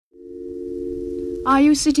Are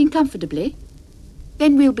you sitting comfortably?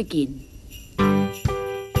 Then we'll begin. 10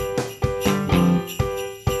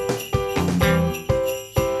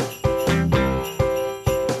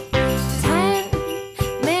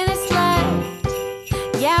 minutes left.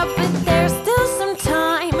 Yeah, but there's still some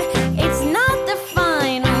time. It's not the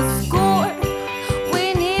final score.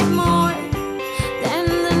 We need more than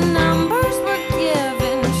the numbers we're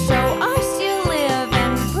given. Show us you live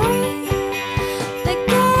and breathe the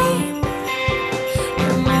game.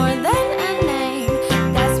 You're more than a name.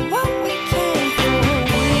 That's what we came for.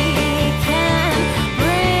 We can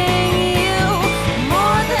bring you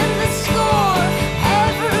more than the score.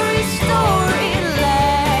 Every story.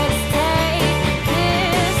 Let's take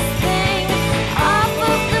this thing off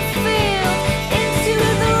of the field into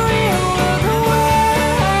the real world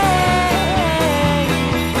away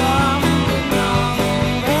from the numbers.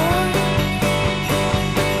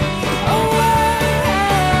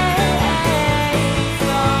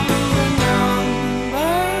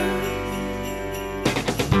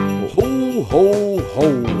 Ho, ho, ho,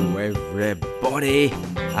 everybody,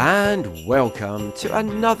 and welcome to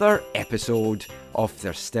another episode of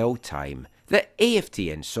There's Still Time, the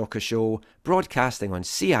AFTN Soccer Show, broadcasting on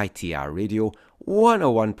CITR Radio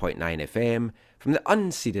 101.9 FM from the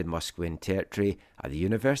unceded Musqueam territory at the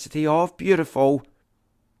University of beautiful,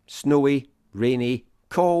 snowy, rainy,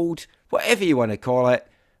 cold, whatever you want to call it,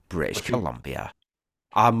 British Columbia.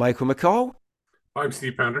 I'm Michael McCall. I'm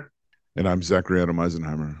Steve Pounder. And I'm Zachary Adam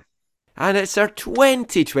Eisenheimer. And it's our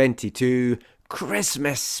 2022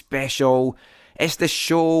 Christmas special. It's the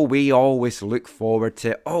show we always look forward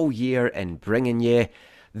to all year in bringing you.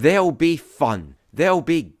 There'll be fun. There'll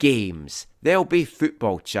be games. There'll be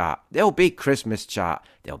football chat. There'll be Christmas chat.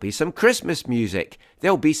 There'll be some Christmas music.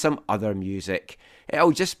 There'll be some other music.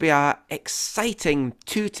 It'll just be a exciting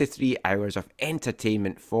 2 to 3 hours of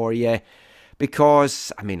entertainment for you.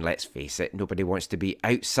 Because, I mean, let's face it, nobody wants to be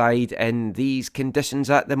outside in these conditions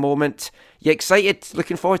at the moment. You excited?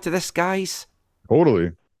 Looking forward to this, guys?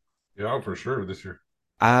 Totally. Yeah, for sure, this year.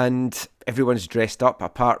 And everyone's dressed up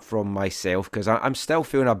apart from myself, because I'm still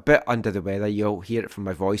feeling a bit under the weather. You'll hear it from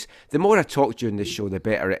my voice. The more I talk during the show, the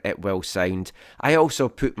better it will sound. I also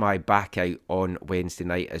put my back out on Wednesday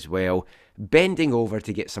night as well, bending over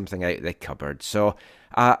to get something out of the cupboard. So,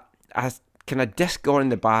 I kind of disc on in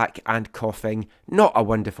the back and coughing, not a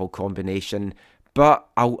wonderful combination, but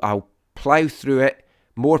I'll plough through it.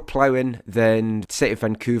 More ploughing than the City of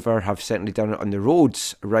Vancouver have certainly done it on the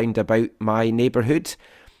roads round about my neighbourhood.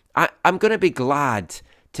 I'm going to be glad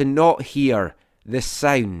to not hear the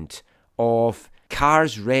sound of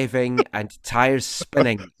cars revving and tyres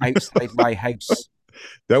spinning outside my house.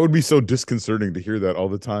 That would be so disconcerting to hear that all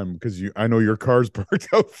the time, because I know your car's parked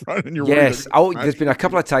out front and you're yes. There's been a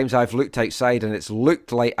couple of times I've looked outside and it's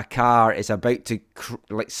looked like a car is about to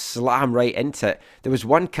slam right into it. There was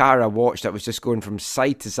one car I watched that was just going from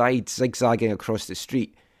side to side, zigzagging across the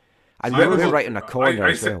street. And we're right on a corner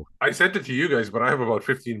as well. I sent it to you guys, but I have about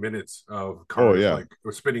 15 minutes of cars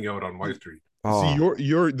spinning out on my street. See,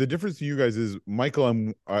 the difference to you guys is,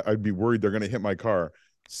 Michael, I'd be worried they're going to hit my car.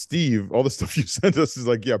 Steve, all the stuff you sent us is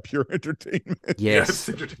like, pure entertainment. Yes.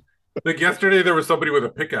 Like yesterday, there was somebody with a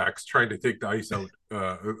pickaxe trying to take the ice out,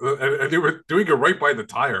 and they were doing it right by the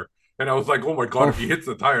tire. And I was like, oh my God, if he hits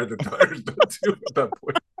the tire, the tire's done too at that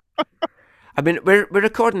point. I mean, we're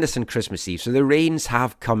recording this on Christmas Eve, so the rains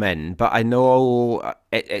have come in, but I know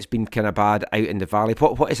it's been kind of bad out in the valley.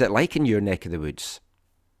 What is it like in your neck of the woods?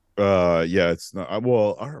 It's not,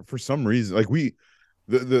 well, for some reason, like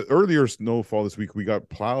the earlier snowfall this week, we got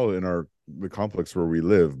plowed in the complex where we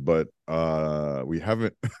live, but we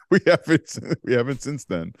haven't since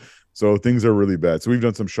then. So things are really bad. So we've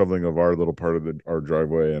done some shoveling of our little part of our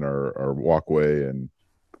driveway and our walkway, and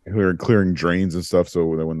clearing drains and stuff,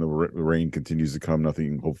 so that when the rain continues to come,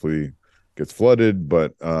 nothing hopefully gets flooded.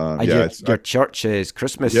 But your church's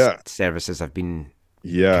Christmas services have been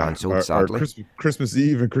cancelled, sadly. Our Christmas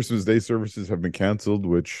Eve and Christmas Day services have been canceled,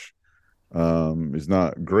 which is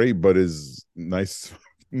not great, but is nice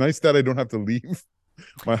that I don't have to leave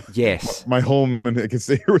my home, and I can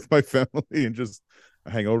stay here with my family and just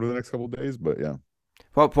hang out for the next couple of days. But yeah.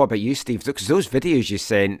 What about you, Steve? Because those videos you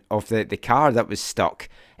sent of the car that was stuck,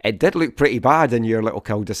 it did look pretty bad in your little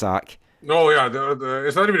cul-de-sac. No, yeah,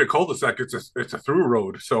 it's not even a cul-de-sac; it's a through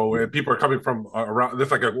road. So people are coming from around.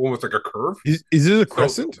 It's like almost like a curve. Is it a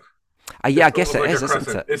crescent? I guess it is,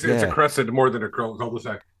 isn't it? It's a crescent more than a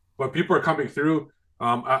cul-de-sac. But people are coming through.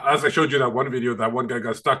 As I showed you that one video, that one guy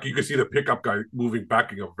got stuck. You could see the pickup guy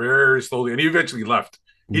backing up very slowly, and he eventually left.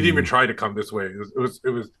 He didn't even try to come this way. It was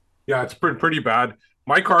it's pretty bad.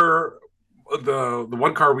 My car, the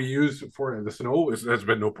one car we use for the snow has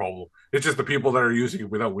been no problem. It's just the people that are using it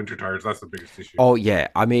without winter tires that's the biggest issue. Oh yeah,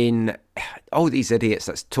 I mean, all these idiots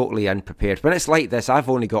that's totally unprepared. When it's like this, I've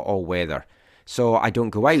only got all weather, so I don't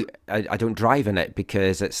go out. I don't drive in it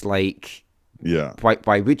because it's like, Yeah.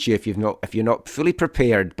 why would you if you're not fully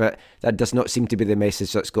prepared? But that does not seem to be the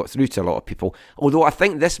message that's got through to a lot of people. Although I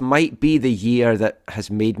think this might be the year that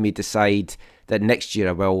has made me decide that next year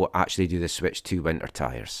I will actually do the switch to winter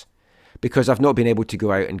tires, because I've not been able to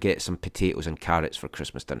go out and get some potatoes and carrots for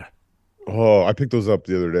Christmas dinner. Oh, I picked those up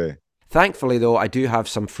the other day. Thankfully, though, I do have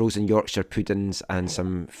some frozen Yorkshire puddings and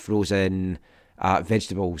some frozen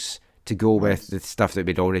vegetables to go with the stuff that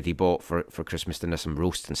we'd already bought for Christmas dinner, some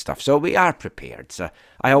roast and stuff. So we are prepared. So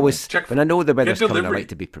I always, when I know the weather's coming, I like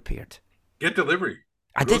to be prepared. Get delivery.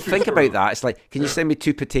 I did think about that. It's like, can you send me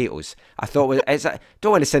 2 potatoes? I thought,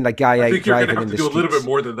 don't want to send a guy I out think you're driving gonna have in to the do a little streets. bit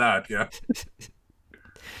more than that. Yeah.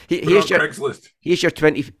 Here's your Craigslist. here's your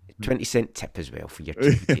 20-cent tip as well for your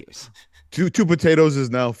 2 potatoes. Two potatoes is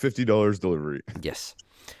now $50 delivery. Yes.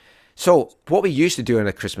 So what we used to do on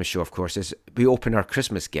a Christmas show, of course, is we open our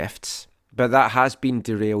Christmas gifts, but that has been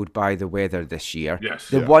derailed by the weather this year. Yes.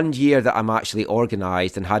 The Yeah. one year that I'm actually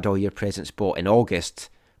organised and had all your presents bought in August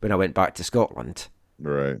when I went back to Scotland.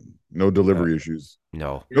 Right. No delivery issues.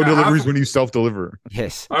 No. No Yeah, deliveries half- when you self-deliver.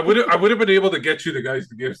 Yes. I would have been able to get you the guys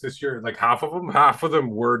the gifts this year. Like half of them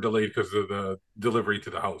were delayed because of the delivery to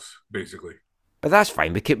the house, basically. But that's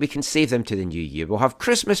fine. We can save them to the new year. We'll have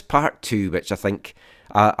Christmas Part 2, which I think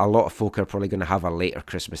a lot of folk are probably going to have a later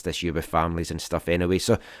Christmas this year with families and stuff anyway.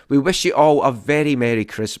 So we wish you all a very Merry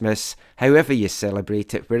Christmas, however you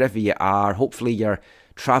celebrate it, wherever you are. Hopefully your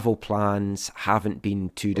travel plans haven't been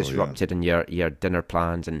too disrupted and your dinner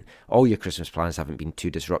plans and all your Christmas plans haven't been too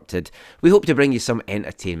disrupted. We hope to bring you some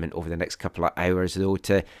entertainment over the next couple of hours, though,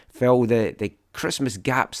 to fill the Christmas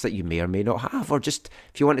gaps that you may or may not have, or just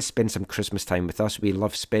if you want to spend some Christmas time with us. We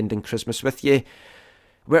love spending Christmas with you.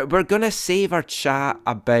 We're going to save our chat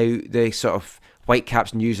about the sort of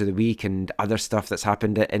Whitecaps news of the week and other stuff that's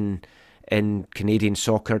happened in Canadian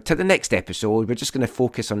soccer to the next episode. We're just going to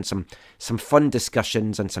focus on some fun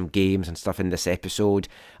discussions and some games and stuff in this episode.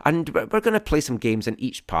 And we're going to play some games in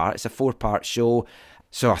each part. It's a 4-part show.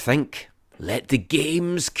 So I think, let the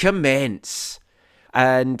games commence.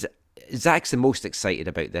 And Zach's the most excited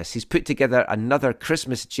about this. He's put together another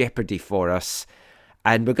Christmas Jeopardy for us.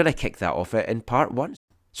 And we're going to kick that off in part 1.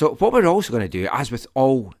 So what we're also going to do, as with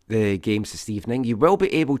all the games this evening, you will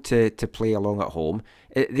be able to play along at home.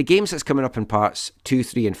 The games that's coming up in parts 2,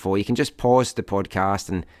 3 and 4, you can just pause the podcast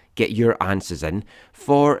and get your answers in.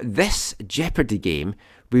 For this Jeopardy game,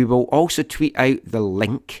 we will also tweet out the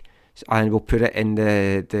link and we'll put it in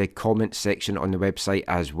the comment section on the website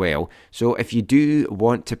as well. So if you do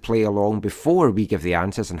want to play along before we give the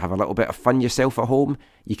answers and have a little bit of fun yourself at home,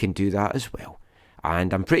 you can do that as well.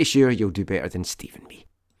 And I'm pretty sure you'll do better than Steve and me.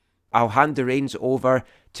 I'll hand the reins over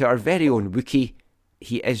to our very own Wookiee.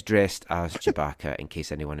 He is dressed as Chewbacca, in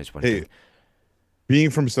case anyone is wondering. Hey, being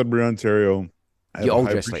from Sudbury, Ontario, You all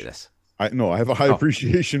dress like this. I have a high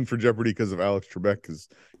appreciation for Jeopardy because of Alex Trebek, because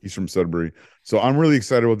he's from Sudbury. So I'm really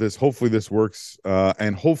excited about this. Hopefully this works.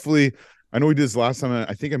 And hopefully, I know we did this last time.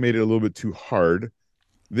 I think I made it a little bit too hard.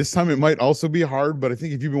 This time it might also be hard, but I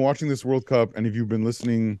think if you've been watching this World Cup and if you've been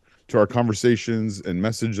listening to our conversations and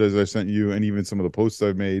messages I sent you and even some of the posts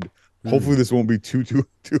I've made, hopefully this won't be too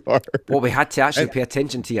hard. Well, we had to actually pay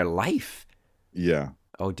attention to your life. Yeah.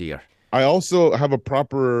 Oh, dear. I also have a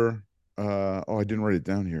proper I didn't write it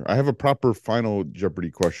down here. I have a proper final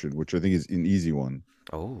Jeopardy question, which I think is an easy one.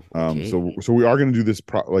 Oh, okay. So we are going to do this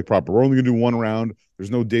proper. We're only going to do one round.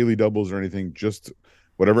 There's no daily doubles or anything, just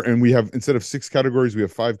whatever. And we have, instead of 6 categories, we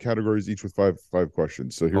have 5 categories, each with five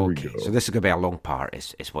questions. So here we go. So this is going to be a long part,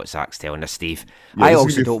 is what Zach's telling us, Steve. Yeah, I this is also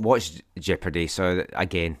gonna be don't watch Jeopardy, so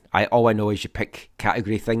again, all I know is you pick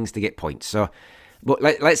category things to get points. So but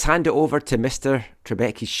let's hand it over to Mr.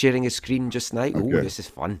 Trebek. He's sharing his screen just now. Oh, this is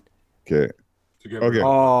fun. Okay. Okay.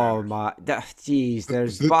 Oh, my. Jeez,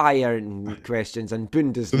 there's Bayern questions and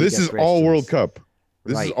Bundesliga So this is questions. all World Cup.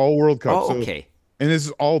 This is all World Cup. Oh, So, okay. and this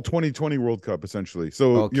is all 2020 World Cup, essentially.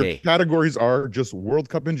 So your categories are just World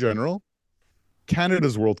Cup in general,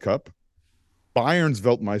 Canada's World Cup, Bayern's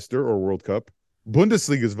Weltmeister or World Cup,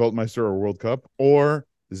 Bundesliga's Weltmeister or World Cup, or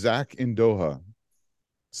Zach in Doha.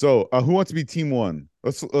 So who wants to be team 1?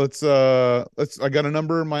 Let's I got a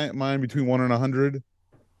number in mine between 1 and 100.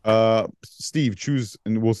 Steve, choose,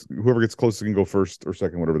 and whoever gets closest can go first or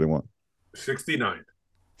second, whatever they want. 69.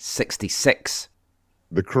 66.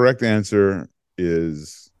 The correct answer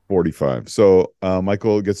is 45. So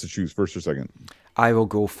Michael gets to choose first or second. I will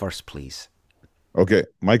go first, please. Okay,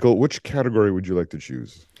 Michael, which category would you like to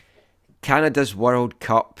choose? Canada's World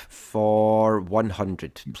Cup for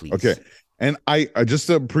 100, please. Okay, and I just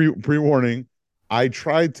a pre-warning. I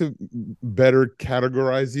tried to better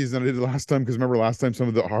categorize these than I did last time because remember last time some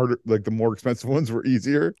of the harder, like the more expensive ones were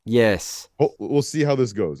easier. Yes. We'll see how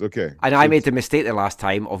this goes. Okay. And so I made the mistake the last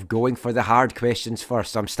time of going for the hard questions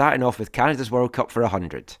first. So I'm starting off with Canada's World Cup for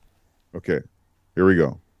 100. Okay, here we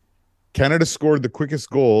go. Canada scored the quickest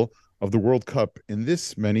goal of the World Cup in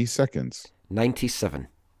this many seconds. 97.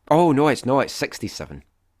 Oh, no, it's not. It's 67.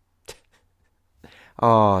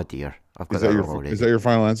 Oh, dear. I've got Is that that your wrong already. is that your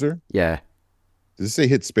final answer? Yeah. Does it say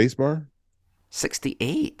hit spacebar?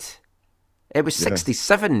 68. It was Yeah.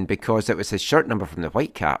 67 because it was his shirt number from the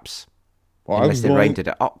Whitecaps. Well, I Unless was they going, rounded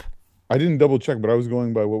it up. I didn't double check, but I was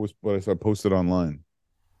going by what I saw posted online.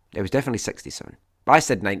 It was definitely 67. But I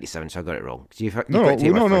said 97, so I got it wrong. So you've got No, to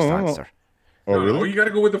take my no, first no, no. answer. Oh, No, really? you got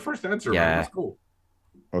to go with the first answer. Yeah. Man. Let's go.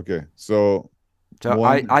 Okay, so So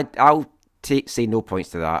One- I'll say no points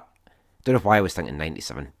to that. Don't know why I was thinking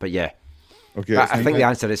 97, but yeah. okay. But so, I think the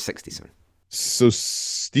answer is 67. so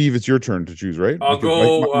Steve, it's your turn to choose, right? I'll Because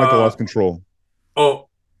go, Michael lost control.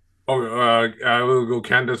 I will go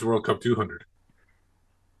Canada's World Cup 200.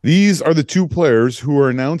 These are the two players who were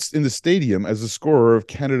announced in the stadium as the scorer of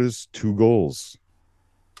Canada's 2 goals.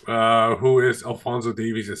 Who is Alfonso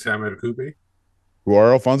Davies and Sam Adekugbe? Who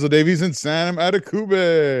are Alfonso Davies and Sam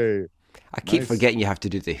Adekugbe. I keep Nice. forgetting you have to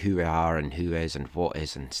do the who are and who is and what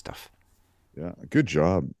is and stuff. Yeah, good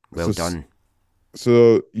job. Well So- done.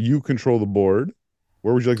 So you control the board.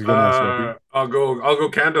 Where would you like to go now, Smoky? I'll go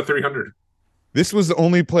Canada 300. This was the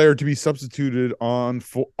only player to be substituted on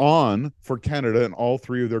for Canada in all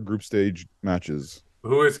 3 of their group stage matches.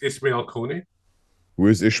 Who is Ismail Kone? Who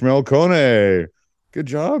is Ishmael Kone? Good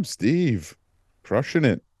job, Steve. Crushing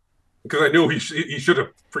it. Because I knew he should have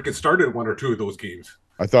freaking started 1 or 2 of those games.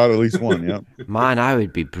 I thought at least one, yeah. Man, I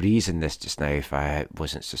would be breezing this just now if I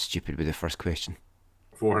wasn't so stupid with the first question.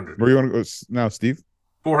 400. Where you want to go now, Steve?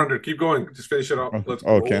 400. Keep going. Just finish it up. Let's go.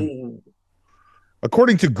 Okay.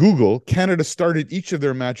 According to Google, Canada started each of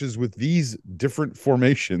their matches with these different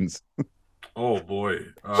formations. Oh boy.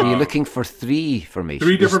 So you're looking for 3 formations.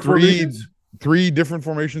 3 different three- formations? 3 different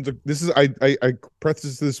formations. This is I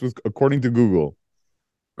preface this with according to Google.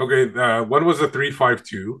 Okay, one was a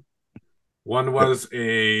 3-5-2. One was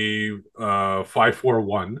a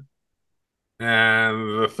 5-4-1.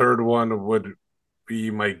 And the third one would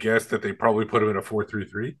be my guess that they probably put him in a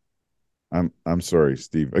 4-3-3. I'm sorry,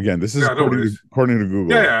 Steve. Again, this is Yeah, no according worries. to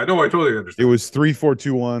Google. Yeah, no, I totally It understand. was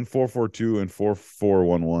 3-4-2-1, 4-4-2, and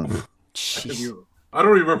 4-4-1-1. Jeez. I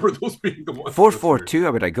don't remember those being the ones. 4-4-2 I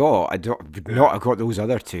would have got. Would not have got those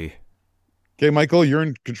other 2. Okay, Michael, you're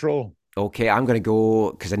in control. Okay, I'm going to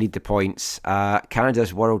go, because I need the points,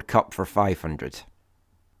 Canada's World Cup for 500.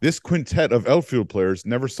 This quintet of outfield players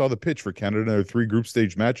never saw the pitch for Canada in their 3 group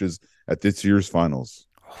stage matches at this year's finals.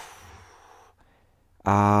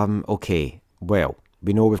 Okay, well,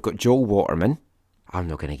 we know we've got Joel Waterman. I'm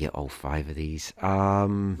not going to get all 5 of these. Let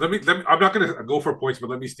me. I'm not going to go for points, but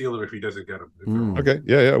let me steal him if he doesn't get them. Okay,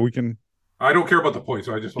 yeah, we can. I don't care about the points,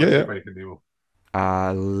 so I just want to see if I can name him.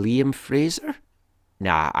 Liam Fraser?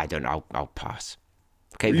 Nah, I don't know. I'll pass.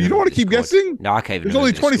 Can't even You don't want to remember keep the squad. guessing? No, I can't even There's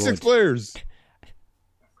only remember the 26 squad. players.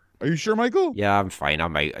 Are you sure, Michael? Yeah, I'm fine.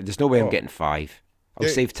 I'm out. There's no way I'm getting 5. I'll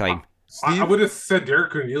Okay. save time. Steve? I would have said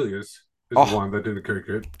Derek Cornelius is Oh. the one that didn't carry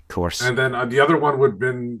good, Of course. and then the other one would have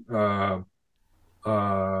been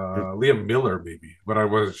Liam Miller, maybe, but I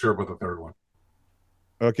wasn't sure about the third one.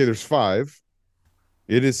 Okay, there's 5.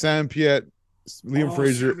 It is Sam Piet, Liam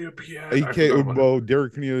Fraser, Samuel Piet. I A.K. forgot about him. Ugbo,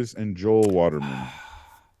 Derek Cornelius, and Joel Waterman.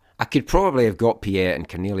 I could probably have got Piet and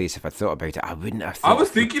Cornelius if I thought about it. I wouldn't have I thought was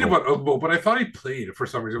of thinking football. about Ugbo, but I thought he played for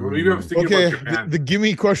some reason. Maybe I was thinking Okay, about Japan. the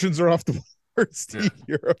gimme questions are off the board. Steve,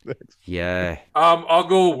 you're up next. Yeah. I'll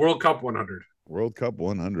go World Cup 100. World Cup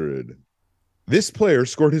 100. This player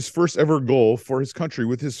scored his first ever goal for his country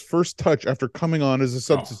with his first touch after coming on as a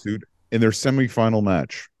substitute in their semifinal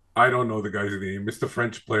match. I don't know the guy's name. It's the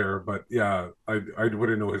French player, but yeah, I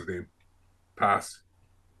wouldn't know his name. Pass.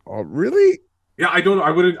 Oh, really? Yeah, I don't know.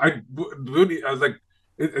 I wouldn't. I was like,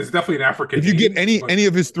 it's definitely an African. If you get name, but- any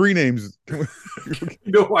of his 3 names,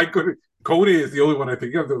 no, I couldn't. Cody is the only one I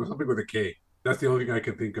think of. There was something with a K. That's the only thing I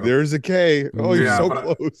can think of. there's a K. Oh, you're Yeah, so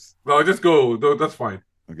but close. No, I just go. No, that's fine.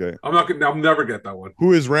 Okay. I'm not gonna. I'll never get that one.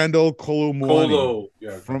 Who is Randall Colomwani Colo.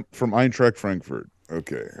 Yeah. from Eintracht Frankfurt?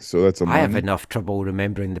 Okay, so that's a I have money. enough trouble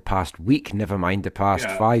remembering the past week, never mind the past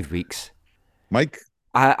Yeah. 5 weeks. Mike,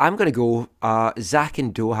 I'm going to go Zach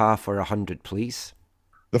in Doha for 100, please.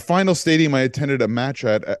 the final stadium I attended a match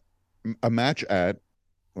at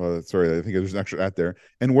Well, sorry, I think there's an extra at there.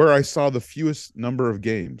 And where I saw the fewest number of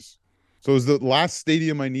games. So it was the last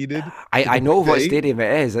stadium I needed. I know what day? stadium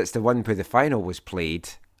it is. It's the one where the final was played.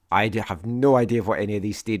 Have no idea what any of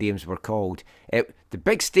these stadiums were called. The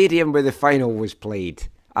big stadium where the final was played.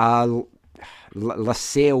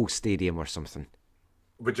 LaSalle Stadium or something.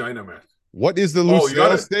 Vagina man. What is the Oh, you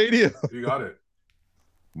got Lucille it. Stadium? You got it.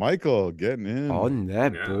 Michael getting in. On the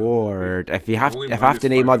Yeah. board. If I have Only to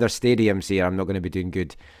name minus other stadiums here, I'm not going to be doing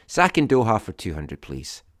good. Sack and Doha for 200,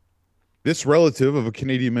 please. This relative of a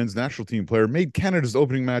Canadian men's national team player made Canada's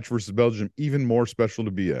opening match versus Belgium even more special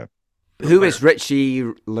to be at. Who is Richie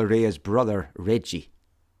Larea's brother, Reggie?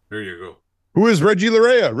 There you go. Who is Reggie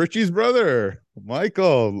Larea? Richie's brother.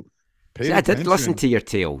 Michael. Pay See, I did attention. listen to your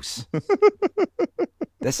tales.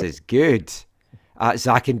 This is good.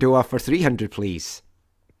 Zach and Doha for 300, please.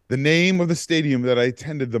 The name of the stadium that I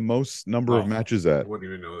attended the most number of matches I at. wouldn't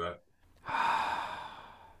even know that.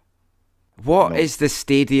 What No. is the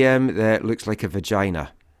stadium that looks like a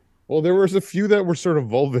vagina? Well, there was a few that were sort of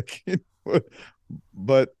vulvic,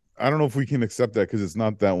 but I don't know if we can accept that because it's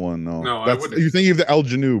not that one. No, No, I that's wouldn't. you're thinking of the El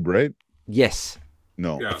Janoub, right? Yes,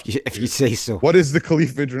 No. Yeah. if you say so. What is the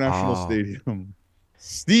Khalifa International Oh. Stadium?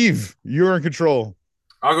 Steve, you're in control.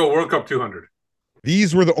 I'll go World Cup 200.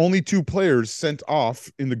 These were the only two players sent off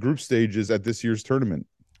in the group stages at this year's tournament.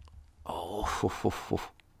 Oh,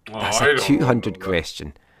 That's that's a 200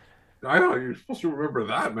 question. I know you're supposed to remember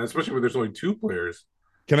that, man. Especially when there's only two players.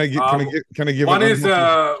 Can I give? Can I give? One an is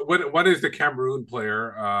unhelpful- one is the Cameroon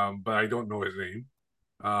player, but I don't know his name.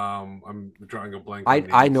 I'm drawing a blank. on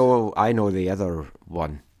I names. know the other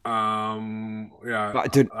one, Yeah.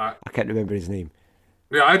 but I can't remember his name.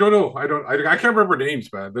 Yeah, I don't know. I can't remember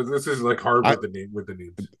names, man. This is like hard I- with the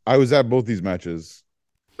names. I was at both these matches.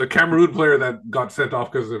 The Cameroon player that got sent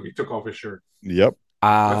off because he took off his shirt. Yep.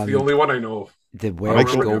 That's the only one I know of. The Welsh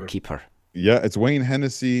remember the other. goalkeeper. Yeah, it's Wayne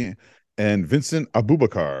Hennessy and Vincent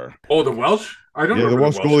Abubakar. Oh, the Welsh? I don't Yeah, the remember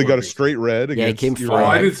Welsh goalie got a one. straight red. Yeah, he against came Iran. flying. Oh,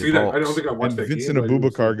 I didn't the see that. I box. don't think I watched And that Vincent game. but I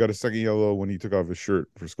didn't see Abubakar it. got a second yellow when he took off his shirt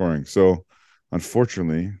for scoring. So,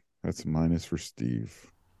 unfortunately, that's minus for Steve.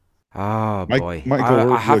 Oh Mike- boy, Michael, I what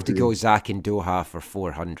would you have like to to go do? Zach and Doha for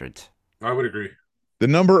 400. I would agree. The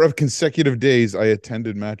number of consecutive days I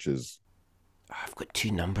attended matches. I've got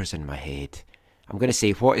two numbers in my head. I'm going to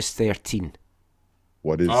say, what is 13?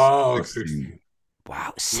 What is Oh, 16? 16.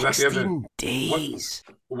 Wow, that the other- 16 days.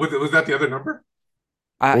 Was that the other number?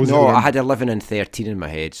 What was the No, other I one? had 11 and 13 in my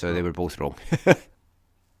head, so they were both wrong.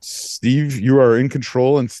 Steve, you are in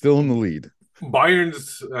control and still in the lead.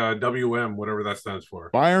 Bayern's WM, whatever that stands for.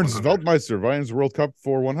 Bayern's 100. Weltmeister, Bayern's World Cup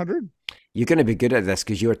for 100. You're going to be good at this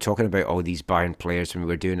because you were talking about all these Bayern players when we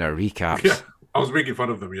were doing our recaps. Yeah, I was making fun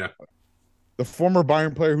of them. Yeah. The former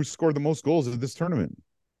Bayern player who scored the most goals at this tournament.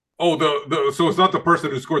 Oh, so it's not the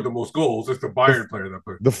person who scored the most goals; it's the Bayern player that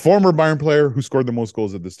played. The former Bayern player who scored the most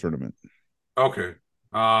goals at this tournament. Okay.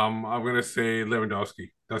 I'm gonna say Lewandowski.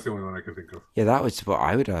 That's the only one I can think of. Yeah, that was what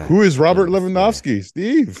I would have. Who is Robert Yeah. Lewandowski?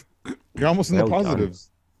 Steve, you're almost in the Well done.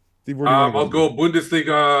 positives. Steve, where do you wanna I'll go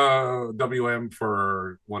Bundesliga WM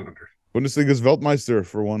for 100. Bundesliga's Weltmeister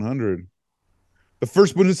for 100. The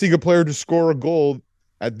first Bundesliga player to score a goal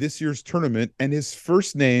at this year's tournament, and his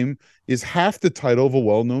first name is half the title of a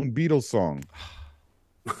well-known Beatles song.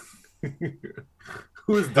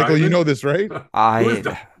 Who is Michael, you Diamond? know this, right?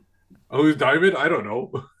 Who's Diamond? I don't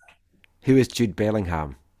know. Who is Jude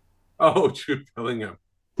Bellingham? Oh, Jude Bellingham.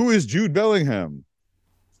 Who is Jude Bellingham?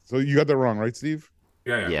 So you got that wrong, right, Steve?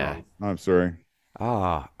 Yeah. Yeah. wrong. I'm sorry.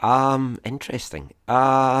 Interesting.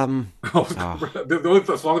 the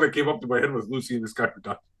only song that came up to my head was Lucy in the Sky for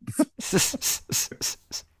Diamonds.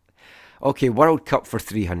 Okay, World Cup for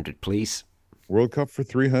 300, please. World Cup for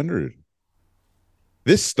 300.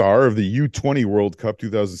 This star of the U20 World Cup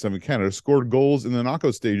 2007 Canada scored goals in the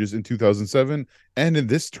knockout stages in 2007 and in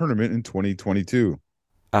this tournament in 2022.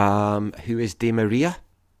 Who is Di Maria?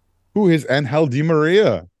 Who is Angel Di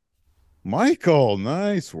Maria? Michael,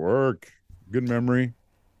 nice work. Good memory.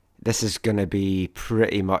 This is going to be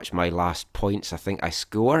pretty much my last points I think I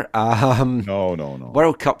score. No.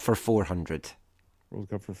 World Cup for 400. World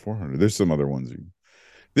Cup for 400. There's some other ones.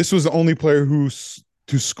 This was the only player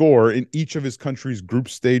to score in each of his country's group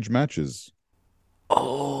stage matches.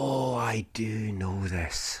 Oh, I do know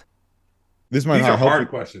this. This might These not are help hard you.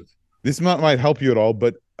 questions. This might help you at all,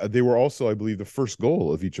 but they were also, I believe, the first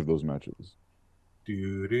goal of each of those matches.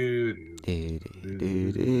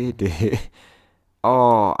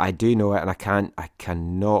 Oh, I do know it, and I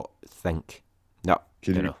cannot think. No,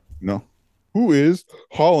 Can don't you? know. No. Who is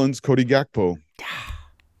Holland's Cody Gakpo?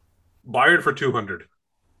 Bayern for 200.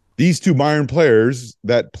 These two Bayern players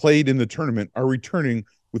that played in the tournament are returning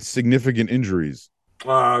with significant injuries?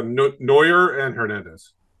 Neuer and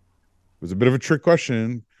Hernandez. It was a bit of a trick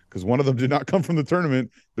question because one of them did not come from the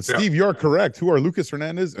tournament. But Yeah. Steve, you are correct. Who are Lucas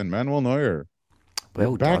Hernandez and Manuel Neuer?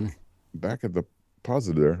 Well done. Back at the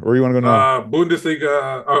positive there. Or you want to go now?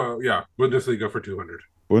 Bundesliga. Oh yeah, Bundesliga for 200.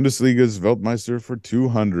 Bundesliga's Weltmeister for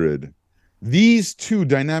 200. These two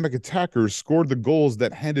dynamic attackers scored the goals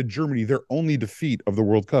that handed Germany their only defeat of the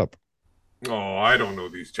World Cup. Oh, I don't know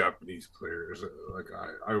these Japanese players. Like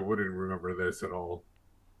I wouldn't remember this at all.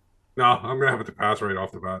 No, I'm gonna have to pass right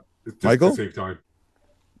off the bat. It's just Michael? to save time.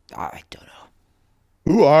 I don't know.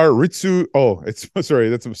 Who are Ritsu? Oh, it's sorry,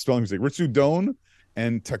 that's a spelling mistake. Ritsu Don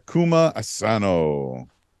and Takuma Asano.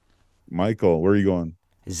 Michael, where are you going?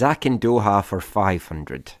 Zach in Doha for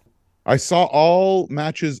 500. I saw all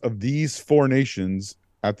matches of these four nations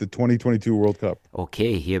at the 2022 World Cup.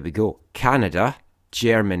 Okay, here we go. Canada,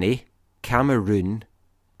 Germany, Cameroon,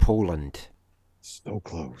 Poland. So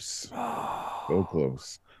close. So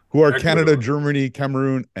close. Who are Canada, Ecuador. Germany,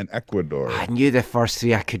 Cameroon, and Ecuador? I knew the first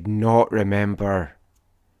three. I could not remember.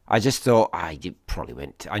 I just thought, you probably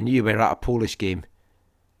went. I knew you were at a Polish game.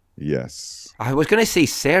 Yes. I was going to say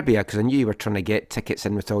Serbia because I knew you were trying to get tickets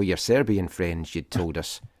in with all your Serbian friends, you'd told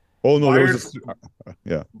us. Oh, no, there Bayern, was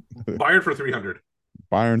yeah. Bayern for 300.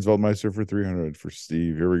 Bayern's Weltmeister for 300 for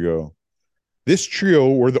Steve. Here we go. This trio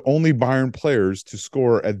were the only Bayern players to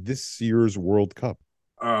score at this year's World Cup.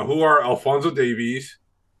 Who are Alfonso Davies?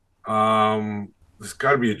 There's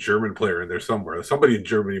got to be a German player in there somewhere. Somebody in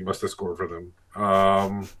Germany must have scored for them.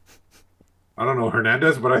 I don't know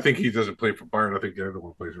Hernandez, but I think he doesn't play for Bayern. I think the other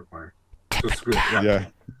one plays for Bayern. So screw it. Yeah.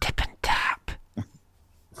 Tip and tap.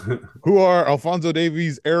 Who are Alfonso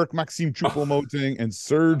Davies, Eric Maxime Choupo-Moting, and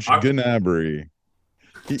Serge Gnabry?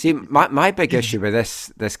 See, my big issue with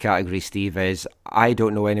this category, Steve, is I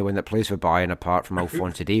don't know anyone that plays for Bayern apart from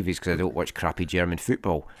Alfonso Davies because I don't watch crappy German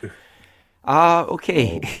football.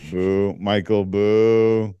 Okay. Oh, boo. Michael,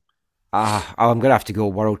 boo. I'm going to have to go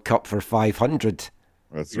World Cup for 500.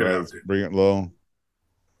 That's Yeah. right. Let's bring it low.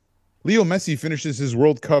 Leo Messi finishes his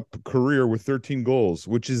World Cup career with 13 goals,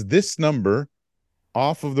 which is this number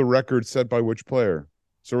off of the record set by which player?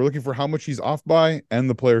 So we're looking for how much he's off by and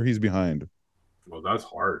the player he's behind. Well, that's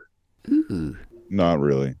hard. Ooh. Not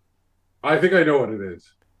really. I think I know what it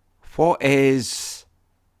is. What is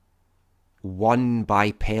won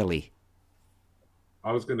by Pele?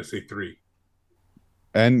 I was going to say 3.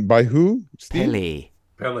 And by who? Steve?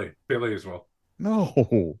 Pele. Pele as well.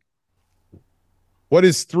 No. What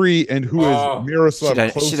is 3 and who is Miroslav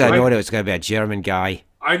Klose? Should I known it was going to be a German guy?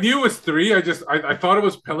 I knew it was 3. I thought it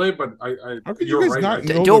was Pele, but How could you're you guys right. not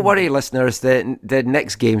know? Don't worry, listeners. The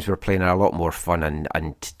next games we're playing are a lot more fun,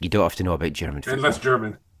 and you don't have to know about German And football. less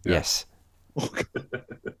German. Yeah. Yes,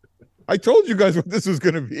 I told you guys what this was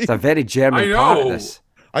going to be. it's a very German I part of know. this.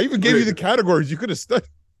 I even gave you the categories. You could have studied.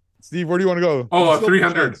 Steve, where do you want to go? Oh, Still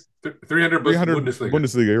 300. 300 300 Bundesliga.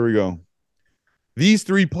 Bundesliga. Here we go. These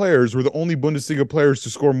 3 players were the only Bundesliga players to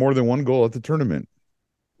score more than 1 goal at the tournament.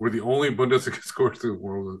 We're the only Bundesliga scorers in the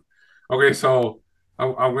world. Okay, so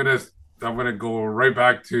I'm gonna go right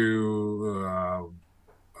back to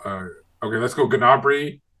okay, let's go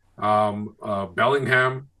Gnabry,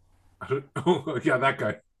 Bellingham. Yeah, that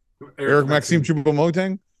guy. Eric Maxime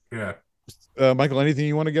Choupo-Moting. Yeah. Michael, anything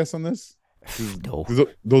you want to guess on this? No.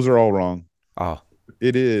 Those are all wrong. Oh,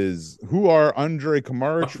 It is who are Andrej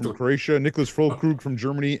Kamaric from Croatia, Niklas Füllkrug from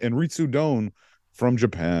Germany, and Ritsu Don from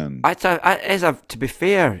Japan. to be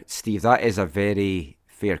fair, Steve, that is a very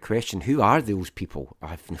fair question. Who are those people?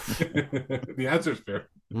 The answer's fair.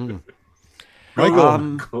 Mm.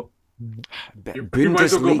 Michael, You might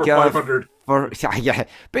as well go for Bundesliga 500. for yeah,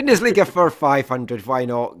 Bundesliga for 500. Why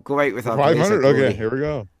not? Go out with a 500. basic Okay, goalie. here we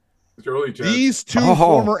go. It's your only chance. These two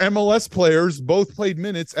former MLS players both played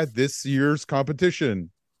minutes at this year's competition.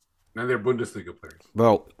 And they're Bundesliga players.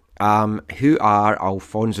 Well, who are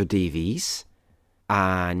Alfonso Davies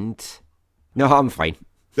and no, I'm fine.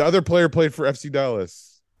 The other player played for FC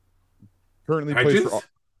Dallas.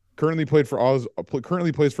 Currently plays for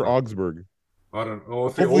Augsburg. I don't know.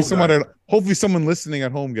 It's the old Hopefully someone listening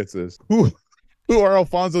at home gets this. Who are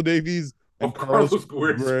Alfonso Davies and Carlos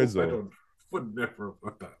Guerrero. I Guerrero? would never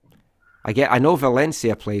put that. I know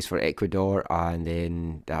Valencia plays for Ecuador, and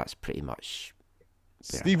then that's pretty much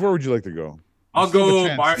Steve, where would you like to go? I'll go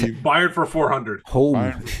Steve. Bayern for 400. home.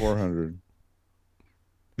 Bayern for 400.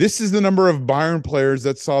 This is the number of Bayern players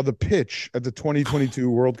that saw the pitch at the 2022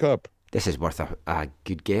 World Cup. This is worth a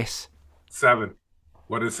good guess. 7.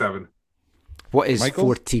 What is 7? What is Michael?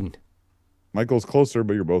 14? Michael's closer,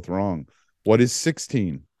 but you're both wrong. What is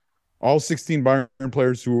 16? All 16 Bayern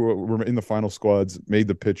players who were in the final squads made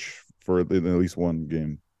the pitch for at least one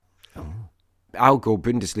game. I'll go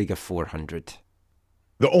Bundesliga 400.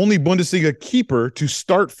 The only Bundesliga keeper to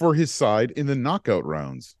start for his side in the knockout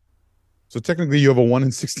rounds. So technically, you have a 1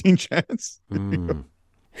 in 16 chance.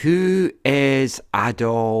 Who is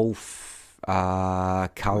Adolf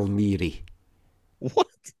Kalmiri? What?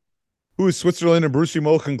 Who is Switzerland and Borussia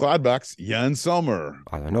Mönchengladbach's Jan Sommer?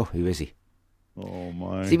 I don't know. Who is he? Oh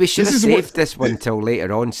my! See, we should have This is saved what- this one till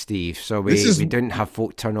later on, Steve, so we didn't have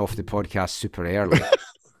folk turn off the podcast super early.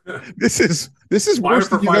 This is Wire worse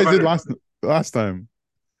for than you guys did 500. last time.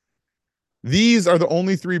 These are the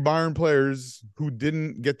only 3 Bayern players who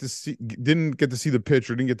didn't get to see the pitch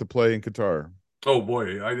or didn't get to play in Qatar. Oh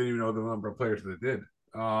boy, I didn't even know the number of players that did.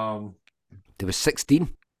 There was 16.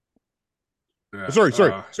 Yeah, Sorry.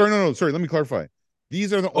 No. Sorry. Let me clarify.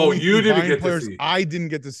 These are the only you 3 didn't Bayern get to players see. I didn't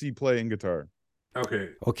get to see play in Qatar. Okay.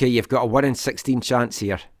 Okay, you've got a 1 in 16 chance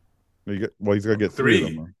here. He's got to get 3 of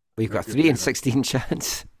 3. them. We've got Okay, 3 in yeah. 16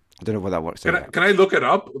 chance. I don't know what that works Can I, out. can I look it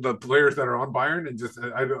up, the players that are on Bayern, and just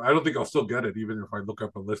I don't think I'll still get it even if I look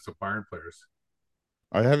up a list of Bayern players.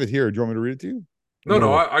 I have it here. Do you want me to read it to you?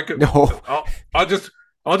 No, I could. No. I'll just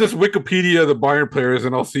Wikipedia the Bayern players,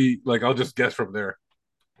 and I'll see. Like, I'll just guess from there.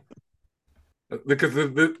 Because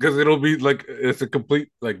it'll be like it's a complete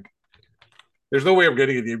like. There's no way I'm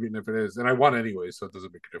getting it even if it is, and I won anyway, so it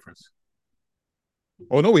doesn't make a difference.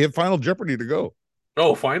 Oh no, we have Final Jeopardy to go.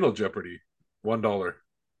 Oh, Final Jeopardy, $1.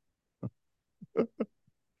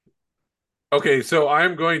 Okay, so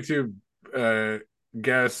I'm going to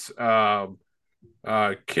guess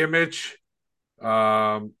Kimmich,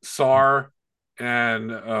 Sar,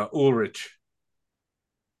 and Ulrich.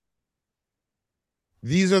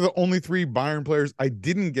 These are the only 3 Bayern players I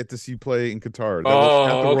didn't get to see play in Qatar. That was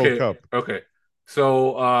at the okay. World Cup. Okay.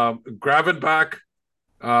 So Gravenbach,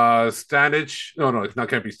 Stanic. No, it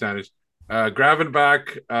can't be Stanic.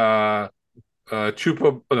 Gravenbach,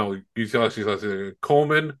 Chupa. No, you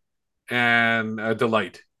Coleman, and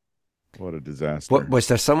Delight. What a disaster. What, was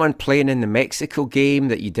there someone playing in the Mexico game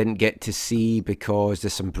that you didn't get to see because the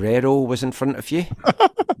sombrero was in front of you?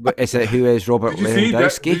 Is it who is Robert Did you see that?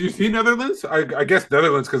 Lewandowski? Did you see Netherlands? I guess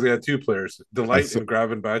Netherlands because they had 2 players, Delight saw- and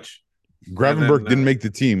Gravenbach. Gravenberg and then, didn't make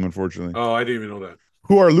the team, unfortunately. Oh, I didn't even know that.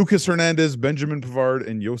 Who are Lucas Hernandez, Benjamin Pavard,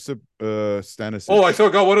 and Josip Stanisic? Oh, I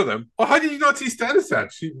got one of them. Oh, how did you not see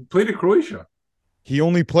Stanisic? She played in Croatia. He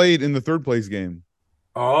only played in the 3rd place game.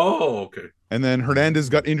 Oh, okay. And then Hernandez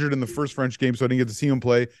got injured in the first French game, so I didn't get to see him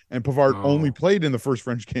play. And Pavard Oh. only played in the first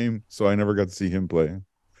French game, so I never got to see him play.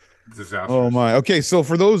 Disaster. Oh my! Okay, so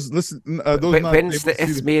for those listen, those not When's able the to see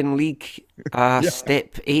Isthmian League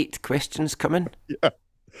Step 8 questions coming?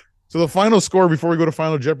 So the final score before we go to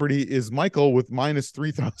Final Jeopardy is Michael with minus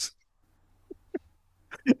 3,000,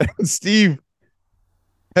 and Steve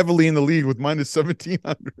heavily in the lead with minus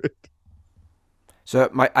 1,700. So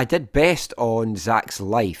I did best on Zach's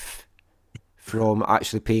life from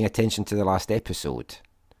actually paying attention to the last episode.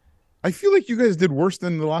 I feel like you guys did worse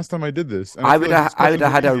than the last time I did this. And I feel would like have this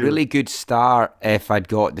time had a easier. really good start if I'd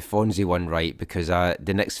got the Fonzie one right, because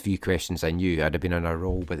the next few questions I knew I'd have been on a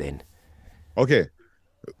roll by then. Okay,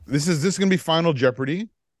 this is gonna be Final Jeopardy.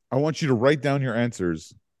 I want you to write down your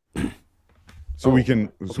answers, so we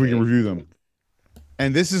can review them.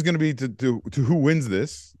 And this is gonna be to who wins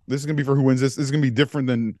this. This is gonna be for who wins this. This is gonna be different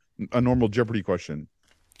than a normal Jeopardy question.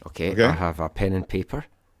 Okay, Okay. I have a pen and paper.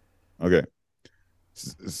 Okay,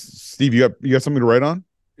 Steve, you got something to write on?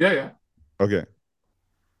 Yeah. Okay,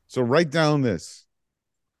 so write down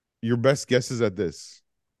your best guesses at this.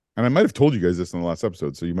 And I might have told you guys this in the last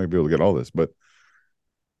episode, so you might be able to get all this. But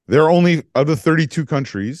there are only, of the 32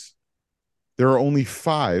 countries, there are only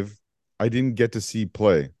 5 I didn't get to see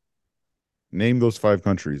play. Name those 5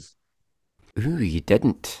 countries. Ooh, you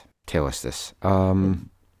didn't tell us this. I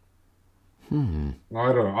don't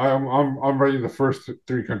know. I'm writing the first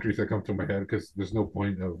 3 countries that come to my head because there's no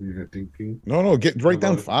point of even thinking. No, write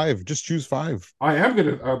down About it. 5. Just choose 5. I am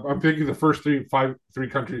gonna. I'm thinking the first 5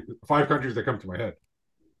 countries that come to my head.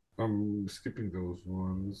 I'm skipping those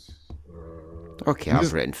ones. Okay,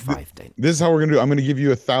 I've written 5 down. This is how we're gonna do. I'm gonna give you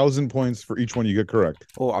 1,000 points for each one you get correct.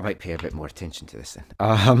 Oh, I might pay a bit more attention to this then.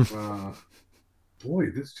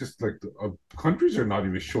 Boy, this just like the countries are not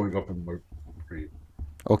even showing up in my brain.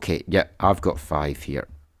 Okay, yeah, I've got 5 here.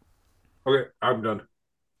 Okay, I'm done.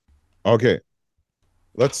 Okay,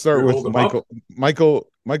 let's start You with hold them Michael.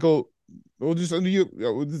 Michael. Well, just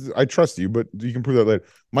I trust you, but you can prove that later.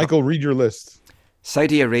 Michael, read your list.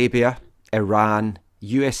 Saudi Arabia, Iran,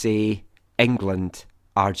 USA, England,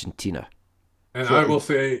 Argentina. And So- I will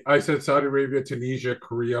say, I said Saudi Arabia, Tunisia,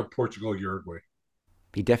 Korea, Portugal, Uruguay.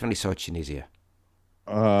 He definitely saw Tunisia.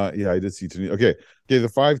 Yeah, I did see Tunisia. Okay. Okay, the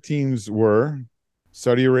 5 teams were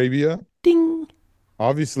Saudi Arabia, Ding,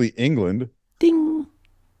 obviously England, ding,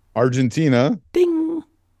 Argentina, ding.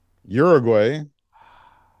 Uruguay,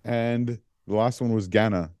 and the last one was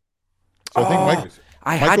Ghana. So I think Oh,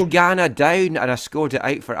 I Michael had Ghana down and I scored it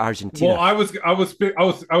out for Argentina. Well, I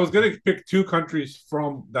was gonna pick two countries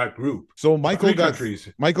from that group. so Three countries.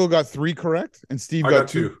 Michael got 3 correct and Steve I got got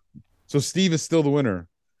 2. two. So Steve is still the winner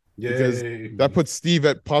because Yay. that puts Steve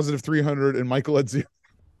at positive 300 and Michael at 0.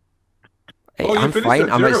 Hey, Oh, you I'm finished fine.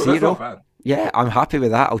 at I'm at zero? That's not 0. bad. Yeah, I'm happy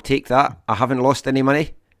with that. I'll take that. I haven't lost any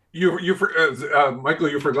money. Michael,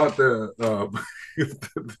 you forgot the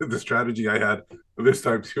strategy I had this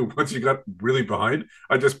time too. Once you got really behind,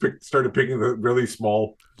 I just started picking the really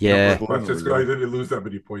small Yeah. number of questions, so I didn't lose that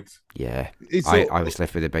many points. Yeah, So- I was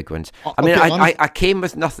left with the big ones. Okay, I mean, honest- I came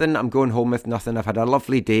with nothing. I'm going home with nothing. I've had a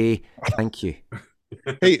lovely day. Thank you.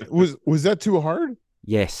 Hey, was that too hard?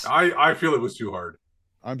 Yes. I feel it was too hard.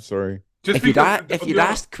 I'm sorry. Just If you'd, because if you'd the-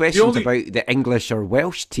 asked questions only- about the English or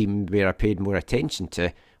Welsh team where I paid more attention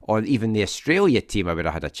to, or even the Australia team, I would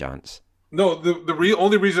have had a chance. No, the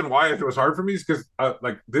only reason why it was hard for me is because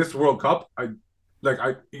like this World Cup, I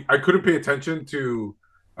couldn't pay attention to.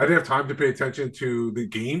 I didn't have time to pay attention to the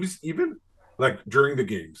games even like during the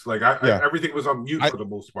games. Like everything was on mute for the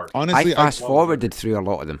most part. Honestly, I fast forwarded through a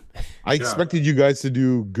lot of them. I expected you guys to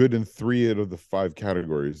do good in 3 out of the 5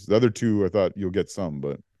 categories. The other 2, I thought you'll get some,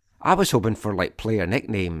 but I was hoping for like player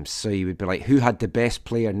nicknames, so you would be like, who had the best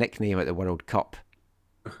player nickname at the World Cup?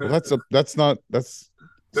 well, that's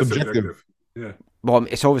subjective. Yeah, Well,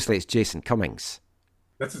 it's Jason Cummings.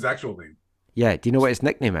 that's his actual name. Yeah, do you know what his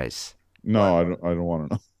nickname is? No, I don't want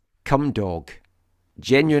to know. Cum Dog.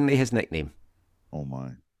 Genuinely his nickname. Oh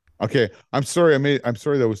my. Okay, I'm sorry. I'm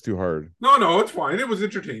sorry that was too hard. No, it's fine. It was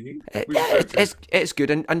entertaining. It's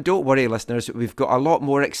good. And don't worry, listeners, we've got a lot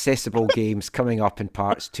more accessible games coming up in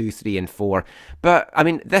parts 2, 3, and 4. But, I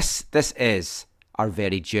mean, this is our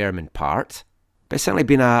very German part. But it's certainly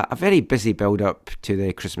been a very busy build-up to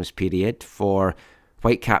the Christmas period for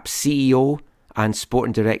Whitecap's CEO and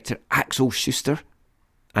sporting director Axel Schuster.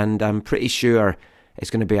 And I'm pretty sure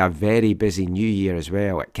it's going to be a very busy new year as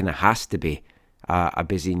well. It kind of has to be a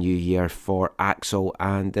busy new year for Axel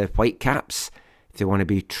and the Whitecaps if they want to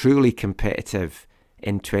be truly competitive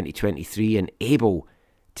in 2023 and able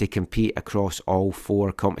to compete across all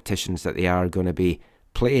 4 competitions that they are going to be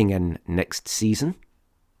playing in next season.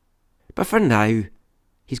 But for now,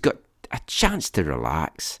 he's got a chance to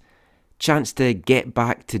relax, chance to get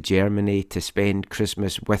back to Germany to spend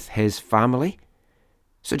Christmas with his family.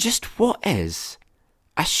 So just what is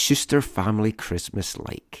a Schuster family Christmas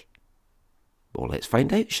like? Well, let's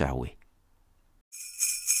find out, shall we?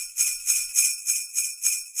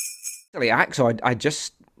 Axel, I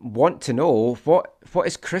just want to know what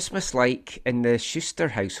is Christmas like in the Schuster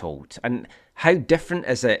household, and how different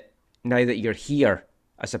is it now that you're here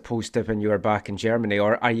as opposed to when you were back in Germany,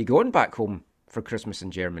 or are you going back home for Christmas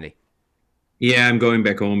in Germany? Yeah, I'm going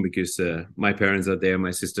back home because my parents are there,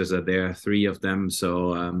 my sisters are there, 3 of them.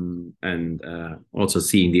 So and also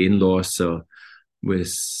seeing the in-laws. So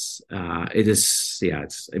it's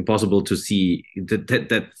impossible to see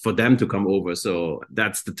that for them to come over. So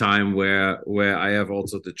that's the time where I have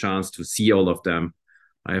also the chance to see all of them.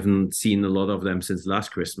 I haven't seen a lot of them since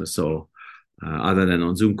last Christmas. So other than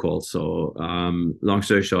on Zoom calls. So long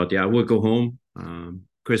story short, yeah, we'll go home.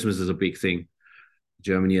 Christmas is a big thing.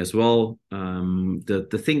 Germany as well.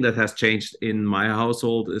 The thing that has changed in my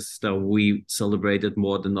household is that we celebrated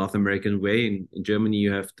more the North American way. In Germany,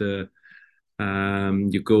 you have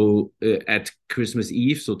you go at Christmas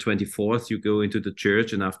Eve, so 24th, you go into the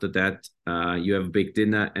church, and after that, you have a big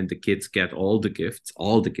dinner, and the kids get all the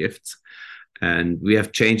gifts. And we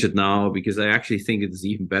have changed it now because I actually think it is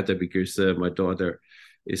even better because my daughter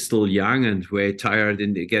is still young and very tired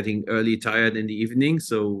getting early tired in the evening.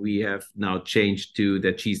 So we have now changed to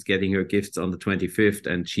that she's getting her gifts on the 25th,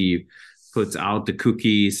 and she puts out the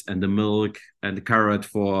cookies and the milk and the carrot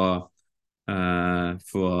for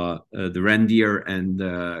the reindeer and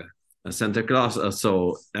Santa Claus.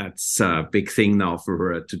 So that's a big thing now for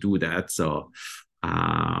her to do that. So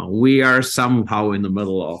we are somehow in the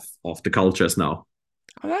middle of the cultures now.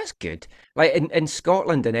 Oh, that's good. Like in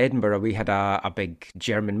Scotland, in Edinburgh, we had a big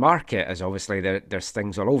German market, as obviously there's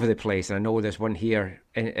things all over the place. And I know there's one here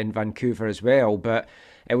in Vancouver as well, but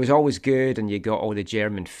it was always good and you got all the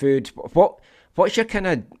German food. What's your kind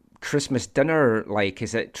of Christmas dinner like?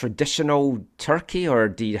 Is it traditional turkey or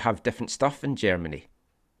do you have different stuff in Germany?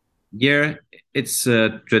 Yeah, it's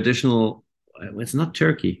traditional. It's not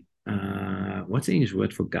turkey. What's the English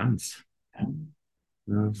word for Gans?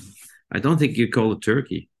 I don't think you call it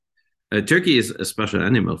turkey. Turkey is a special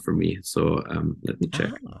animal for me. So let me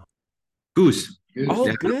check. Ah. Goose. Oh,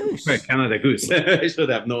 Yeah, goose. Canada goose. I should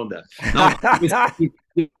have known that. No,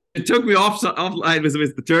 it took me offline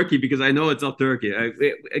with the turkey because I know it's not turkey.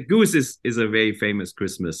 A goose is a very famous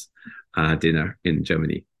Christmas dinner in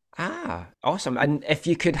Germany. Ah, awesome. And if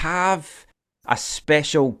you could have a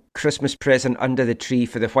special Christmas present under the tree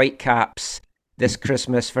for the Whitecaps this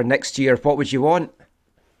Christmas for next year, what would you want?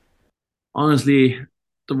 Honestly,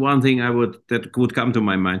 the one thing that would come to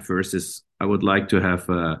my mind first is I would like to have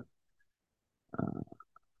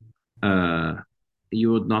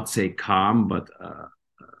you would not say calm, but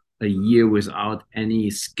a year without any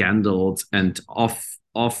scandals and off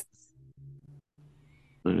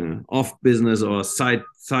business or offside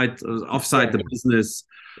the business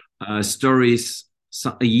stories.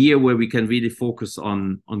 So a year where we can really focus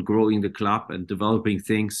on growing the club and developing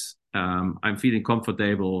things. I'm feeling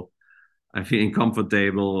comfortable. That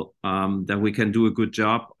we can do a good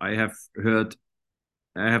job. I have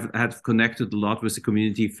had connected a lot with the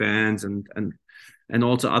community fans and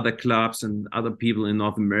also other clubs and other people in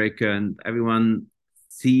North America, and everyone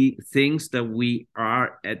thinks that we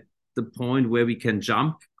are at the point where we can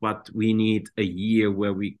jump, but we need a year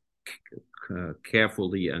where we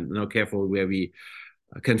carefully where we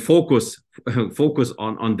can focus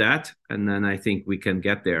on that, and then I think we can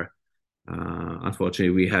get there.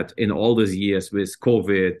 Unfortunately, we had in all these years with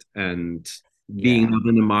COVID and being not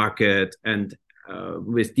in the market and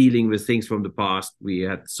with dealing with things from the past, we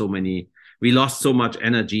lost so much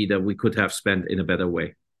energy that we could have spent in a better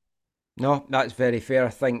way. No, that's very fair. I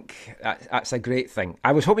think that's a great thing.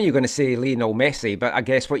 I was hoping you were going to say Lionel Messi, but I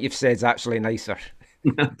guess what you've said is actually nicer.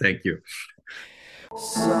 Thank you.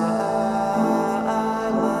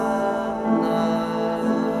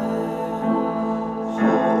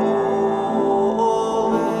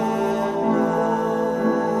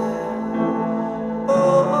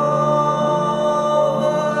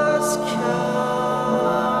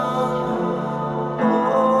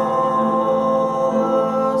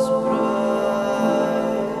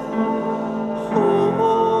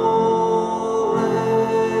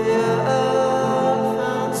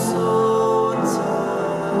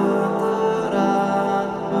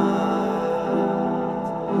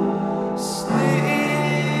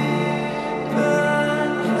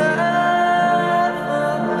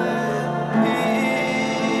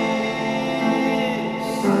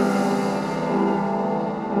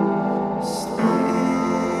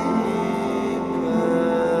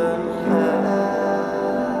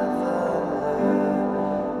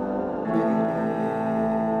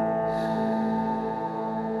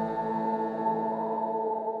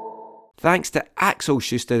 Thanks to Axel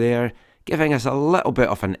Schuster there, giving us a little bit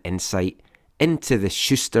of an insight into the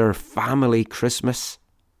Schuster family Christmas.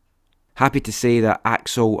 Happy to say that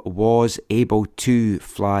Axel was able to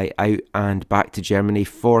fly out and back to Germany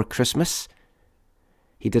for Christmas.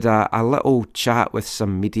 He did a little chat with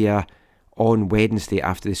some media on Wednesday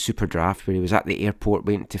after the Super Draft, where he was at the airport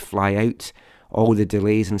waiting to fly out. All the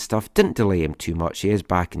delays and stuff didn't delay him too much. He is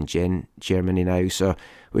back in Germany now, so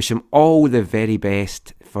wish him all the very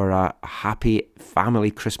best for a happy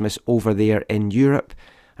family Christmas over there in Europe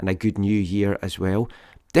and a good new year as well.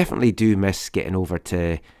 Definitely do miss getting over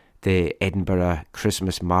to the Edinburgh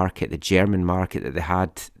Christmas market, the German market that they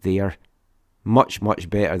had there. Much, much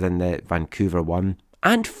better than the Vancouver one,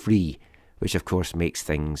 and free, which of course makes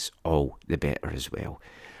things all the better as well.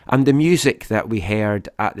 And the music that we heard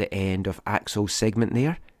at the end of Axel's segment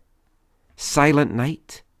there, Silent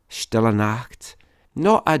Night, Stille Nacht,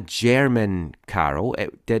 not a German carol.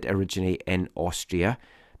 It did originate in Austria,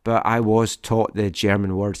 but I was taught the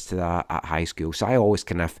German words to that at high school, so I always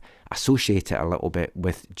kind of associate it a little bit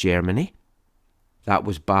with Germany. That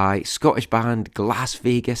was by Scottish band Glass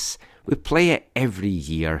Vegas. We play it every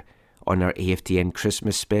year on our AFTN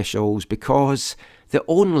Christmas specials because the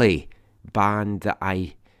only band that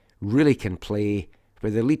I really can play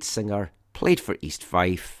where the lead singer played for East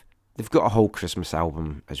Fife. They've got a whole Christmas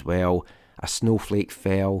album as well. A Snowflake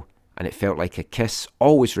Fell and It Felt Like a Kiss.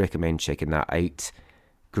 Always recommend checking that out.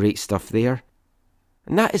 Great stuff there.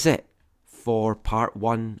 And that is it for part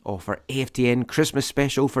 1 of our AFTN Christmas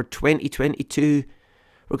special for 2022.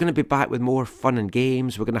 We're going to be back with more fun and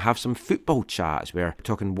games. We're going to have some football chats. We're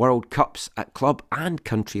talking World Cups at club and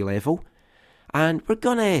country level. And we're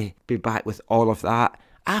going to be back with all of that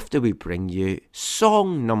after we bring you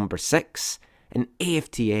song number 6 in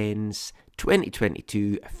AFTN's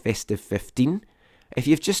 2022 Festive 15. If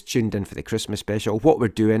you've just tuned in for the Christmas special, what we're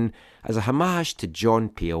doing is a homage to John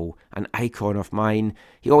Peel, an icon of mine.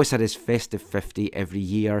 He always had his festive 50 every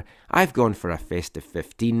year. I've gone for a festive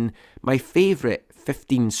 15. My favourite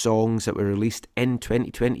 15 songs that were released in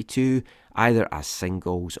 2022, either as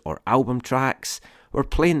singles or album tracks. We're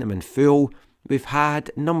playing them in full. We've had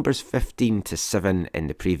numbers 15 to 7 in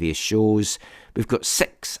the previous shows. We've got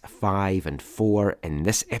 6, 5 and 4 in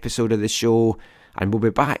this episode of the show. And we'll be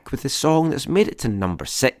back with the song that's made it to number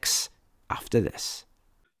 6 after this.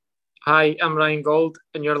 Hi, I'm Ryan Gold,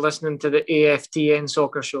 and you're listening to the AFTN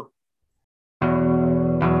Soccer Show.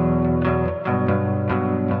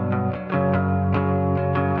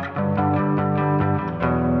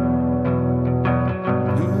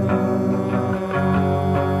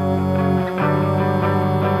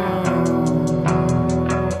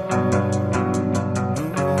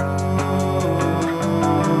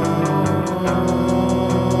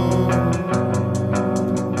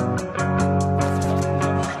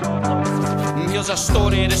 A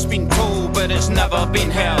story that's been told but it's never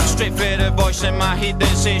been heard. Straight for the voice in my head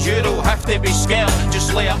that says you don't have to be scared.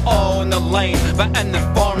 Just lay it all on the line, but in the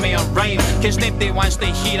form of a rhyme. Cause nobody wants to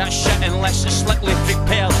hear that shit unless it's slickly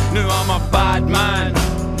prepared. No, I'm a bad man.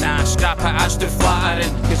 Nah, scrap it, that's too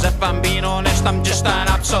flattering. Cause if I'm being honest, I'm just an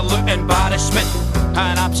absolute embarrassment.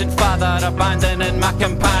 An absent father abandoning my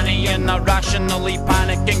companion, irrationally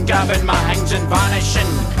panicking, grabbing my hands and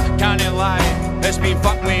vanishing. Can't you lie, it's been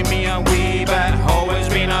fucked with me a wee bit. Always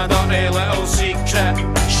been a dirty little secret.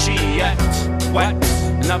 Shit, what?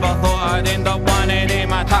 Never thought I'd end up one of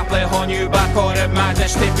them. I'd happily horn you back or it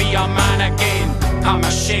madness to be a man again. I'm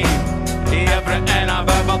ashamed. Everything I've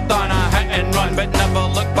ever done, I hit and run, but never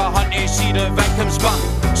look behind to see the victim's bum.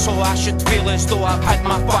 So I should feel as though I've had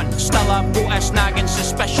my fun. Still I've got a snagging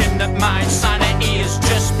suspicion that my insanity has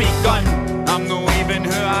just begun. I'm not even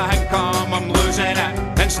who I think I'm losing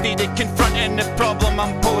it. Instead of confronting the problem,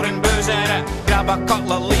 I'm pouring booze in it. Grab a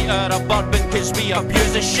couple of litre of bourbon cause we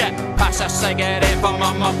abuse the shit. Pass a cigarette for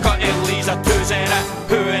my mum, cut it, leaves a twos in it.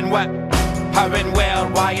 Who and what? How and where,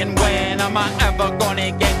 why and when am I ever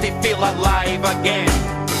gonna get to feel alive again?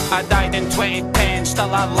 I died in 2010,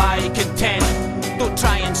 still I lie content. Don't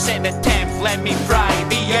try and set the temp, let me fry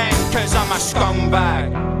the end. Cause I'm a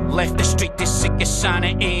scumbag. Left the street to seek a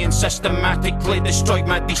sanity and systematically destroyed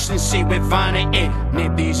my decency with vanity.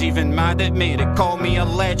 Nobody's even mad at me, they call me a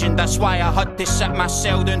legend. That's why I had to sit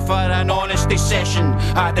myself down for an honesty session.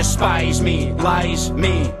 I despise me, lies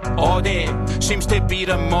me, all day. Seems to be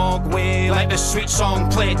the Mog way, like the sweet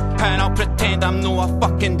song played. And I'll pretend I'm no a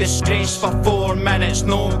fucking disgrace for 4 minutes,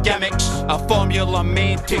 no gimmicks. A formula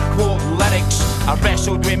made to quote lyrics. I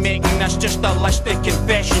wrestled with making this just a list of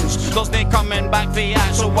confessions. There's no coming back for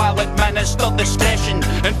that, so I'll administer discretion.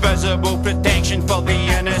 Invisible protection for the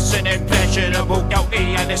innocent, impressionable,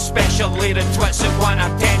 guilty, and especially the twits that want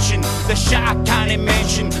attention. The shit I can't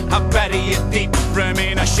mention, I bury it deep.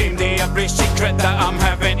 Remain ashamed of every secret that I'm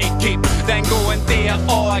having to keep. Then go and do it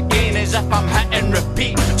all again as if I'm hit and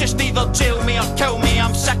repeat. Just either jail me or kill me,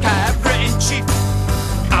 I'm sick of everything cheap.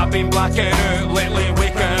 I've been blacking out lately,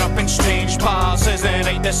 waking up in strange parts. Isn't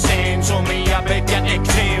it the same? So me I begin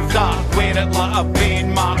to crave that. Wear it like a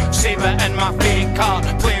vein mark, save it in my fake car.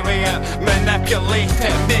 Play with it, manipulate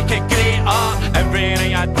it, make it great art. Every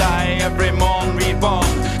night I die, every morn reborn.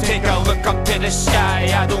 Take a look up to the sky,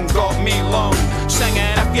 I don't got me long. Sing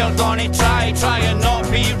it if you're gonna try and not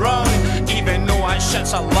be wrong. Even though that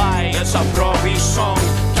shit's a lie, it's a Broadway song.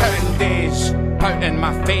 Counting days, out in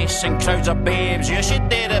my face and crowds of babes. You should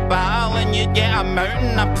do the battle and you'd get a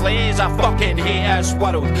mountain of plays. I fucking hate this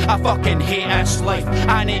world, I fucking hate this life.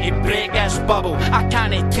 I need to break this bubble, I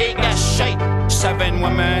can't take this shite. 7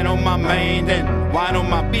 women on my mind and 1 on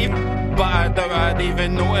my beat. But I doubt I'd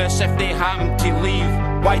even notice if they happen to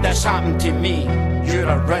leave. Why this happened to me? You're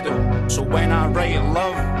a riddle. So when I write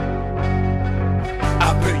love,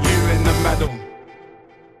 I put you in the middle.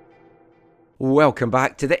 Welcome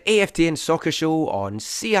back to the AFTN Soccer Show on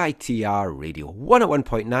CITR Radio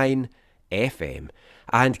 101.9 FM.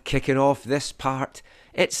 And kicking off this part,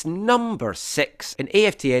 it's number 6 in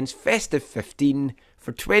AFTN's Festive 15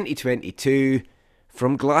 for 2022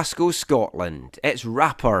 from Glasgow, Scotland. It's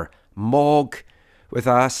rapper Mog with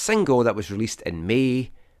a single that was released in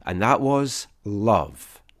May, and that was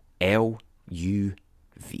Love, L-U-V.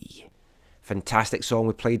 Fantastic song.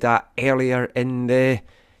 We played that earlier in the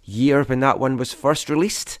year when that one was first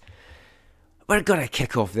released. We're going to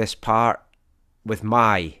kick off this part with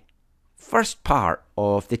my first part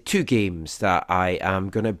of the 2 games that I am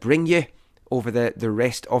going to bring you over the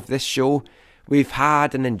rest of this show. We've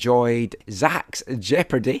had and enjoyed Zach's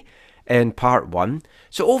Jeopardy in part 1.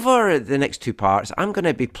 So over the next 2 parts, I'm going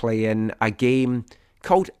to be playing a game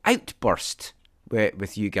called Outburst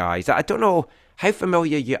with you guys. I don't know how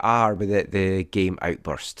familiar you are with the game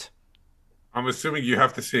Outburst. I'm assuming you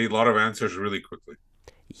have to say a lot of answers really quickly.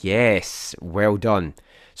 Yes, well done.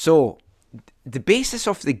 So the basis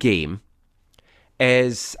of the game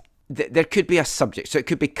is there could be a subject, so it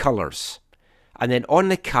could be colours. And then on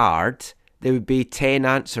the card, there would be 10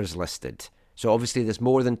 answers listed. So obviously there's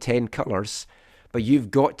more than 10 colours, but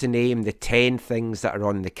you've got to name the 10 things that are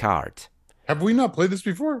on the card. Have we not played this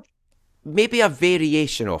before? Maybe a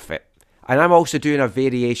variation of it. And I'm also doing a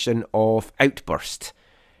variation of Outburst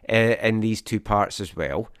in these 2 parts as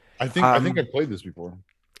well. I think I played this before.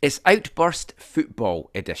 It's Outburst Football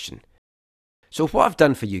Edition. So what I've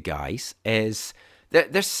done for you guys is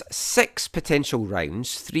there's 6 potential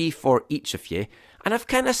rounds, 3 for each of you, and I've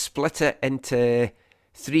kind of split it into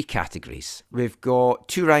 3 categories. We've got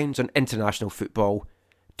 2 rounds on international football,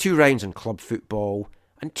 2 rounds on club football,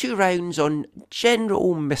 and 2 rounds on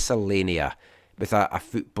general miscellanea with a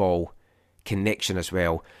football connection as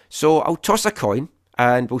well. So I'll toss a coin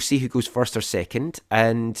and we'll see who goes first or second,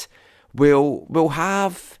 and we'll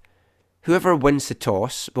have whoever wins the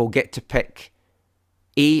toss will get to pick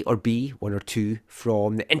A or B, 1 or 2,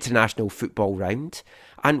 from the international football round.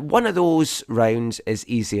 And one of those rounds is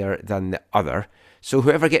easier than the other. So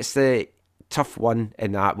whoever gets the tough one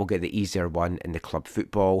in that will get the easier one in the club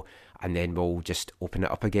football. And then we'll just open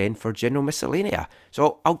it up again for general miscellanea.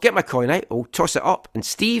 So I'll get my coin out, I'll toss it up. And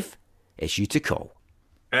Steve, it's you to call.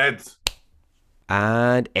 Heads.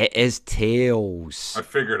 And it is tails. I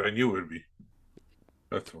figured. I knew it would be.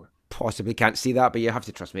 That's why. Possibly can't see that, but you have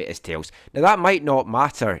to trust me, it is tails. Now that might not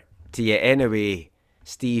matter to you anyway,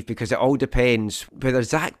 Steve, because it all depends whether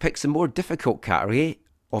Zach picks the more difficult category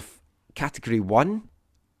of category 1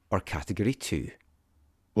 or category 2.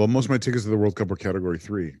 Well, most of my tickets to the World Cup were category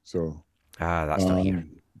 3, so that's not here.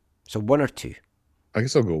 So 1 or 2? I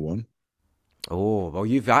guess I'll go 1. Oh, well,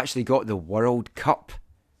 you've actually got the World Cup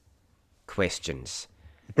questions.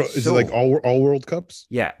 But is it like all World Cups?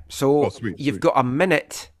 Yeah. So sweet. You've got a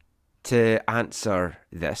minute to answer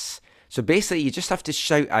this. So basically, you just have to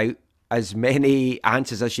shout out as many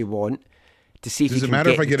answers as you want to see if you can get. Does it matter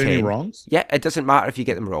if I get any wrongs? Yeah, it doesn't matter if you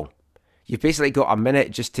get them wrong. You've basically got a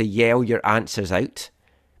minute just to yell your answers out.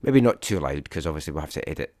 Maybe not too loud, because obviously we'll have to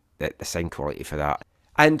edit the sound quality for that.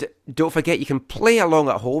 And don't forget, you can play along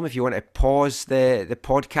at home if you want to pause the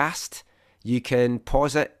podcast. You can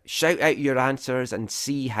pause it, shout out your answers, and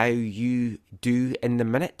see how you do in the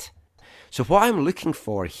minute. So what I'm looking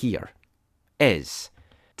for here is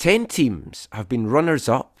 10 teams have been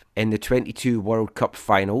runners-up in the 22 World Cup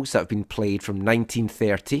finals that have been played from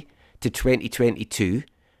 1930 to 2022.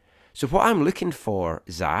 So what I'm looking for,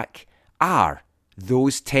 Zach, are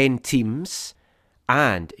those 10 teams,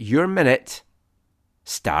 and your minute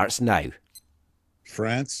starts now.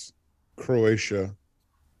 France, Croatia,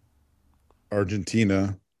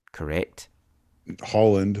 Argentina. Correct.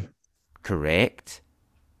 Holland. Correct.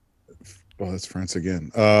 Well, that's France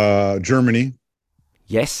again. Germany.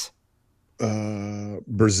 Yes.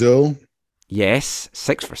 Brazil. Yes.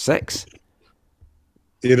 6 for 6.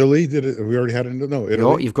 Italy. We already had it? No, Italy.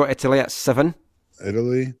 No, you've got Italy at 7.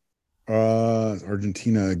 Italy.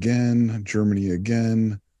 Argentina again. Germany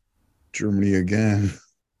again.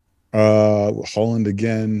 Holland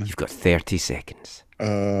again. You've got 30 seconds.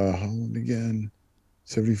 Holland again.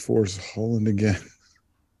 74 is Holland again.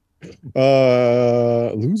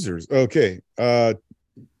 Losers. Okay.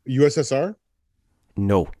 USSR?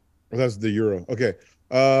 No. Well, that's the Euro. Okay.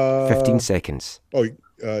 15 seconds. Oh,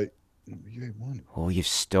 you won. Oh, you've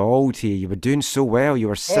stalled here. You were doing so well. You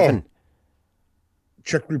were 7.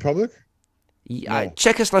 Czech Republic? Yeah, no.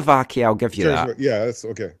 Czechoslovakia, I'll give you that. Yeah, that's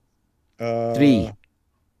okay. 3,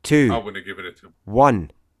 2, I wouldn't give it to him.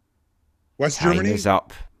 1. West Time Germany? is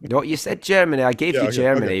up. No, you said Germany. I gave you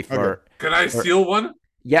Germany for... Can I steal one?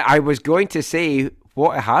 Yeah, I was going to say,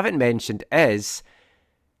 what I haven't mentioned is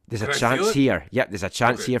there's a chance here. Yep, there's a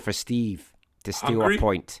chance here for Steve to steal a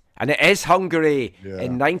point. And it is Hungary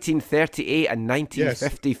in 1938 and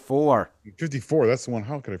 1954. Yes. 54, that's the one.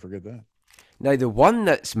 How could I forget that? Now, the one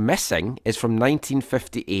that's missing is from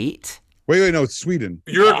 1958. Wait, no, it's Sweden.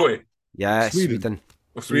 Uruguay. Yeah, Sweden.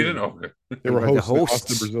 Oh, Sweden? Okay. They were hosts. The hosts. They lost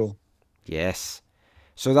to Brazil. Yes.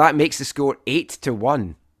 So that makes the score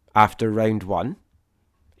 8-1 after round 1.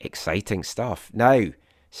 Exciting stuff. Now,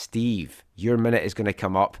 Steve, your minute is going to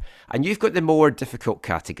come up, and you've got the more difficult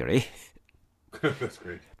category. That's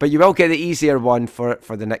great. But you will get the easier one for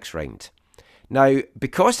the next round. Now,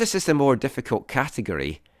 because this is the more difficult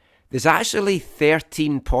category, there's actually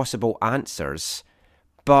 13 possible answers,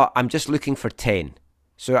 but I'm just looking for 10.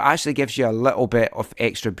 So it actually gives you a little bit of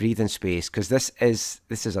extra breathing space because this is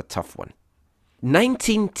a tough one.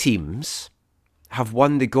 19 teams have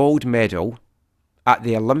won the gold medal at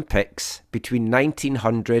the Olympics between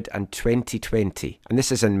 1900 and 2020, and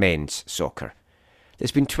this is in men's soccer.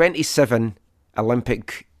 There's been 27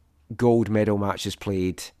 Olympic gold medal matches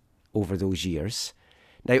played over those years.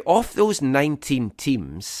 Now, of those 19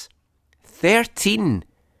 teams, 13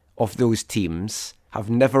 of those teams have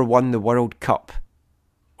never won the World Cup.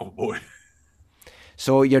 Oh boy.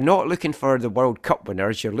 So you're not looking for the World Cup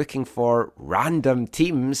winners, you're looking for random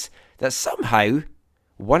teams that somehow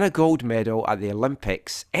won a gold medal at the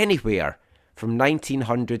Olympics anywhere from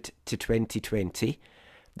 1900 to 2020.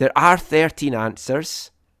 There are 13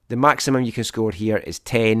 answers. The maximum you can score here is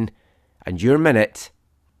 10, and your minute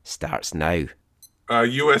starts now.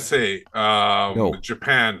 USA, No.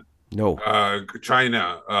 Japan, No,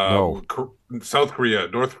 China, No. South Korea,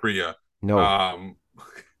 North Korea, no.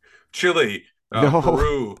 Chile, No.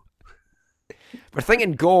 Peru. We're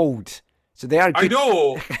thinking gold. So they are I good.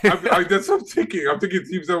 know. That's what I'm thinking. I'm thinking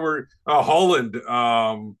teams that were Holland,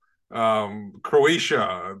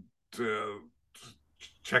 Croatia,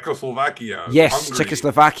 Czechoslovakia. Yes, Hungary,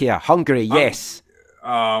 Czechoslovakia. Hungary, yes.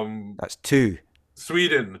 Um, That's 2.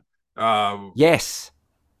 Sweden. Yes.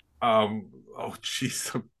 Oh,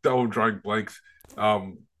 jeez. I'm drawing blanks.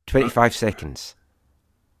 25 seconds.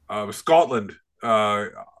 Scotland.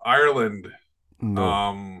 Ireland.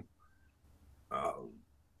 No.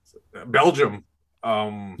 Belgium.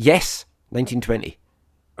 Yes, 1920.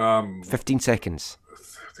 15 seconds.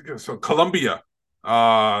 So Colombia.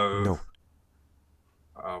 No.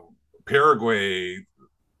 Paraguay.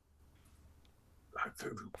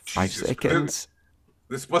 5 Jesus. seconds.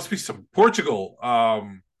 This must be some Portugal.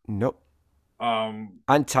 Nope. Um,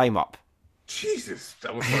 And time up. Jesus,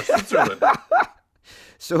 that was for Switzerland.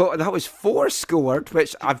 So that was 4 scored,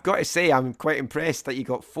 which I've got to say I'm quite impressed that you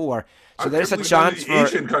got 4. So there's a chance for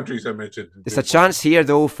Asian countries I mentioned. there's a chance here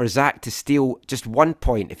though for Zach to steal just 1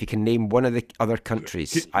 point if he can name one of the other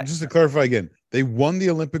countries. Just to clarify again, they won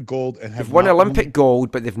the Olympic gold and have They've won not Olympic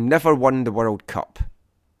gold, but they've never won the World Cup.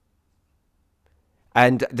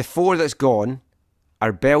 And the 4 that's gone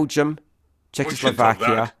are Belgium, Czechoslovakia,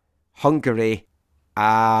 that. Hungary,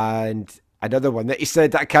 and another one that he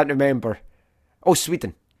said that I can't remember. Oh,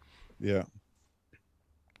 Sweden. Yeah.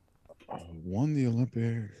 Won the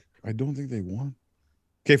Olympic. I don't think they won.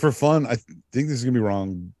 Okay, for fun, I think this is gonna be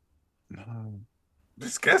wrong. No.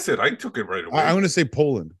 Just guess it. I took it right away. I'm gonna say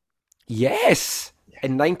Poland. Yes,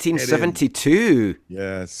 in 1972.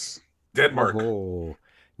 Yes. Denmark. Oh,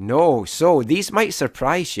 no. So these might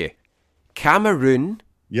surprise you. Cameroon,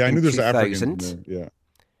 Yeah, I in knew there's 2000. African in there. Yeah.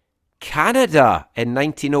 Canada in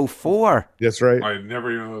 1904. That's right. I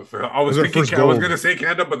never even. I was our thinking. first I was gold. gonna say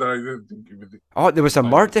Canada, but then I didn't think of it. Oh, there was a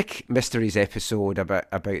Murdoch Mysteries episode about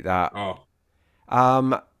that.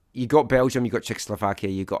 Oh, You got Belgium, you got Czechoslovakia,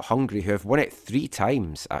 you got Hungary, who have won it 3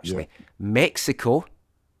 times, actually. Mexico,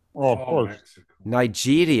 Oh, of course. Mexico.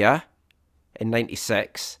 Nigeria in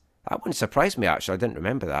 96. That wouldn't surprise me, actually. I didn't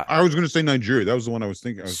remember that. I was gonna say Nigeria. That was the one I was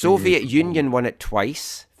thinking. Soviet Union won it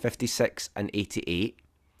twice, 56 and 88.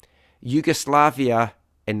 Yugoslavia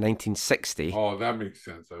in 1960. Oh, that makes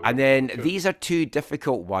sense. And then these are 2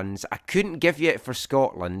 difficult ones. I couldn't give you it for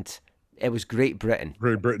Scotland. It was Great Britain.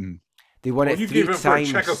 Great Britain. They won it you 3 gave it for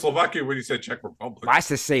times. Czechoslovakia when you said Czech Republic. That's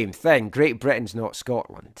the same thing. Great Britain's not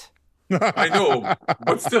Scotland. I know,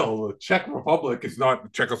 but still, the Czech Republic is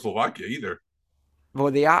not Czechoslovakia either.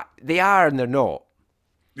 Well, they are and they're not.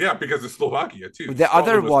 Yeah, because it's Slovakia too. The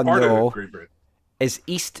other was one, part of though, Great Britain. is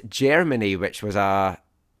East Germany, which was a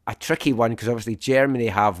tricky one because obviously Germany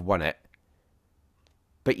have won it.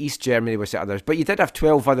 But East Germany was the others. But you did have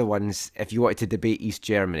 12 other ones if you wanted to debate East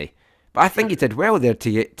Germany. But I think you did well there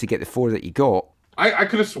to get the 4 that you got. I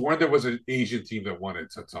could have sworn there was an Asian team that won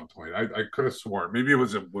it at some point. I could have sworn. Maybe it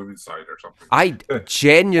was a women's side or something. I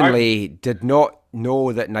genuinely did not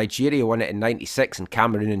know that Nigeria won it in 96 and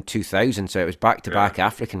Cameroon in 2000, so it was back-to-back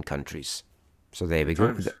African countries. So there we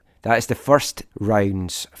go. That is the first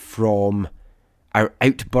rounds from our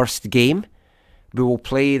Outburst game. We will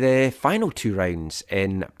play the final 2 rounds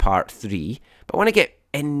in part 3, but I want to get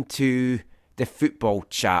into the football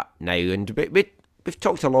chat now, and we've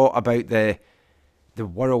talked a lot about the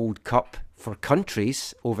World Cup for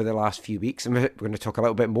countries over the last few weeks, and we're going to talk a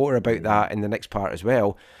little bit more about that in the next part as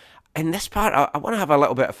well. In this part, I want to have a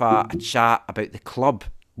little bit of a chat about the Club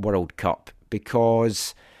World Cup,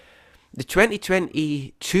 because the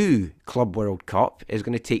 2022 Club World Cup is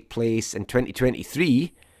going to take place in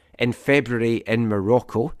 2023 in February in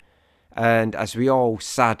Morocco, And as we all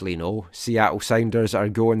sadly know, Seattle Sounders are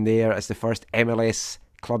going there as the first MLS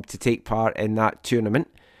club to take part in that tournament.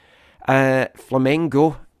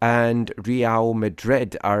 Flamengo and Real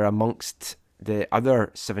Madrid are amongst the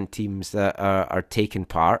other 7 teams that are taking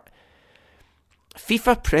part.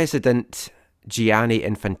 FIFA President Gianni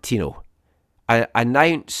Infantino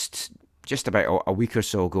announced just about a week or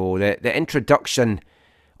so ago the introduction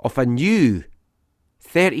of a new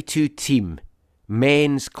 32-team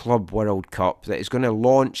Men's Club World Cup that is going to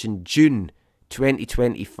launch in June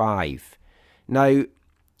 2025. Now,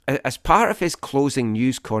 as part of his closing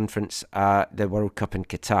news conference at the World Cup in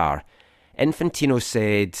Qatar, Infantino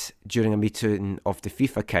said during a meeting of the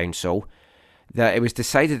FIFA Council that it was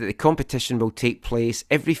decided that the competition will take place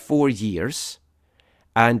every 4 years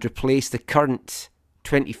and replace the current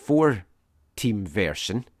 24-team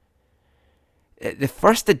version. The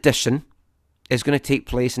first edition is going to take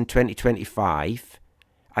place in 2025,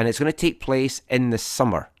 and it's going to take place in the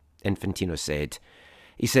summer, Infantino said.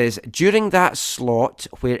 He says, during that slot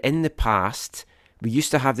where in the past we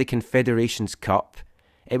used to have the Confederations Cup,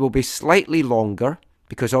 it will be slightly longer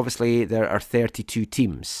because obviously there are 32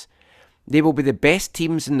 teams. They will be the best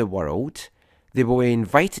teams in the world. They will be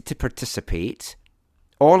invited to participate.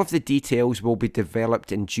 All of the details will be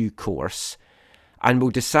developed in due course, and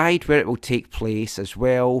we'll decide where it will take place as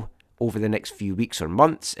well over the next few weeks or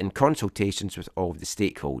months in consultations with all of the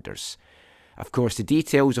stakeholders. Of course, the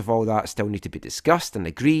details of all that still need to be discussed and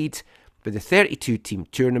agreed, but the 32-team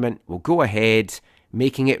tournament will go ahead,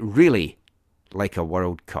 making it really like a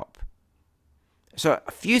World Cup. So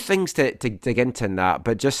a few things to dig into in that,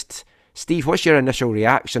 but just, Steve, what's your initial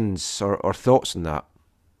reactions or thoughts on that?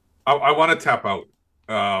 I want to tap out.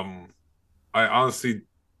 I honestly,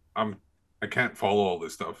 I can't follow all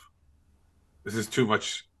this stuff. This is too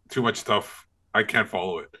much stuff. I can't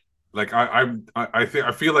follow it. Like I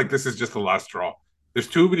feel like this is just the last straw. There's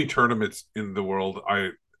too many tournaments in the world.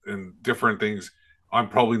 And different things. I'm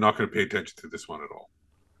probably not going to pay attention to this one at all.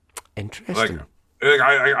 Interesting.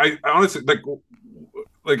 I honestly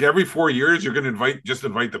like every 4 years you're going to invite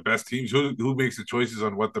the best teams. Who makes the choices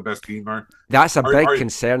on what the best team are? That's a big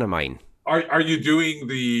concern of mine. Are you doing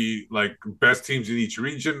the like best teams in each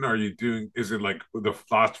region? Is it like the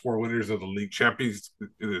last 4 winners of the league champions,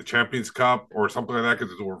 the Champions Cup, or something like that?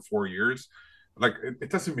 Because it's over 4 years. Like it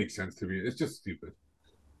doesn't make sense to me. It's just stupid.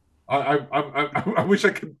 I wish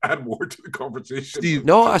I could add more to the conversation. Steve,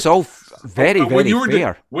 no, that's all very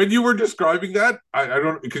fair. When you were describing that, I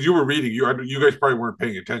don't, because you were reading. You guys probably weren't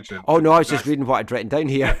paying attention. Oh no, I was just reading what I'd written down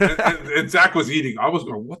here. and Zach was eating. I was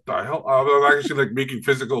going, what the hell? I was actually like making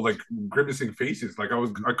physical, like grimacing faces. Like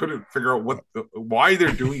I couldn't figure out why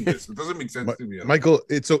they're doing this. It doesn't make sense to me. Michael,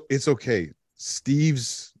 it's okay.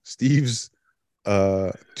 Steve's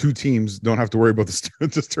 2 teams don't have to worry about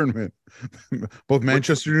this tournament. Both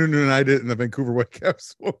Manchester United and the Vancouver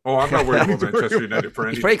Whitecaps. Oh, I'm not worried about Manchester United for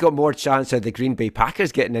any. He's probably got more chance of the Green Bay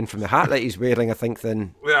Packers getting in from the hat that he's wearing, I think,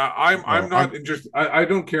 than. Yeah, I'm not interested. I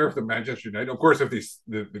don't care if the Manchester United. Of course, if the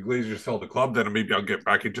Glazers sell the club, then maybe I'll get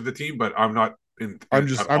back into the team. But I'm not in. I'm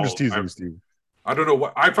just teasing Steve. I don't know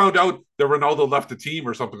what I found out that Ronaldo left the team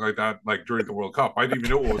or something like that, like during the World Cup. I didn't even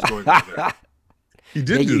know what was going on there. He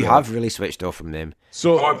did. You have really switched off from them.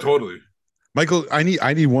 So I'm totally. Michael, I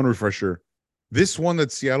need one refresher. This one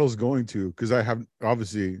that Seattle's going to, because I have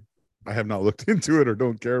not looked into it or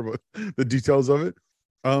don't care about the details of it.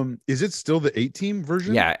 Is it still the 8-team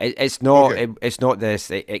version? Yeah, it's not. Okay. It's not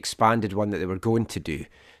this expanded one that they were going to do.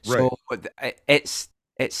 So it's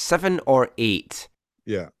 7 or 8.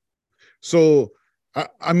 Yeah. So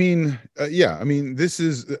I mean, this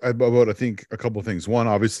is about, I think, a couple of things. One,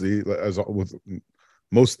 obviously, as with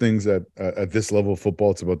most things at this level of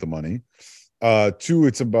football, it's about the money. 2,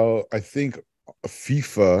 it's about, I think,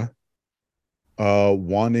 FIFA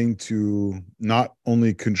wanting to not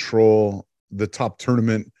only control the top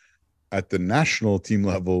tournament at the national team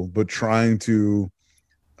level, but trying to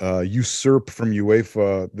usurp from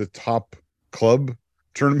UEFA the top club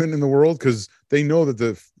tournament in the world, because they know that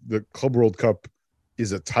the Club World Cup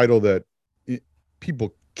is a title that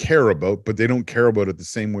people care about, but they don't care about it the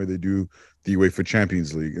same way they do the UEFA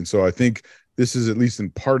Champions League. And so I think this is at least in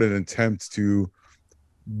part an attempt to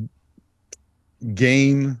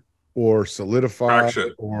gain or solidify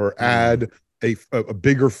or add a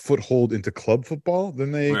bigger foothold into club football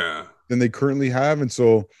than they currently have. And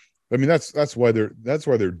so, I mean, that's why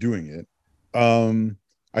they're doing it.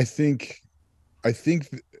 I think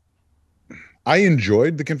I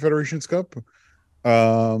enjoyed the Confederations Cup.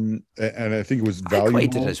 And I think it was valuable. I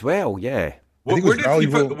quite did as well, yeah. think it Where was did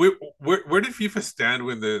valuable. FIFA where did FIFA stand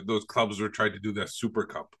when those clubs were trying to do that Super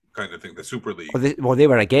Cup kind of thing, the Super League? They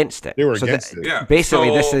were against it. They were So against it. Yeah. basically,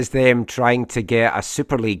 this So is them trying to get a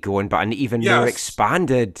Super League going, but an even more yes.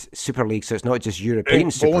 expanded Super League. So it's not just European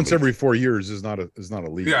But Super once League. every 4 years is not a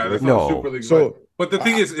league. Yeah, right? that's No. not a Super League. So, but the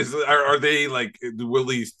thing is are they like, will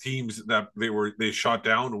these teams that they shot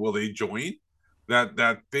down, will they join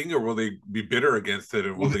that thing, or will they be bitter against it,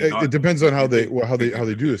 and will they not? It depends on how they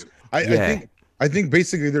they do this. Yeah. I think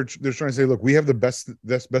basically they're trying to say, look, we have the best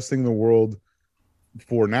thing in the world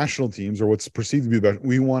for national teams, or what's perceived to be the best.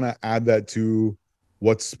 We want to add that to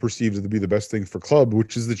what's perceived to be the best thing for club,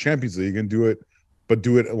 which is the Champions League, and do it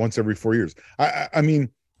once every 4 years. I mean,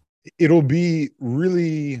 it'll be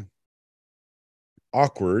really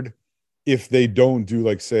awkward if they don't do,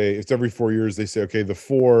 like, say it's every 4 years. They say, okay, the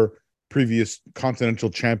 4 previous continental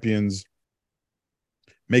champions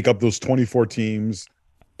make up those 24 teams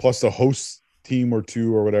plus a host team or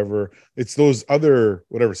 2 or whatever. It's those other,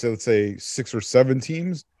 whatever, say, let's say 6 or 7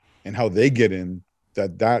 teams, and how they get in,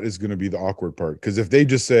 that is going to be the awkward part. Because if they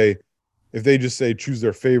just say choose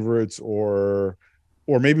their favorites, or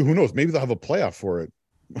maybe, who knows, maybe they'll have a playoff for it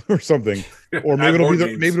or something, or maybe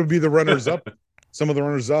it'll be the runners up, some of the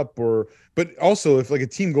runners up, but also if, like, a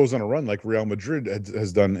team goes on a run like Real Madrid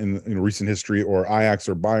has done in recent history, or Ajax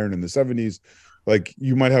or Bayern in the 70s, like,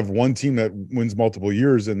 you might have one team that wins multiple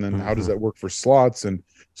years, and then how does that work for slots? And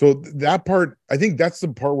so that part, I think that's the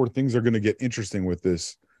part where things are going to get interesting with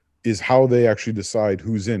this, is how they actually decide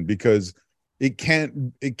who's in, because it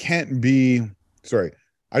can't be, sorry,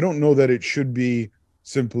 I don't know that it should be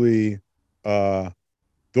simply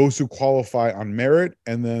those who qualify on merit,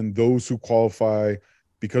 and then those who qualify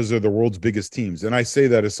because they're the world's biggest teams. And I say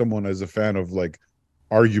that as a fan of, like,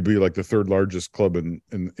 arguably, like, the 3rd largest club in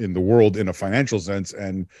the world in a financial sense,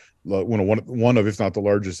 and one of, if not the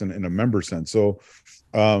largest in a member sense. So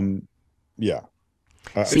yeah.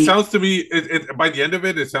 It sounds to me, by the end of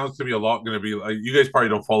it, it sounds to me a lot going to be like, you guys probably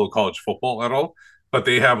don't follow college football at all, but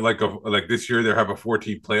they have like this year they have a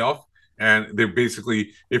 14 playoff, and they're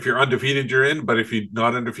basically, if you're undefeated, you're in, but if you're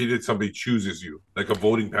not undefeated, somebody chooses you, like a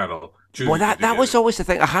voting panel. Well, that was always the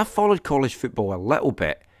thing. I have followed college football a little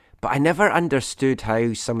bit, but I never understood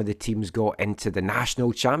how some of the teams got into the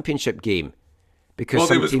national championship game. Because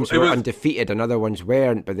some teams were undefeated and other ones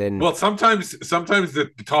weren't, but then... Well, sometimes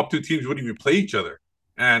the top 2 teams wouldn't even play each other.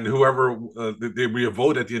 And whoever, there'd be a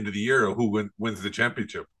vote at the end of the year of who wins the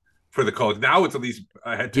championship for the college. Now it's at least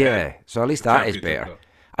head to head. Yeah, so at least that is better.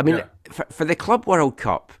 I mean, for the Club World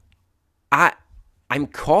Cup, I'm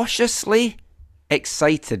cautiously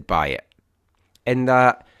excited by it, in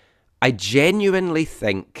that I genuinely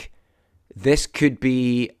think this could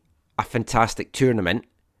be a fantastic tournament,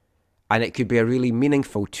 and it could be a really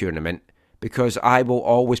meaningful tournament, because I will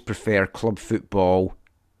always prefer club football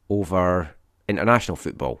over international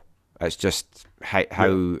football. It's just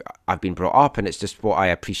how I've been brought up, and it's just what I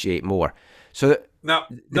appreciate more. So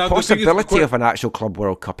the possibility of an actual Club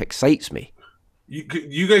World Cup excites me.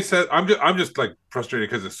 You guys said, I'm just like frustrated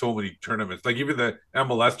because there's so many tournaments, like even the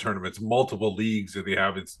MLS tournaments, multiple leagues that they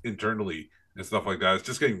have internally and stuff like that. It's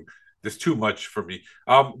just getting, there's too much for me.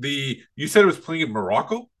 You said it was playing in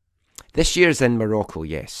Morocco. This year's in Morocco,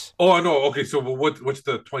 yes. Oh, I know. Okay, so what's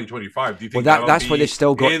the 2025? Do you think that's what they've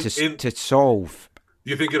still got to solve. Do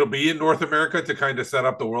you think it'll be in North America to kind of set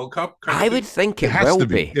up the World Cup? I would think it will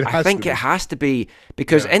be. I think it has to be,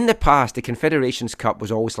 because in the past, the Confederations Cup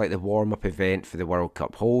was always like the warm-up event for the World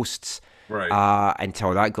Cup hosts, right?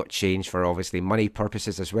 Until that got changed for obviously money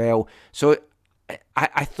purposes as well. So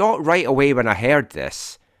I thought right away when I heard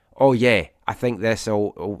this, oh yeah, I think this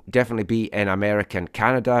will definitely be in America and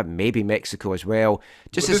Canada, maybe Mexico as well,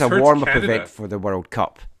 just as a warm-up event for the World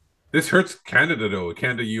Cup. This hurts Canada though,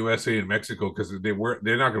 Canada, USA, and Mexico, because they're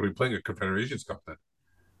not going to be playing a Confederations Cup then.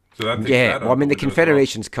 So that well, I mean, the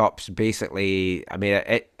Confederations Cup's basically, I mean,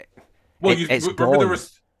 it's gone.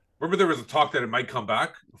 Remember there was a talk that it might come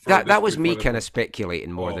back? That was me kind of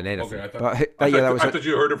speculating more than anything. Okay, I thought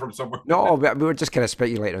you heard it from somewhere. No, we were just kind of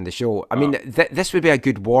speculating on the show. I mean, this would be a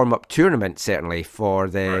good warm-up tournament, certainly, for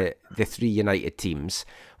the 3 United teams.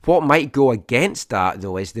 What might go against that,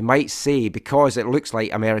 though, is they might say, because it looks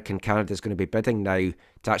like America and Canada is going to be bidding now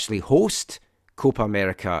to actually host Copa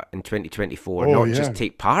America in 2024, just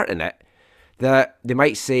take part in it, that they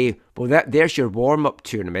might say, well, there's your warm-up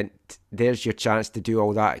tournament, there's your chance to do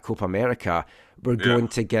all that at Copa America. We're going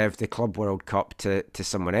to give the Club World Cup to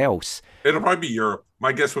someone else. It'll probably be Europe.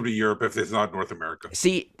 My guess would be Europe if it's not North America.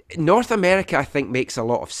 See, North America, I think, makes a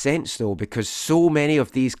lot of sense, though, because so many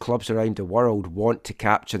of these clubs around the world want to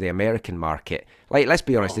capture the American market. Like, let's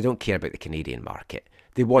be honest, they don't care about the Canadian market.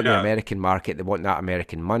 They want the Yeah. American market. They want that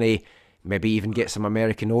American money. Maybe even get some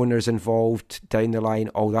American owners involved down the line.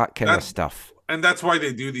 All that kind of That- stuff. And that's why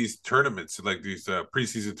they do these tournaments, like these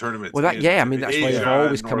preseason tournaments. Well, in I mean, that's why Asia they've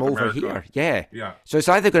always and come North over America. here. Yeah. Yeah. So it's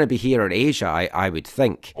either going to be here or Asia, I would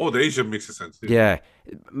think. Oh, the Asia makes sense too. Yeah.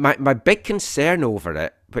 My big concern over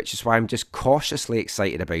it, which is why I'm just cautiously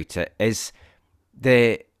excited about it, is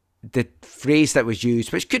the phrase that was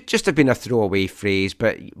used, which could just have been a throwaway phrase,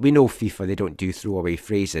 but we know FIFA, they don't do throwaway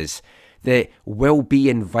phrases. The will be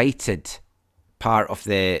invited part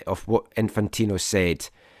of what Infantino said,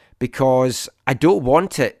 because I don't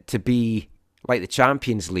want it to be like the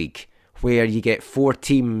Champions League, where you get 4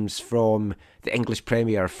 teams from the English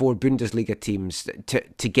Premier, 4 Bundesliga teams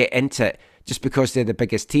to get into it just because they're the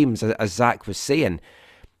biggest teams, as Zach was saying.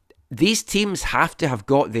 These teams have to have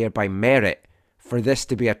got there by merit for this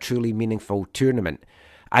to be a truly meaningful tournament.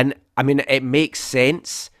 And I mean, it makes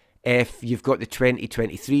sense if you've got the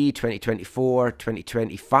 2023, 2024,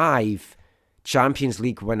 2025 Champions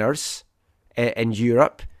League winners in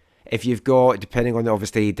Europe. If you've got, depending on,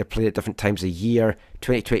 obviously, they play at different times of year,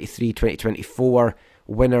 2023, 2024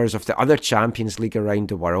 winners of the other Champions League around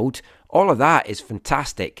the world, all of that is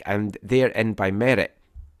fantastic, and they're in by merit.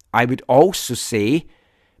 I would also say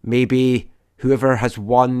maybe whoever has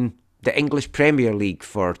won the English Premier League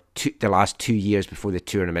for the last 2 years before the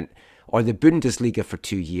tournament, or the Bundesliga for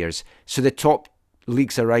 2 years, so the top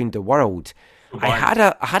leagues around the world. I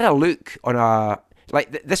had a look on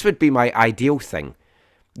this would be my ideal thing.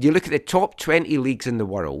 You look at the top 20 leagues in the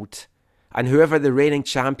world, and whoever the reigning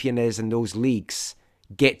champion is in those leagues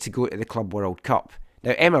get to go to the Club World Cup.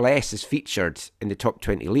 Now, MLS is featured in the top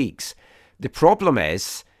 20 leagues. The problem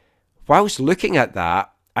is, whilst looking at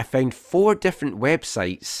that, I found 4 different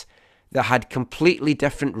websites that had completely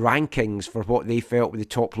different rankings for what they felt were the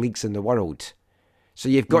top leagues in the world. So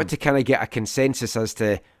you've got to kind of get a consensus as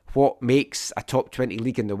to what makes a top 20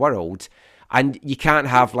 league in the world. And you can't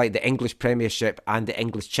have like the English Premiership and the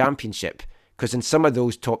English Championship, because in some of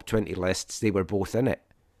those top 20 lists, they were both in it.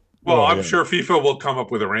 Well, I'm sure FIFA will come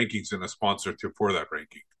up with a rankings and a sponsor for that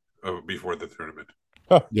ranking before the tournament.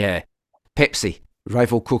 Yeah. Pepsi,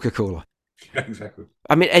 rival Coca-Cola. Yeah, exactly.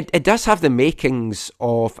 I mean, it does have the makings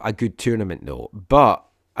of a good tournament, though. But,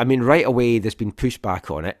 I mean, right away, there's been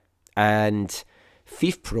pushback on it. And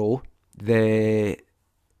FIFPro, the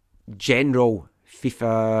general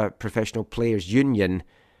FIFA Professional Players Union,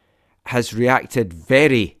 has reacted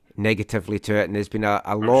very negatively to it. And there's been a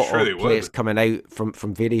lot of players coming out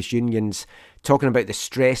from various unions talking about the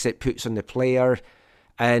stress it puts on the player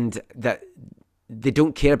and that they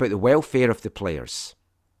don't care about the welfare of the players.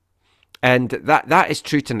 And that is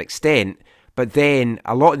true to an extent, but then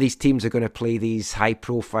a lot of these teams are going to play these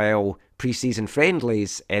high-profile pre-season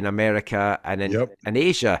friendlies in America and in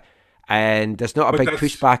Asia, and there's not a big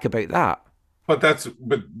pushback about that. But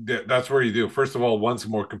that's where you do. First of all, one's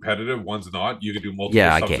more competitive, one's not. You can do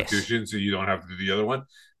multiple substitutions, so you don't have to do the other one.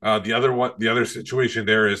 The other situation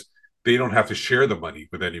there is they don't have to share the money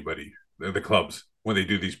with anybody, the clubs, when they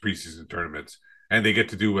do these preseason tournaments. And they get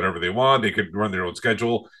to do whatever they want. They could run their own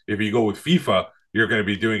schedule. If you go with FIFA, you're going to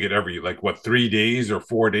be doing it every 3 days or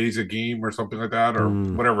 4 days a game or something like that, or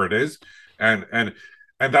whatever it is. And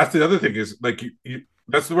that's the other thing is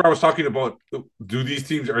that's where I was talking about. Are these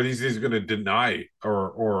teams going to deny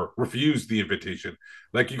or refuse the invitation?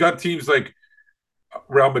 Like, you got teams like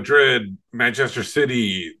Real Madrid, Manchester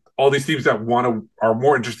City, all these teams that are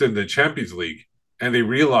more interested in the Champions League, and they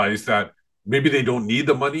realize that maybe they don't need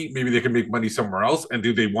the money. Maybe they can make money somewhere else. And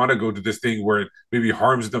do they want to go to this thing where it maybe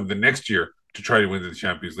harms them the next year to try to win the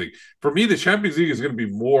Champions League? For me, the Champions League is going to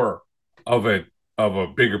be more of a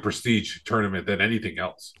bigger prestige tournament than anything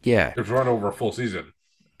else. Yeah. It's run over a full season.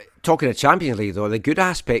 Talking of Champions League, though, the good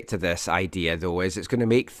aspect to this idea, though, is it's going to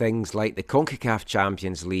make things like the CONCACAF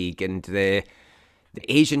Champions League and the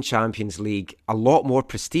Asian Champions League a lot more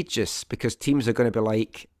prestigious, because teams are going to be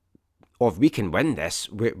like, if we can win this,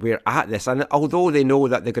 we're at this. And although they know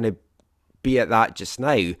that they're going to be at that just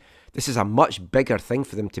now, this is a much bigger thing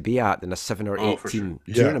for them to be at than a 7 or 8 team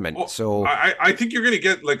tournament. Well, so I think you're going to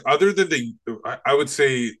get, other than I would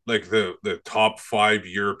say the top 5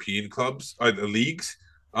 European clubs, the leagues,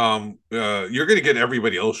 you're going to get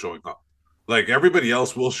everybody else showing up. Like, everybody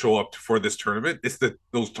else will show up for this tournament. It's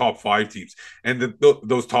those top 5 teams and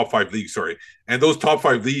those top 5 leagues. Sorry, and those top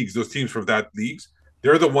 5 leagues, those teams from that leagues,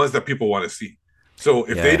 they're the ones that people want to see. So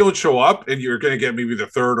if they don't show up, and you're going to get maybe the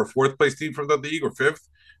 3rd or 4th place team from the league, or 5th,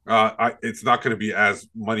 it's not going to be as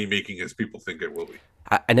money making as people think it will be.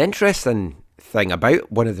 An interesting thing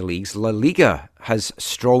about one of the leagues, La Liga, has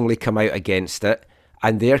strongly come out against it,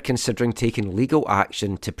 and they're considering taking legal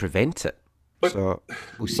action to prevent it. But- So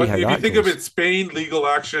we'll see But how if you that think goes. of it, Spain, legal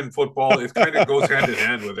action, football, it kind of goes hand in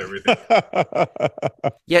hand with everything.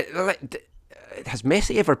 Yeah, has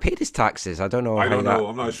Messi ever paid his taxes? I don't know. I how don't that know.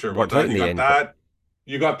 I'm not sure about worked out that. in You the got end. that.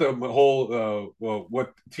 You got the whole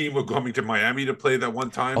what team were coming to Miami to play that one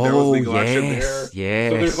time? There was Oh legal action there.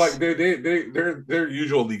 yes, So there's yes. like their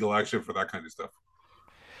usual legal action for that kind of stuff.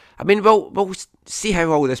 I mean, we'll see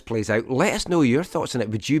how all this plays out. Let us know your thoughts on it.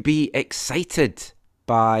 Would you be excited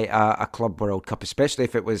by a Club World Cup, especially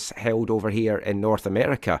if it was held over here in North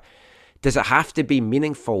America? Does it have to be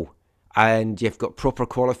meaningful and you've got proper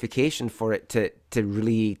qualification for it to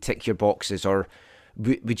really tick your boxes, or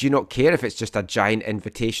would you not care if it's just a giant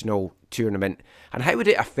invitational tournament? And how would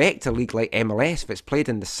it affect a league like MLS if it's played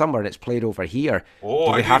in the summer and it's played over here? Oh,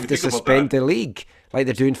 Do I they didn't have even to think about suspend that. the league like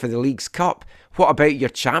they're doing for the League's Cup? What about your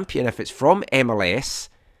champion if it's from MLS?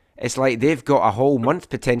 It's like they've got a whole month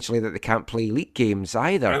potentially that they can't play league games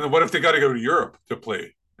either. And then what if they got to go to Europe to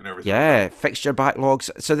play and everything? Yeah, fixture backlogs.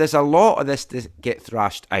 So there's a lot of this to get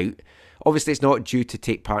thrashed out. Obviously, it's not due to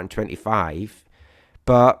take part in 25,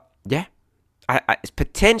 but yeah, it's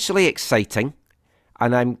potentially exciting,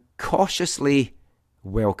 and I'm cautiously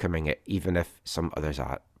welcoming it, even if some others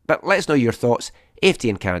aren't. But let us know your thoughts. AFT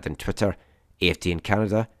in Canada on Twitter, AFT in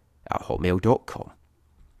Canada at hotmail.com.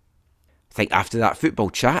 I think after that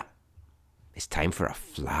football chat, it's time for a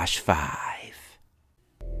Flash 5.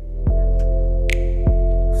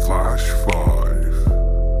 Flash 5.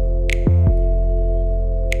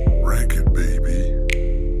 Rank it, baby.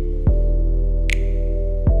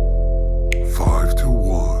 5 to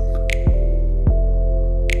 1.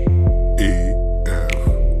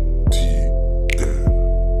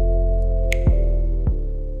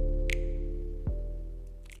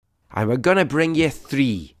 And we're going to bring you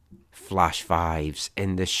 3 Flash 5s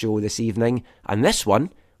in the show this evening. And this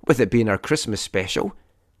one, with it being our Christmas special,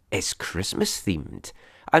 is Christmas themed.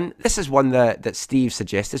 And this is one that Steve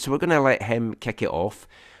suggested, so we're going to let him kick it off.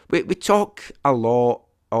 We talk a lot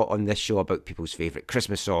on this show about people's favourite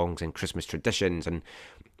Christmas songs and Christmas traditions, and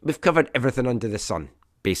we've covered everything under the sun,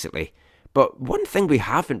 basically. But one thing we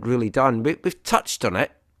haven't really done, we've touched on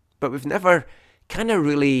it, but we've never kind of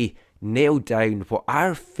really nailed down what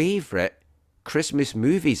our favourite Christmas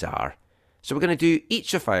movies are. So we're going to do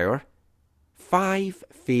each of our 5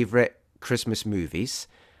 favourite Christmas movies,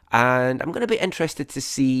 and I'm going to be interested to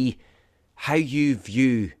see how you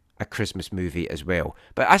view a Christmas movie as well.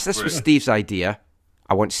 But as this was Steve's idea,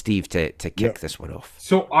 I want Steve to kick this one off.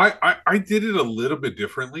 So I did it a little bit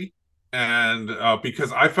differently, and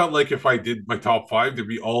because I felt like if I did my top 5, there'd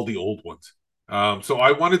be all the old ones. So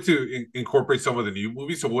I wanted to incorporate some of the new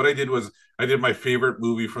movies. So what I did was I did my favorite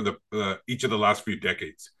movie from the each of the last few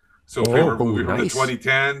decades. So favorite movie from the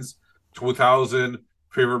 2010s, 2000,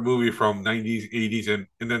 favorite movie from 90s, 80s,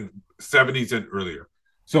 and then 70s and earlier.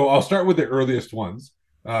 So I'll start with the earliest ones.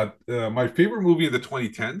 My favorite movie in the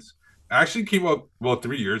 2010s actually came out about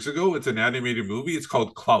 3 years ago. It's an animated movie. It's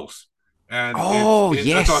called Klaus. And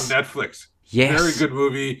yes. It's on Netflix. Yes. Very good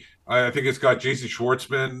movie. I think it's got Jason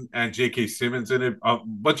Schwartzman and J.K. Simmons in it. A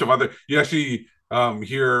bunch of other. You actually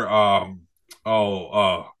hear. Oh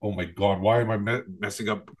my God! Why am I messing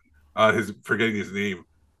up? Forgetting his name.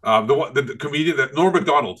 The comedian that Norm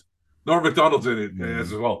Macdonald. Norm Macdonald's in it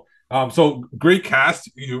as well. So great cast.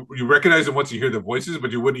 You recognize them once you hear the voices,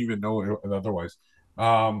 but you wouldn't even know it otherwise.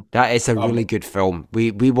 That is a really good film.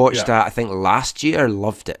 We watched that I think last year.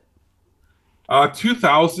 Loved it.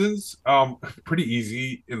 2000s, pretty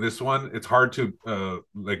easy in this one. It's hard to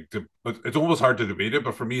it's almost hard to debate it,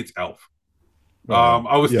 but for me, it's Elf.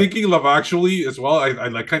 I was thinking Love Actually as well. I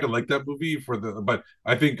like kind of like that movie but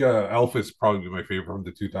I think Elf is probably my favorite from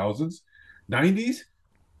the 2000s. 90s,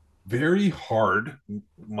 very hard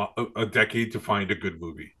a decade to find a good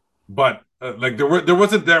movie, but there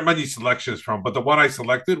wasn't that many selections from. But the one I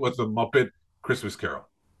selected was the Muppet Christmas Carol.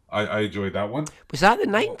 I enjoyed that one. Was that the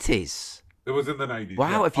 90s? It was in the 90s.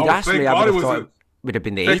 Wow, if you'd asked me, I would have thought it would have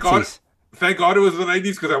been the 80s. Thank God it was the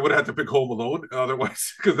 90s, because I would have had to pick Home Alone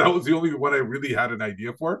otherwise, because that was the only one I really had an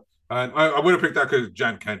idea for. And I would have picked that because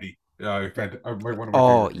John Candy. One of my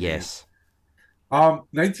favorite yes.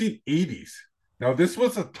 1980s. Now, this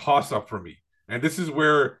was a toss-up for me. And this is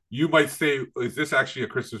where you might say, is this actually a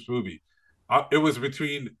Christmas movie? It was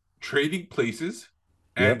between Trading Places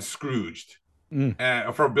and Scrooged.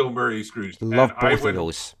 From Bill Murray, Scrooged. Love both of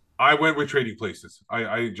those. I went with Trading Places.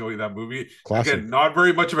 I enjoy that movie. Classic. Again, not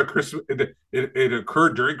very much of a Christmas. It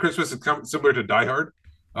occurred during Christmas. It's similar to Die Hard,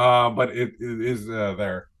 but it is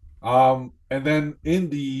there. And then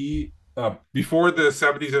in the before the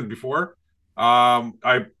 70s and before,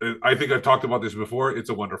 I think I've talked about this before. It's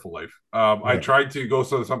a Wonderful Life. I Yeah. tried to go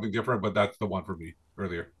something different, but that's the one for me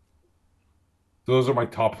earlier. So those are my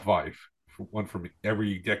top five. One for me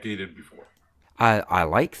every decade and before. I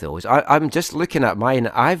like those. I'm just looking at mine.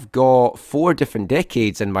 I've got 4 different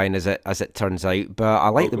decades in mine, as it turns out. But I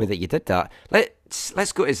like Oh, the way cool. that you did that.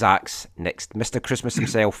 Let's go to Zach's next, Mr. Christmas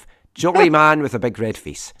himself, jolly man with a big red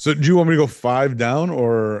face. So do you want me to go 5 down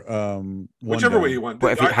or one Whichever down? way you want.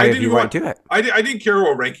 Whatever, I however didn't you even want to do it. I didn't care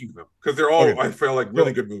about ranking them because they're all Okay. I feel like really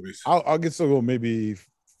So, good movies. I'll get to go maybe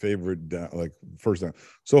favorite down, like first down.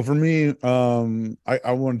 So for me,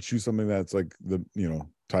 I want to choose something that's like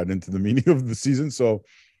tied into the meaning of the season. So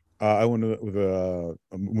I went with a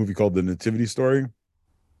movie called The Nativity Story.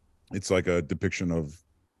 It's like a depiction of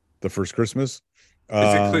the first Christmas.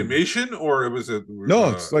 Is it Um, claymation or was it?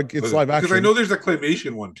 no, it's live because I action. know there's a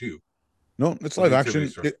claymation one too. No, it's The live Nativity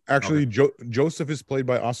action. Story. It, actually, Okay. Joseph is played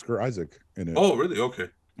by Oscar Isaac in it. Oh, really? Okay.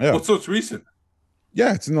 Yeah. Well, so it's recent.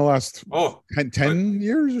 Yeah, it's in the last Oh, 10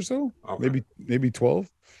 years or so, okay. maybe 12.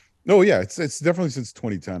 No, yeah, it's definitely since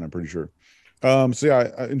 2010, I'm pretty sure. So yeah,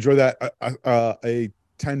 I enjoy that. A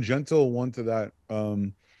tangential one to that.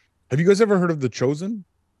 Have you guys ever heard of The Chosen?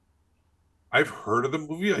 I've heard of the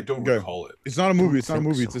movie. I don't Okay, recall it. it's not a movie. Don't It's not a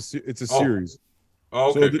think movie. so. It's a Oh. series.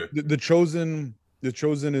 Oh, So okay. Okay. The Chosen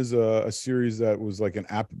is a series that was like an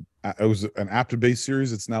app. It was an app based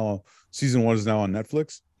series. It's now season 1 is now on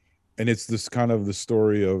Netflix, and it's this kind of the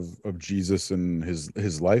story of Jesus and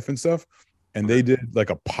his life and stuff. And they did like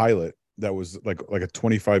a pilot that was like a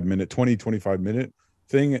 25 minute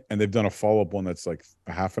thing, and they've done a follow up one that's like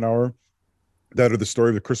a half an hour. That are the story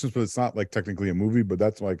of the Christmas, but it's not like technically a movie, but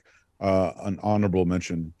that's like an honorable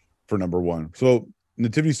mention for number 1. So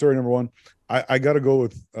Nativity Story number 1. I got to go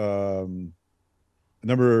with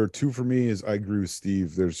number 2 for me is I agree with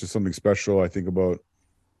Steve. There's just something special I think about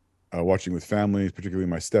watching with families, particularly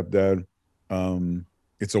my stepdad.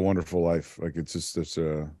 It's a Wonderful Life. Like it's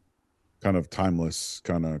a kind of timeless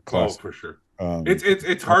kind of Oh, classic. for sure. Um,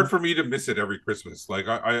 It's hard for me to miss it every Christmas. Like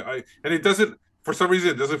I and it doesn't for some reason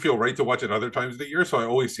it doesn't feel right to watch it other times of the year, so I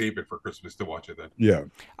always save it for Christmas to watch it then. yeah,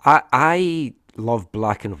 I love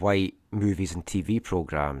black and white movies and TV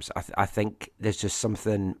programs. I think there's just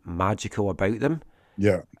something magical about them.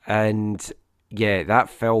 yeah. And yeah, that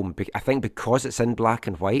film, I think because it's in black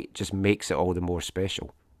and white, just makes it all the more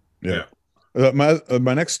special. Yeah.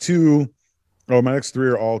 My next two, or my next three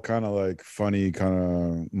are all kind of like funny, kind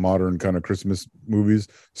of modern, kind of Christmas movies.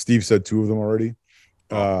 Steve said 2 of them already.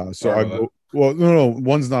 So sorry I about go. Well, no,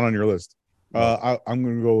 one's not on your list. I'm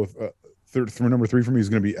gonna go with number 3 for me is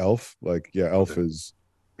gonna be Elf. Like, yeah, Elf has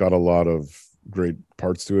got a lot of great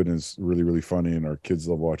parts to it, and it's really, really funny, and our kids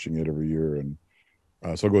love watching it every year. And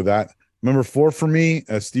so I'll go with that. Number 4 for me,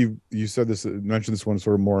 Steve, you said this, mentioned this one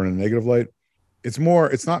sort of more in a negative light. It's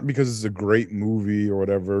not because it's a great movie or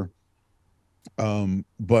whatever.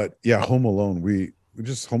 But yeah, Home Alone. We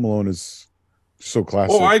just Home Alone is so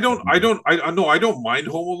classic. Oh, I don't mind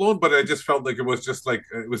Home Alone, but I just felt like it was just like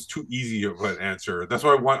it was too easy of an answer. That's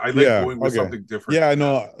why I like Yeah, going with okay. something different. Yeah, I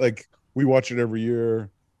know. Like we watch it every year.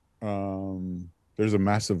 There's a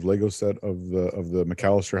massive Lego set of the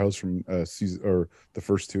McAllister house from season or the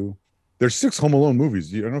first 2. There's 6 Home Alone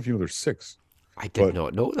movies. I don't know if you know there's 6. I did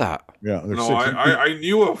not know that. Yeah, there's No, 6. I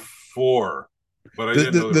knew of 4, but I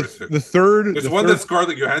didn't know there were 6. The third. There's the one third, that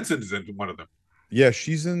Scarlett Johansson is in one of them. Yeah,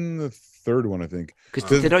 she's in the third one, I think. Because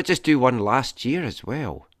did they not just do one last year as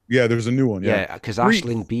well? Yeah, there's a new one. Yeah, Yeah, because 3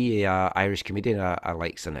 Aisling B, Irish comedian, I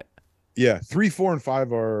likes in it. Yeah, 3, 4, and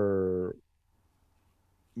 5 are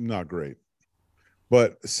not great,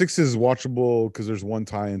 but 6 is watchable because there's one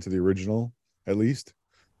tie into the original at least,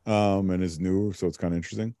 and is new, so it's kind of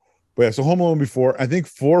interesting. But yeah, so Home Alone before. I think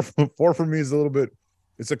 4 for me is a little bit.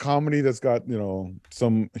 It's a comedy that's got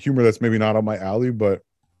some humor that's maybe not on my alley, but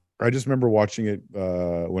I just remember watching it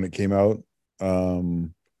when it came out,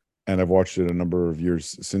 and I've watched it a number of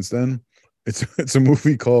years since then. It's a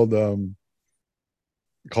movie called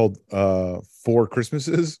 4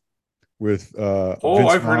 Christmases with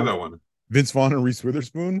I've heard of that one. Vince Vaughn and Reese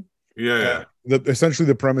Witherspoon. Yeah. Essentially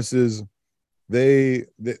the premise is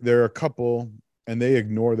they're a couple and they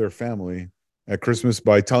ignore their family at Christmas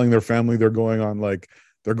by telling their family they're going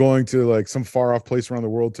to like some far off place around the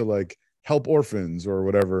world to like help orphans or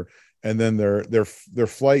whatever. And then their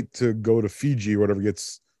flight to go to Fiji or whatever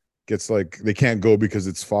gets like they can't go because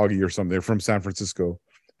it's foggy or something. They're from San Francisco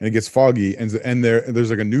and it gets foggy and there's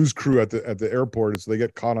like a news crew at the airport, and so they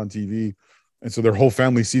get caught on TV, and so their whole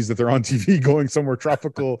family sees that they're on TV going somewhere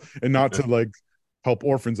tropical and not to like help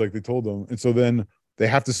orphans like they told them. And so then they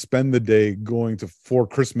have to spend the day going to 4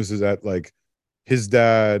 Christmases at like his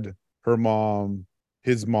dad, her mom,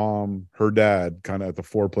 his mom, her dad, kind of at the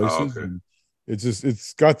four places. okay. And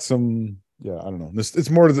it's got some, yeah, I don't know. It's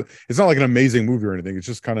more of it's not like an amazing movie or anything. It's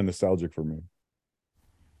just kind of nostalgic for me.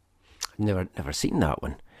 Never seen that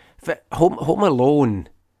one. Home Alone,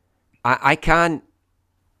 I can't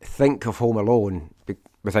think of Home Alone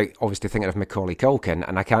without obviously thinking of Macaulay Culkin,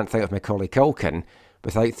 and I can't think of Macaulay Culkin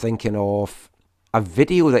without thinking of a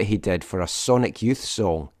video that he did for a Sonic Youth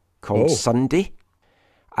song called Sunday.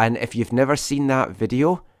 And if you've never seen that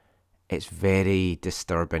video, it's very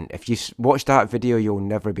disturbing. If you watch that video, you'll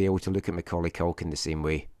never be able to look at Macaulay Culkin the same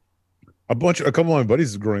way. A couple of my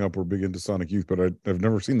buddies growing up were big into Sonic Youth, but I've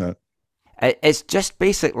never seen that. It's just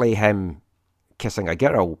basically him kissing a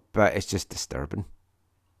girl, but it's just disturbing.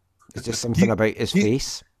 It's just something about his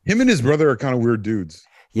face. Him and his brother are kind of weird dudes.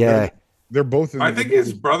 Yeah. They're both. I think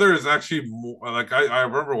his brother is actually more like I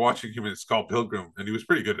remember watching him in Scott Pilgrim, and he was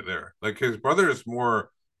pretty good in there. Like his brother is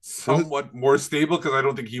somewhat more stable because I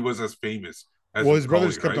don't think he was as famous. As Well, his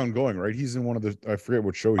brothers Macaulay, kept right? on going, right? He's in one of the, I forget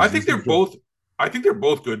what show. I think they're both. I think they're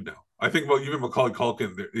both good now. I think even Macaulay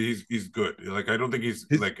Culkin, he's good. Like I don't think he's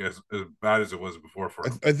like as bad as it was before for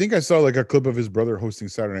him. I think I saw like a clip of his brother hosting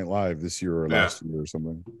Saturday Night Live this year or last year or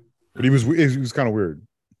something. But he was kind of weird.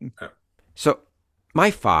 So my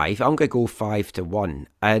 5, I'm going to go 5-1.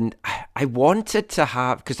 And I wanted to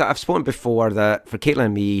have, because I've spoken before that for Caitlin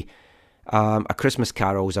and me, A Christmas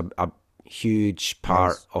Carol is a huge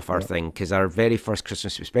part of our thing, because our very first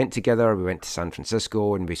Christmas we spent together, we went to San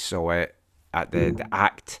Francisco and we saw it at the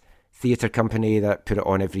ACT theatre company that put it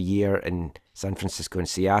on every year in San Francisco and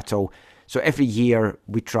Seattle. So every year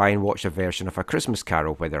we try and watch a version of A Christmas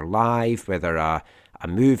Carol, whether live, whether a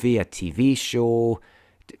movie, a TV show,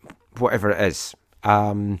 whatever it is.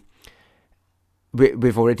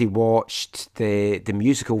 We've already watched the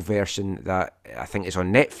musical version that I think is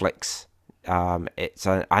on Netflix. It's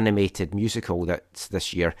an animated musical that's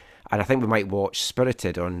this year, and I think we might watch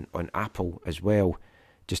Spirited on Apple as well,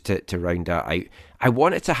 just to round that out. I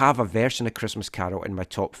wanted to have a version of Christmas Carol in my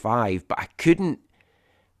top 5, but I couldn't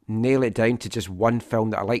nail it down to just one film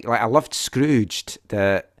that I like. Like I loved Scrooged,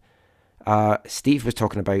 that Steve was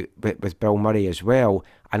talking about with Bill Murray as well,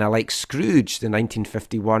 and I like Scrooge, the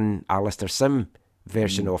 1951 Alistair Sim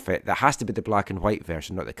version of it. That has to be the black and white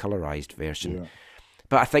version, not the colorized version. Yeah.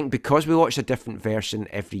 But I think because we watch a different version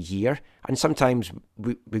every year, and sometimes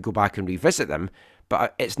we go back and revisit them,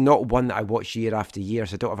 but it's not one that I watch year after year,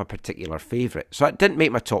 so I don't have a particular favourite. So it didn't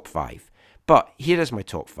make my top 5. But here is my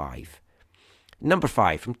top 5. Number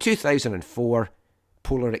 5, from 2004,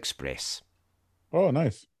 Polar Express. Oh,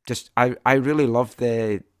 nice. Just, I really love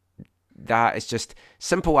that. It's just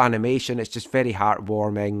simple animation. It's just very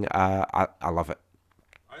heartwarming. I love it.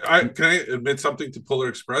 Can I admit something to Polar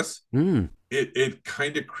Express? It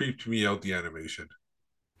kind of creeped me out, the animation.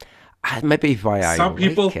 Maybe why I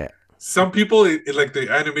like it. Some people like the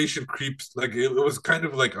animation creeps. Like it was kind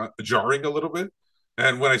of like jarring a little bit.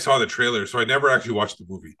 And when I saw the trailer, so I never actually watched the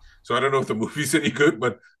movie. So I don't know if the movie's any good,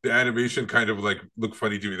 but the animation kind of like looked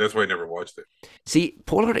funny to me. That's why I never watched it. See,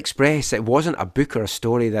 Polar Express, it wasn't a book or a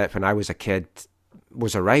story that when I was a kid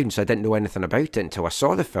was around, so I didn't know anything about it until I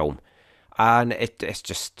saw the film. And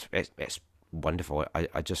it's wonderful.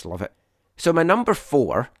 I just love it. So my number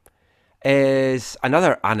 4 is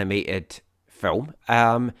another animated film.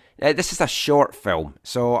 This is a short film,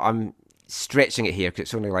 so I'm stretching it here because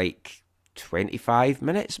it's only like 25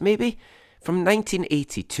 minutes maybe, from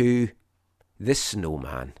 1982, The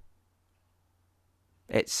Snowman.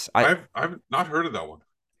 I've not heard of that one.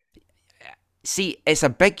 See, it's a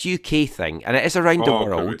big UK thing, and it is around the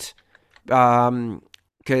world.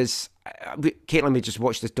 Because Caitlin and me just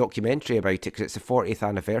watched this documentary about it because it's the 40th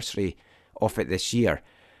anniversary of it this year.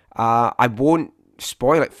 I won't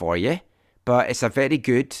spoil it for you, but it's a very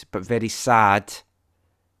good but very sad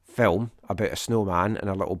film about a snowman and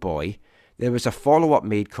a little boy. There was a follow-up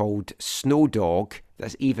made called Snow Dog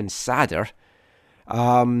that's even sadder.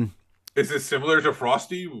 Is it similar to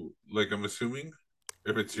Frosty? Like, I'm assuming,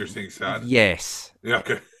 if you're saying sad. Yes. Yeah.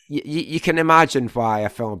 Okay. You can imagine why a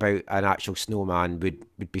film about an actual snowman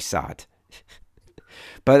would be sad.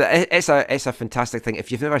 But it's a fantastic thing.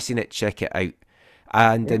 If you've never seen it, check it out.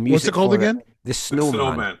 And the music. What's it called again? The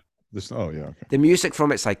Snowman. Oh yeah. Okay. The music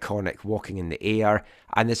from it's iconic. Walking in the Air,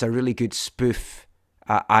 and there's a really good spoof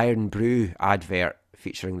Iron Brew advert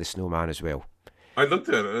featuring the snowman as well. I looked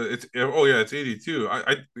at it. It's 82.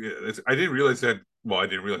 I didn't realize that Well, I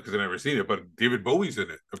didn't realize because I never seen it, but David Bowie's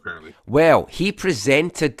in it apparently. Well, he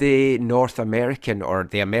presented the North American or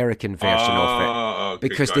the American version of it Okay,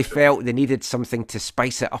 because they gotcha. felt they needed something to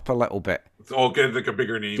spice it up a little bit. It's all getting like a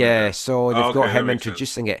bigger name. in Yeah, there. so they've Okay, got that him makes sense.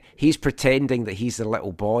 introducing it. He's pretending that he's the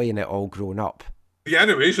little boy and it all grown up. The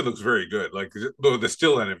animation looks very good. Like the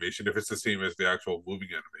still animation, if it's the same as the actual moving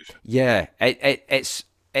animation. Yeah,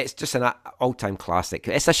 it's just an all-time classic.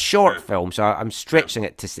 It's a short film, so I'm stretching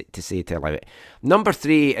it to allow it. Number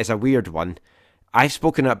 3 is a weird one. I've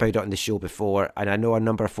spoken about it on the show before, and I know a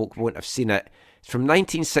number of folk won't have seen it. It's from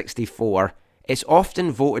 1964. It's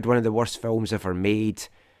often voted one of the worst films ever made.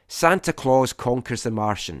 Santa Claus Conquers the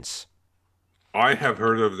Martians. I have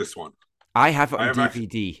heard of this one. I have it on I have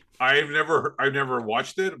DVD. I've never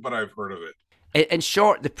watched it, but I've heard of it. In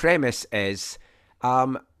short, the premise is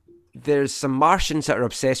there's some Martians that are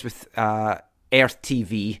obsessed with Earth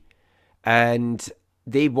TV, and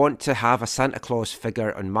they want to have a Santa Claus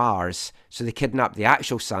figure on Mars, so they kidnap the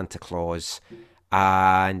actual Santa Claus,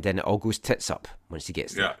 and then it all goes tits up once he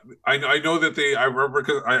gets there. Yeah, I know that I remember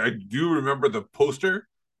because I do remember the poster,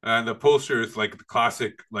 and the poster is like the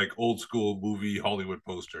classic, like old school movie Hollywood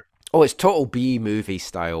poster. Oh, it's total B movie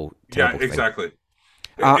style. Yeah, thing. exactly.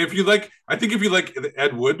 If you like the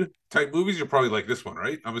Ed Wood type movies, you'll probably like this one,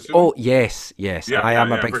 right? I'm assuming. Oh, yes. Yeah, I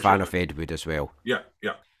am a big for fan sure. of Ed Wood as well. Yeah.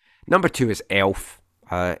 Number 2 is Elf.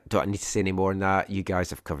 Don't need to say any more than that. You guys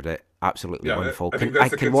have covered it. Absolutely Yeah, wonderful. I think I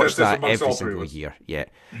that's the can watch consensus that amongst every all three of single us. year. Yeah.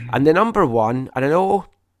 And the number 1, and I know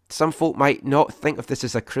some folk might not think of this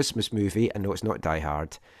as a Christmas movie. I know it's not Die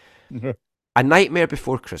Hard. A Nightmare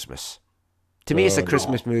Before Christmas. To me, it's a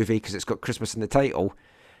Christmas movie because it's got Christmas in the title.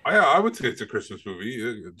 I would say it's a Christmas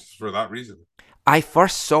movie just for that reason. I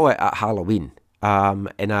first saw it at Halloween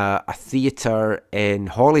in a theatre in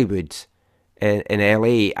Hollywood in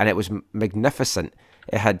LA, and it was magnificent.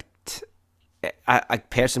 It had a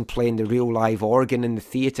person playing the real live organ in the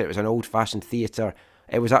theatre. It was an old-fashioned theatre.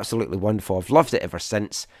 It was absolutely wonderful. I've loved it ever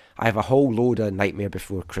since. I have a whole load of Nightmare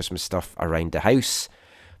Before Christmas stuff around the house.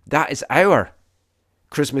 That is our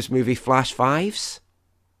Christmas movie Flash Fives.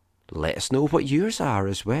 Let us know what yours are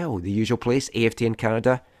as well. The usual place, AFTN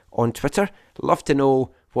Canada on Twitter. Love to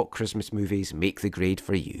know what Christmas movies make the grade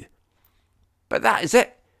for you. But that is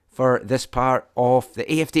it for this part of the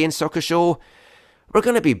AFTN Soccer Show. We're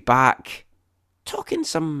going to be back talking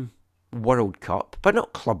some World Cup, but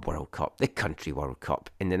not Club World Cup, the Country World Cup.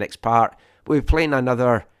 In the next part, we'll be playing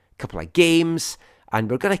another couple of games, and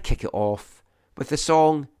we're going to kick it off with the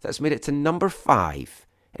song that's made it to number 5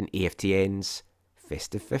 in AFTN's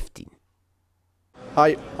Festive 15.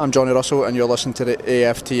 Hi, I'm Johnny Russell and you're listening to the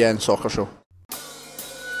AFTN Soccer Show.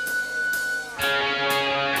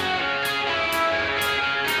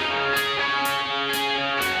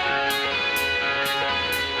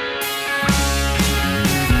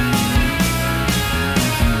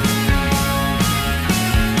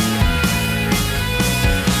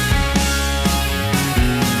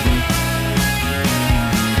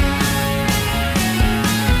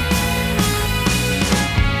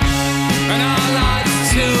 And our lives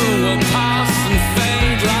too will pass and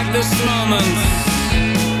fade like this moment.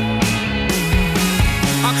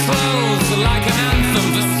 Our clothes are like an anthem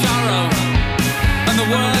for sorrow, and the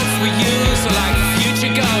words we use are like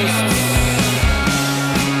future ghosts.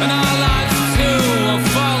 And our lives too will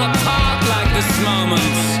fall apart like this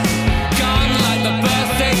moment. Gone like the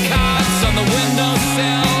birthday cards on the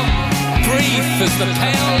windowsill, brief as the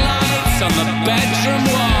pale lights on the bedroom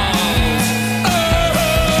walls.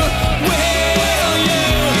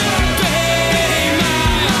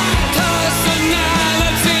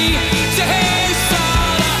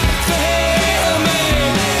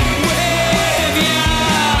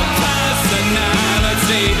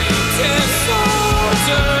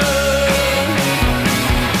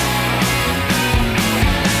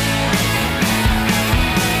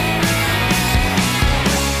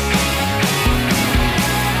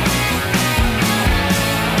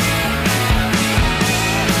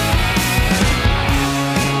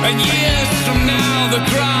 And years from now the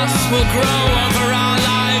grass will grow over our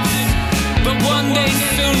lives, but one day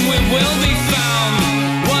soon we will be found.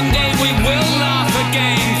 One day we will laugh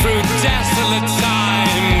again through desolate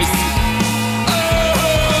times. Oh,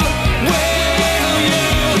 will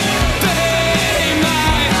you be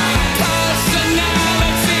my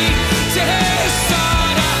personality?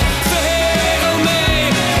 Disorder, fill me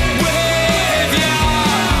with your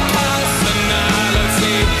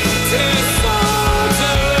personality.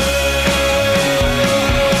 Disorder.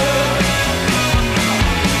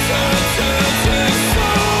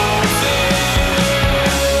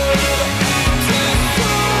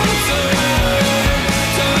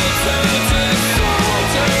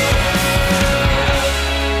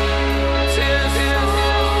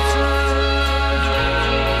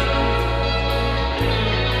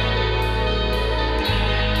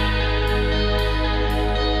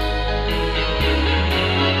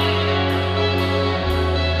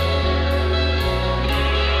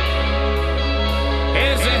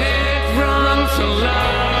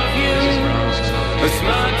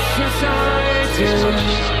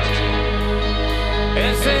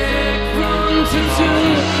 as it runs into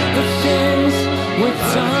the things we've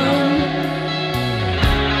done.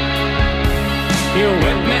 You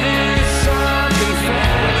witness our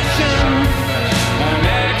confession and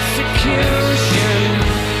execution.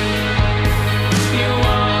 You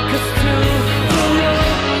walk us through the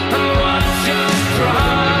road and watch us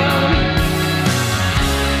trial.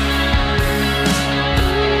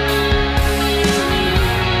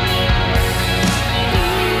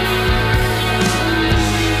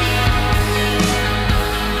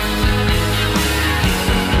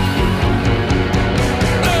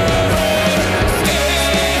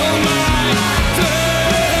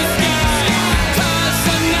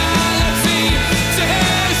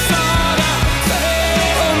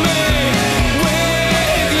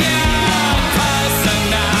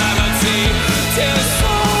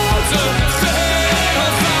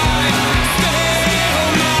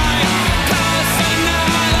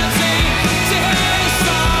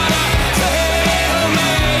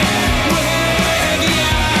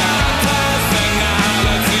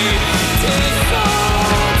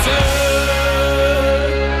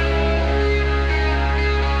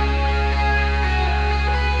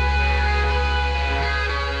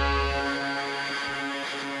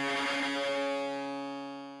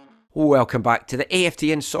 Welcome back to the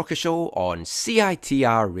AFTN Soccer Show on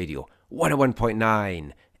CITR Radio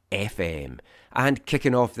 101.9 FM. And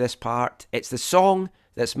kicking off this part, it's the song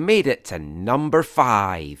that's made it to number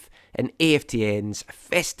 5 in AFTN's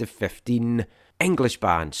Festive 15. English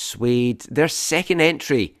band Suede, their second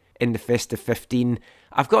entry in the Festive 15.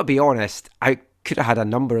 I've got to be honest, I could have had a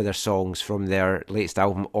number of their songs from their latest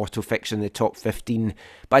album Autofiction in the top 15,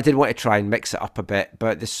 but I did want to try and mix it up a bit.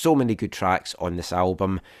 But there's so many good tracks on this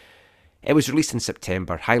album. It was released in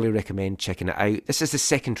September. Highly recommend checking it out. This is the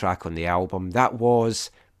second track on the album. That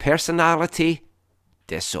was Personality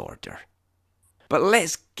Disorder. But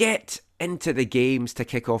let's get into the games to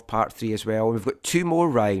kick off part 3 as well. We've got 2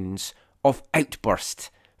 more rounds of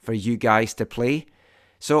Outburst for you guys to play.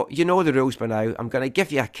 So you know the rules by now. I'm going to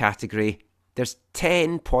give you a category. There's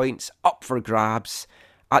 10 points up for grabs.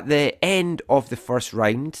 At the end of the first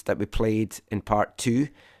round that we played in part 2,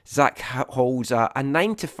 Zach holds a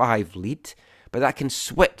 9-5 lead, but that can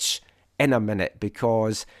switch in a minute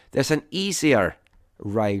because there's an easier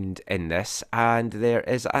round in this and there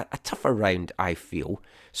is a tougher round, I feel.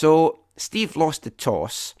 So Steve lost the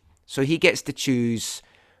toss, so he gets to choose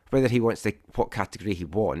whether he wants what category he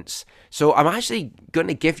wants. So I'm actually going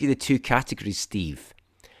to give you the 2 categories, Steve,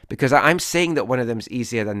 because I'm saying that one of them is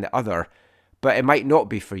easier than the other, but it might not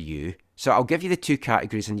be for you. So I'll give you the 2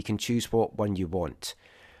 categories and you can choose what one you want.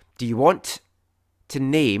 Do you want to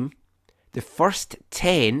name the first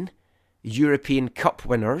 10 European Cup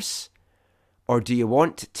winners, or do you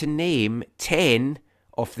want to name 10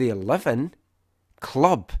 of the 11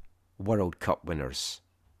 Club World Cup winners?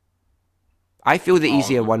 I feel the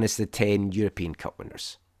easier one is the 10 European Cup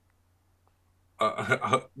winners.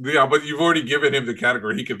 Yeah, but you've already given him the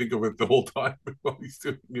category. He can think of it the whole time while he's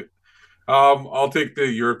doing it. I'll take the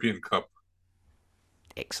European Cup.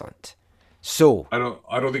 Excellent. So I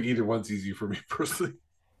don't think either one's easy for me personally.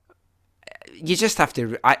 You just have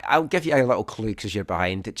to. I'll give you a little clue because you're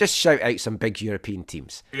behind. Just shout out some big European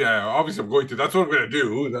teams. Yeah, obviously I'm going to. That's what I'm going to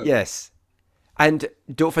do. Yes. And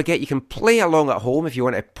don't forget, you can play along at home if you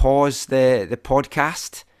want to pause the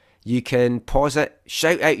podcast. You can pause it,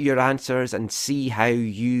 shout out your answers, and see how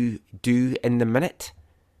you do in the minute.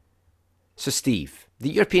 So, Steve, the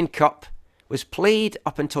European Cup was played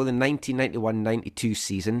up until the 1991-92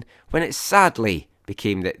 season, when it sadly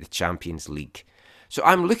became the Champions League. So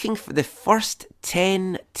I'm looking for the first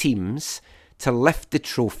 10 teams to lift the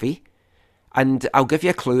trophy, and I'll give you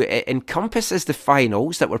a clue. It encompasses the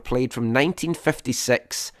finals that were played from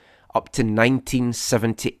 1956 up to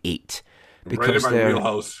 1978. Because right in my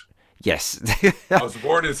wheelhouse. Yes. I was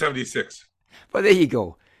born in 76. Well, there you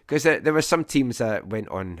go. Because there were some teams that went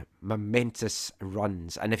on momentous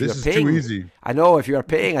runs, and if this you were is paying, too easy. I know, if you were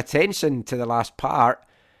paying attention to the last part,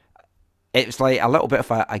 it was like a little bit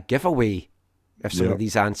of a giveaway of some of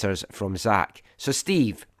these answers from Zach. So,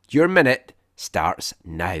 Steve, your minute starts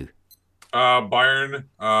now. Bayern,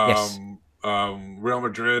 yes. Real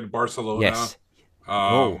Madrid, Barcelona, yes.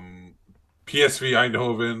 PSV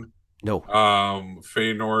Eindhoven, no,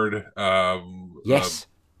 Feyenoord, yes.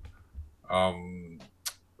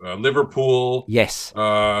 Liverpool, yes.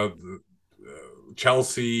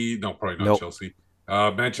 Chelsea, no, probably not Chelsea.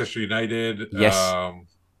 Manchester United, yes.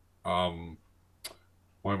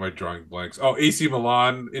 Why am I drawing blanks? Oh, AC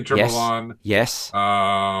Milan, Inter Milan, yes.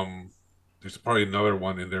 There's probably another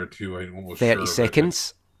one in there too. I'm almost 30 sure. 30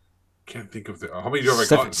 seconds. Can't think of the. How many have I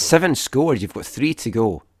Seven, gotten? seven scored. You've got 3 to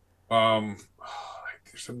go.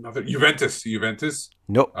 There's another Juventus.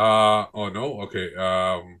 Nope. Oh no. Okay.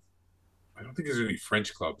 I don't think there's any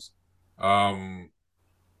French clubs. I'm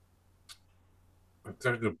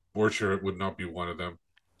trying to Borussia would not be one of them.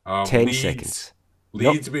 10 Leeds, seconds.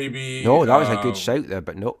 Leeds, Nope. maybe. No, that was a good shout there,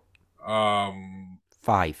 but no.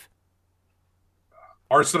 5.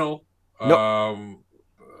 Arsenal. Nope.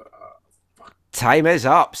 Time is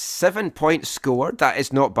up. 7 points scored. That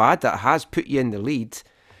is not bad. That has put you in the lead.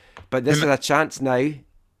 But this is a chance now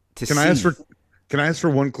to see. Can I ask for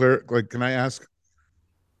one clear? Like, can I ask?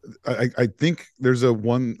 I think there's a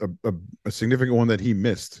significant one that he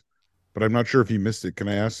missed, but I'm not sure if he missed it. Can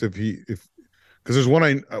I ask if because there's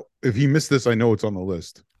one if he missed this, I know it's on the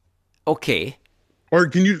list. Okay. Or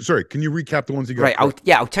can you recap the ones he got? Right. I'll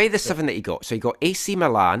tell you the 7 that he got. So he got AC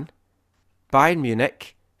Milan, Bayern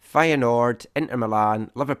Munich, Feyenoord, Inter Milan,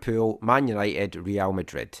 Liverpool, Man United, Real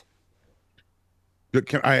Madrid.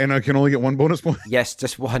 I can only get 1 bonus point? Yes,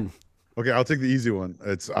 just 1. Okay, I'll take the easy one.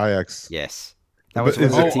 It's Ajax. Yes. That was one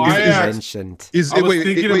of the teams you mentioned. I was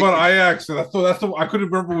thinking about Ajax, and I thought I couldn't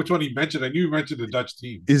remember which one he mentioned. I knew he mentioned the Dutch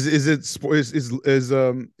team. Is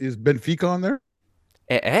Benfica on there?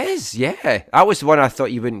 It is, yeah. That was the one I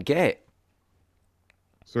thought you wouldn't get.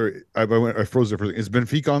 Sorry, I froze there for a second. Is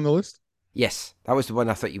Benfica on the list? Yes, that was the one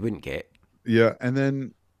I thought you wouldn't get. Yeah, and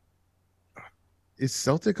then is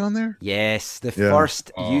Celtic on there? Yes, the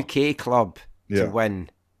first UK club to win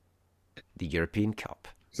the European Cup.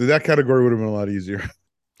 So that category would have been a lot easier.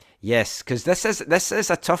 Yes, because this is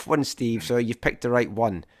a tough one, Steve. So you've picked the right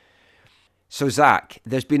one. So Zach,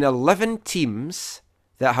 there's been 11 teams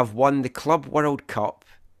that have won the Club World Cup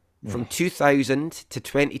from 2000 to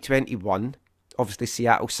 2021. Obviously,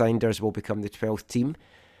 Seattle Sounders will become the 12th team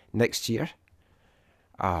next year.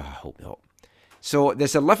 I hope not. So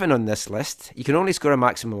there's 11 on this list. You can only score a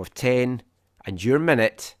maximum of 10, and your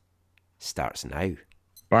minute starts now.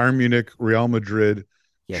 Bayern Munich, Real Madrid,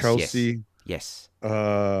 yes, Chelsea, yes,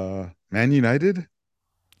 Man United,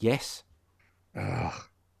 yes,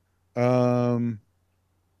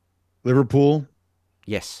 Liverpool,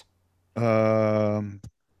 yes, who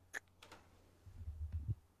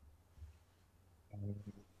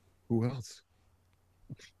else?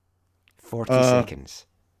 40 seconds.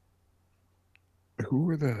 Who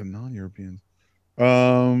were the non-Europeans?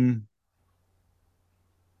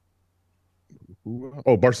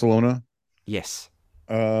 Barcelona. Yes.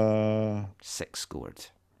 6 scored.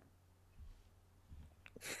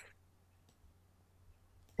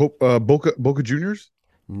 Boca Juniors?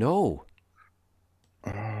 No.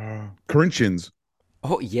 Corinthians.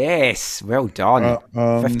 Oh, yes. Well done.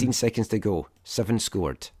 15 seconds to go. 7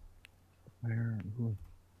 scored.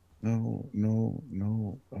 No.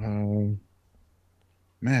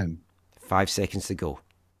 Man. 5 seconds to go.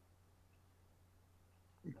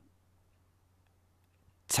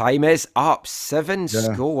 Time is up. 7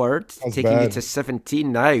 scored, taking you to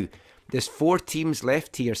 17 now. There's 4 teams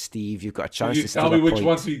left here, Steve. You've got a chance to steal a point. Tell me which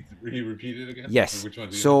ones he repeated again? Yes.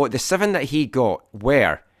 So the 7 that he got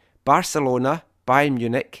were Barcelona, Bayern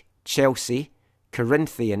Munich, Chelsea,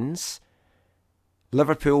 Corinthians,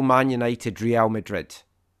 Liverpool, Man United, Real Madrid.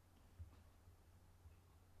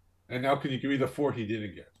 And now can you give me the 4 he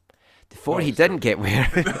didn't get? The 4 he didn't get where?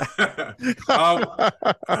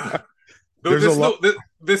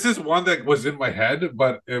 This is one that was in my head,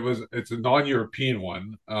 but it's a non-European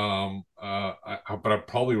one. But I'm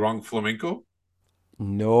probably wrong. Flamenco?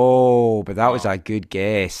 No, but that was a good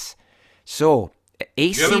guess. So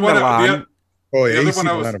AC Milan. AC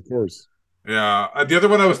Milan, of course. Yeah, the other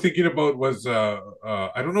one I was thinking about was I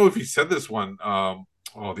don't know if he said this one.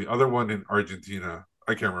 The other one in Argentina.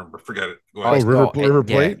 I can't remember. Forget it. Go ahead. River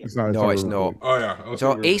Plate? Yeah. It's not. Oh yeah.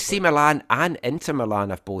 So AC Milan and Inter Milan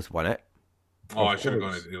have both won it. Oh, I should have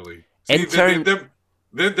gone to Italy. See,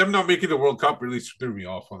 them not making the World Cup really threw me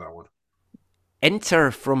off on that one. Inter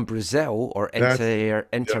from Brazil, or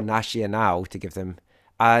Internacional to give them,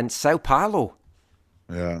 and Sao Paulo.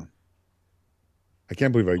 Yeah. I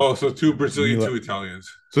can't believe so 2 Brazilian, 2 Italians.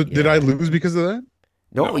 So did I lose because of that?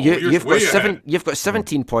 No, you've got 7. You've got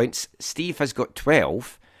 17 points. Steve has got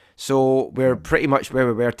 12. So we're pretty much where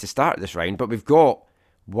we were to start this round. But we've got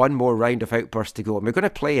one more round of Outburst to go, and we're going to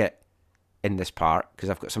play it in this part because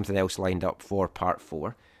I've got something else lined up for part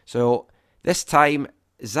 4. So this time,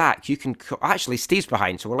 Zach, you can actually Steve's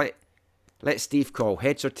behind, so we'll let Steve call.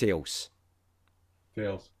 Heads or tails?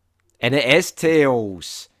 Tails. And it is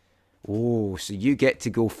tails. Oh, so you get to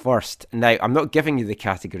go first. Now, I'm not giving you the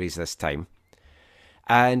categories this time.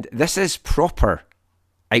 And this is proper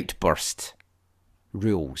Outburst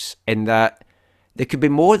rules in that There could be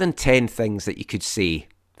more than 10 things that you could say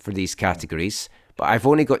for these categories, but I've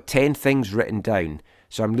only got 10 things written down.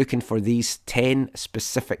 So I'm looking for these 10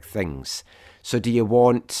 specific things. So do you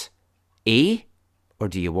want A or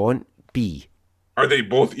do you want B? Are they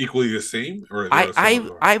both equally the same? Or are they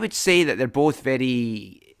similar? I would say that they're both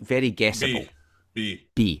very, very guessable.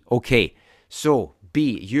 B. Okay. So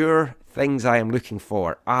B, your things I am looking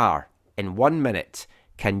for are, in 1 minute,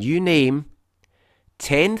 can you name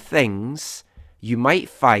 10 things you might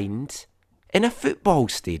find in a football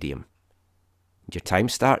stadium? Your time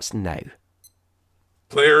starts now.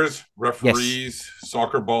 Players, referees,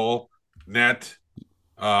 soccer ball, net,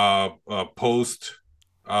 post,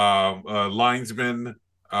 linesmen,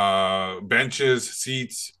 benches,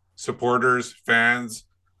 seats, supporters, fans,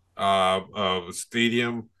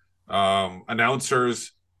 stadium,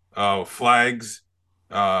 announcers, flags,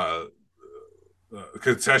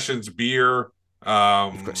 concessions, beer.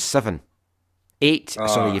 You've got 7. 8.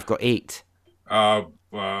 Sorry, you've got 8.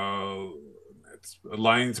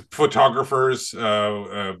 Lines, photographers,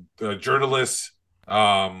 journalists,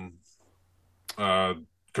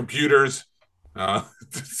 computers,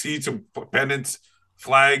 seats, pennants,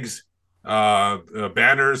 flags,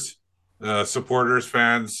 banners, supporters,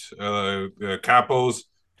 fans, capos.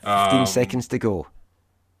 15 seconds to go.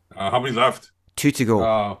 How many left? 2 to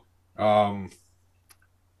go.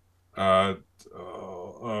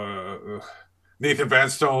 Nathan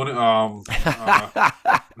Vanstone.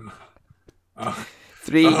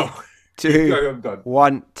 3, 2,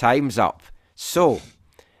 1. Time's up. So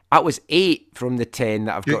that was 8 from the 10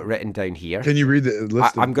 that I've got written down here. Can you read the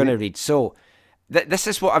list? I'm going to read. So this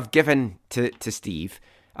is what I've given to Steve.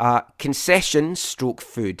 Concessions stroke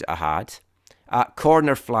food I had.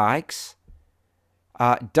 Corner flags.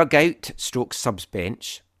 Dugout stroke subs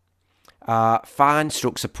bench. Fan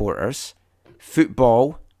stroke supporters.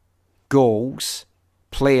 Football. Goals.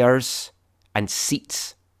 Players. And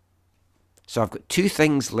seats. So I've got 2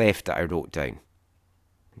 things left that I wrote down.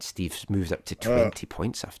 And Steve's moved up to 20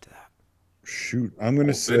 points after that. Shoot, I'm going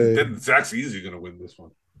to say... Then Zach's easy going to win this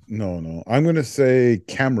one. No. I'm going to say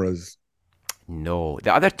cameras. No.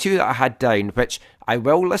 The other 2 that I had down, which I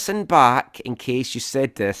will listen back in case you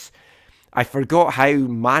said this, I forgot how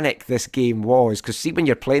manic this game was. Because see, when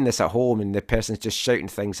you're playing this at home and the person's just shouting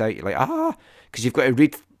things out, you're like, because you've got to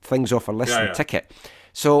read things off a list and ticket.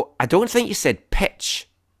 So I don't think you said pitch.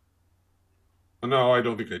 No, I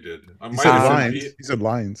don't think I did. He said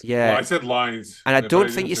lines. Yeah. Well, I said lines. And I don't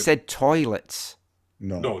think you said toilets.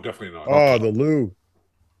 No, definitely not. Oh, the loo.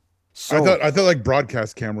 So, I thought like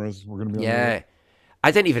broadcast cameras were going to be on yeah. I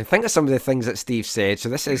didn't even think of some of the things that Steve said. So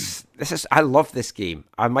this is I love this game.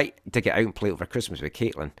 I might dig it out and play it over Christmas with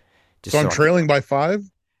Caitlin. So I'm trailing by 5?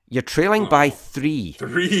 You're trailing by 3.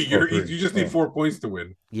 3. You just need 4 points to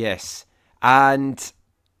win. Yes. And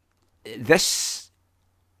this,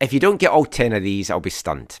 if you don't get all 10 of these, I'll be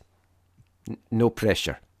stunned. No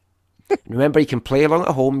pressure. Remember, you can play along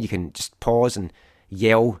at home. You can just pause and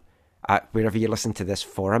yell at wherever you listen to this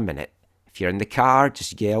for a minute. If you're in the car,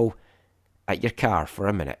 just yell at your car for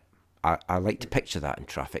a minute. I like to picture that in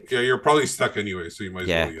traffic. Yeah, you're probably stuck anyway, so you might as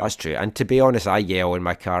well yell. Yeah, that's true. And to be honest, I yell in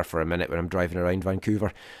my car for a minute when I'm driving around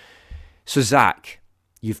Vancouver. So, Zach,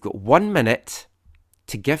 you've got 1 minute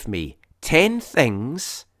to give me 10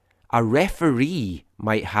 things a referee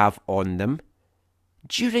might have on them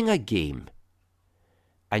during a game.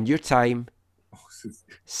 And your time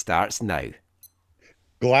starts now.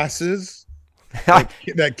 Glasses.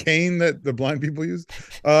 that cane that the blind people use.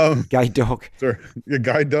 Guide dog. Sorry,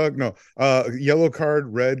 guide dog. No. Yellow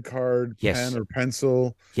card, red card, yes. Pen or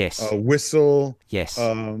pencil. Yes. Whistle. Yes. They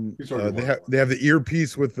have the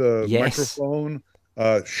earpiece with the microphone.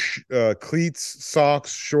 Cleats,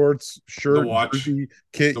 socks, shorts, shirt, the watch, jersey,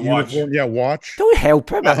 kit, the uniform. Watch. Yeah, watch. Don't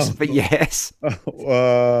help him. But yes.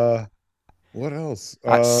 What else?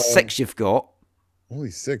 That's 6 you've got.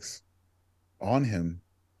 Only 6 on him.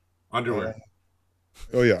 Underwear.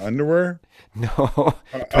 Oh yeah, underwear. No,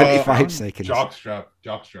 25 seconds. Jockstrap.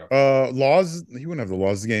 Laws. He wouldn't have the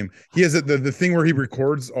laws of the game. He has the thing where he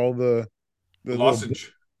records all the lozenges.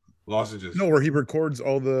 No, where he records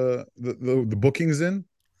all the bookings in.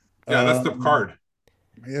 Yeah, that's the card.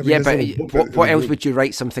 But what else would you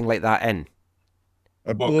write something like that in?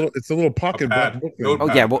 It's a little pocket book.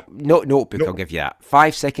 Oh yeah, well, notebook. I'll give you that.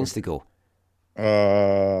 5 seconds to go.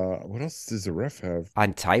 What else does the ref have?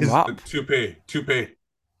 And time up. Toupee.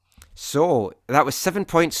 So that was 7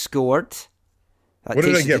 points scored. That what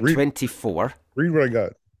did I get? 24. Read what I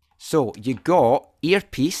got. So you got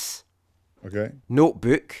earpiece. Okay.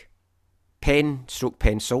 Notebook.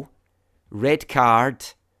 Pen/pencil. Red card.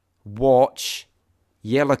 Watch.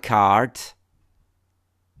 Yellow card.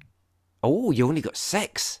 Oh, you only got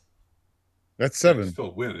 6. That's 7. It's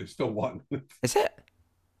still win. It's still 1. Is it?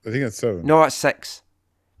 I think that's 7. No, it's 6.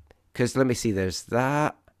 Because let me see. There's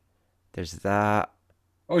that. There's that.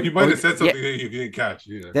 Oh, you might have said something yeah. that you didn't catch.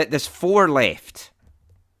 Yeah. There's 4 left.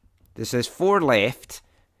 There's 4 left.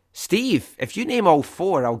 Steve, if you name all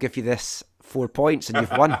 4, I'll give you this 4 points and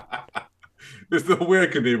you've won. There's no way I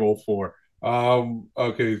can name all 4.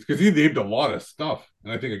 Okay, because he named a lot of stuff,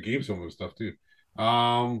 and I think I gave some of the stuff too.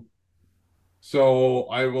 So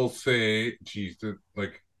I will say, geez,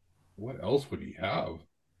 like, what else would he have?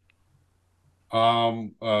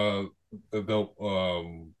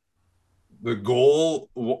 The goal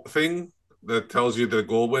thing that tells you the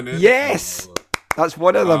goal went in. Yes, that's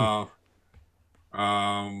one of them.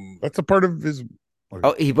 That's a part of his.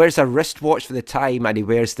 Oh, he wears a wristwatch for the time, and he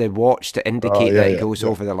wears the watch to indicate that he goes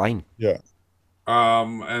over the line. Yeah.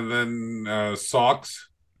 And then socks.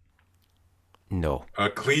 No.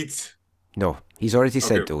 Cleats. No, he's already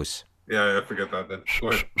said those. Yeah, I forget that then. Go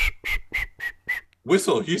ahead.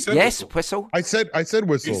 Whistle. He said yes, whistle. I said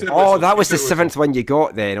whistle. Oh, that was the 7th one you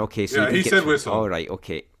got then. Okay, so yeah, he said whistle. All right,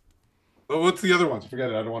 okay. Oh, what's the other ones? Forget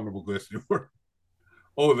it. I don't want to Google this anymore.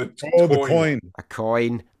 Oh, the coin. A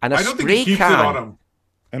coin and a I don't spray think he keeps can. it on him.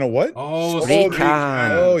 And a what? Oh, spray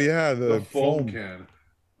can. Oh yeah, the foam can.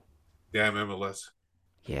 Damn MLS.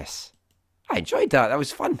 Yes, I enjoyed that. That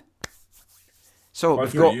was fun. So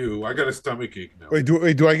for you, I got a stomach ache now. Wait,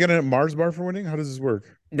 do I get a Mars bar for winning? How does this work?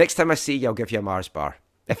 Next time I see you, I'll give you a Mars bar.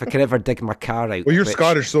 If I can ever dig my car out. Well, you're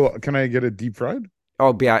Scottish, so can I get a deep fried? Oh,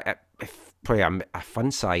 it'll be probably a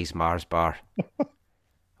fun size Mars bar.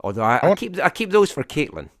 Although I keep those for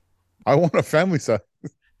Caitlin. I want a family size.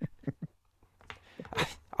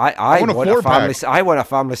 I want a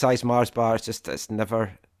family size Mars bar. It's just it's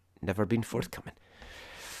never been forthcoming.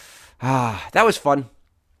 That was fun.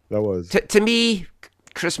 That was to me,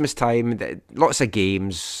 Christmas time. Lots of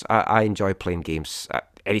games. I enjoy playing games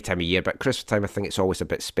any time of year, but Christmas time I think it's always a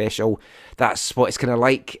bit special. That's what it's kind of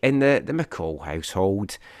like in the McCall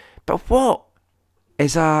household. But what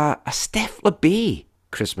is a Steph LeBay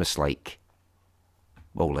Christmas like?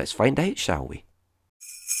 Well, let's find out, shall we?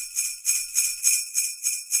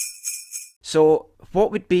 So,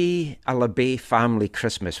 what would be a LeBay family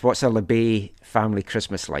Christmas? What's a LeBay family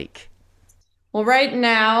Christmas like? Well, right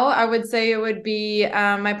now, I would say it would be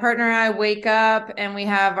my partner and I wake up and we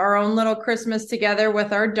have our own little Christmas together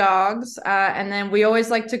with our dogs. And then we always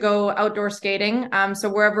like to go outdoor skating. So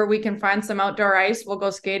wherever we can find some outdoor ice, we'll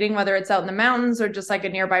go skating, whether it's out in the mountains or just like a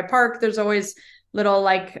nearby park. There's always little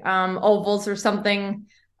like ovals or something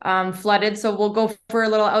flooded. So we'll go for a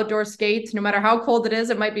little outdoor skate, no matter how cold it is.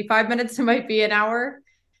 It might be 5 minutes, it might be an hour.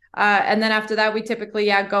 And then after that, we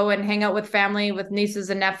typically go and hang out with family, with nieces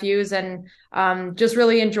and nephews, and just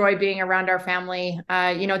really enjoy being around our family.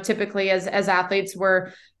 Typically as athletes,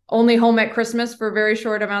 we're only home at Christmas for very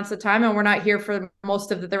short amounts of time, and we're not here for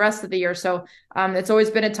most of the rest of the year. So it's always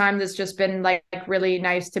been a time that's just been like really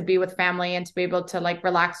nice to be with family and to be able to like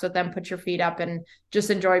relax with them, put your feet up, and just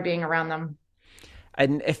enjoy being around them.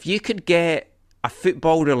 And if you could get a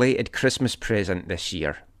football-related Christmas present this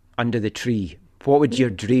year under the tree, what would your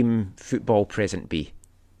dream football present be?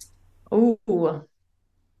 Ooh,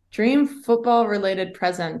 dream football related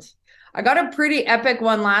present. I got a pretty epic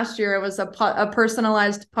one last year. It was a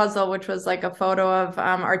personalized puzzle, which was like a photo of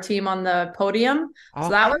our team on the podium. So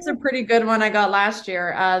that was a pretty good one I got last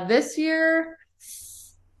year. This year,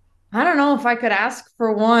 I don't know if I could ask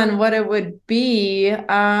for one, what it would be.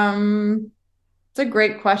 It's a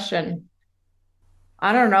great question.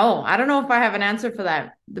 I don't know. I don't know if I have an answer for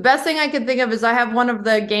that. The best thing I could think of is I have one of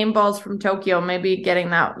the game balls from Tokyo, maybe getting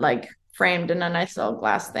that like framed in a nice little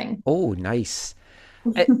glass thing. Oh, nice.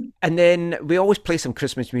 And then we always play some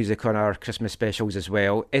Christmas music on our Christmas specials as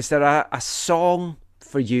well. Is there a song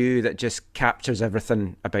for you that just captures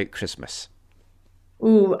everything about Christmas?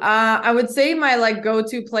 Ooh, I would say my like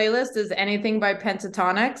go-to playlist is anything by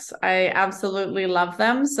Pentatonix. I absolutely love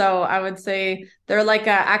them. So I would say they're like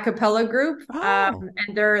a cappella group, and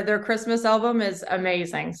their Christmas album is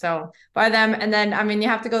amazing. So by them, and then I mean you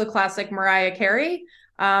have to go the classic Mariah Carey.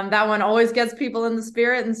 That one always gets people in the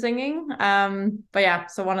spirit and singing. But yeah,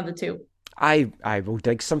 so one of the two. I will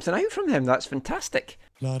dig something out from them. That's fantastic.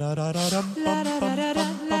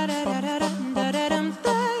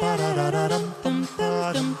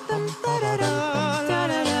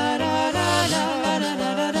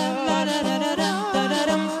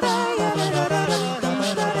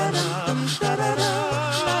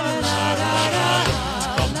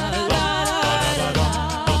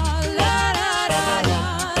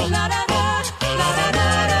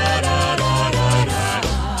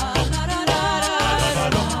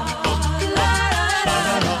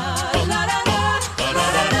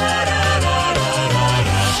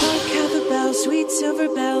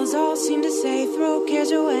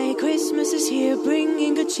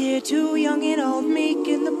 cheer, too young and old, meek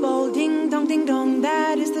and the bold. Ding dong,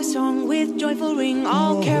 that is the song with joyful ring.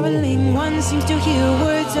 All caroling, one seems to hear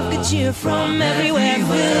words of good cheer from everywhere, filling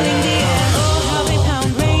the air. Oh, how they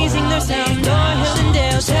pound, raising their sound, o'er hill and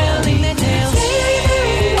dale, telling their tales.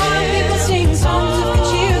 Merry, while people sing songs of good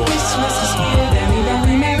cheer. Christmas is here. Merry,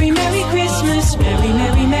 merry, merry, merry Christmas. Merry,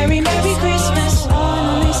 merry, merry, merry Christmas.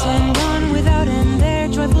 On they send on without end their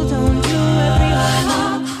joyful tone to everyone.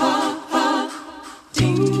 Ha, ha, ha.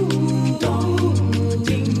 Ding dong,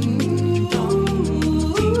 ding dong, ding dong,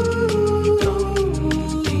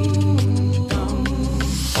 ding dong.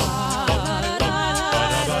 La la la la la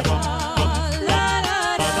la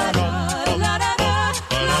la la la la.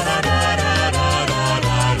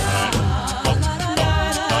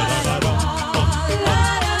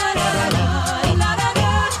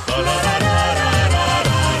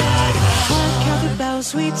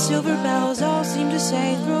 Sweet silver bells all seem to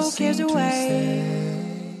say, throw cares away.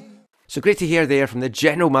 So great to hear there from the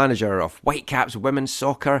general manager of Whitecaps women's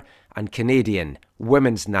soccer and Canadian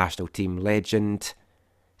women's national team legend,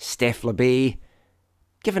 Steph LeBay,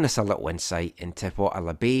 giving us a little insight into what a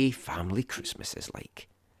LeBay family Christmas is like.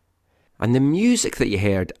 And the music that you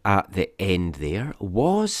heard at the end there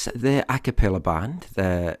was the a cappella band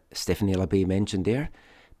that Stephanie LeBay mentioned there,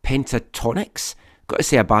 Pentatonix. Got to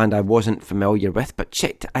say, a band I wasn't familiar with, but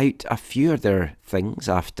checked out a few of their things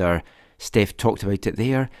after Steph talked about it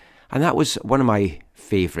there. And that was one of my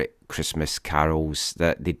favourite Christmas carols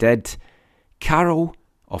that they did, Carol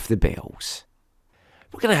of the Bells.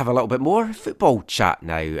 We're going to have a little bit more football chat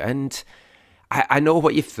now, and I know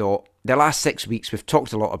what you've thought. The last 6 weeks we've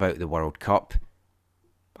talked a lot about the World Cup.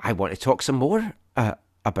 I want to talk some more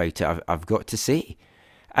about it, I've got to say.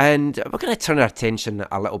 And we're going to turn our attention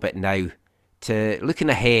a little bit now to looking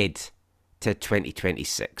ahead to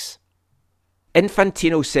 2026.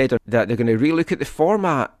 Infantino said that they're going to relook at the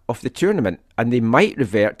format of the tournament, and they might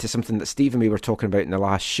revert to something that Steve and me were talking about in the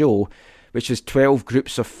last show, which was 12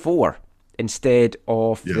 groups of 4 instead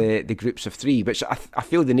of the groups of 3, which I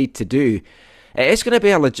feel the need to do. It is going to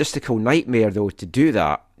be a logistical nightmare, though, to do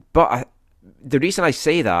that. But the reason I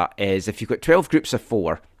say that is if you've got 12 groups of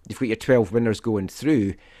 4, you've got your 12 winners going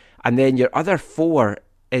through, and then your other 4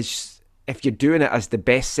 is, if you're doing it as the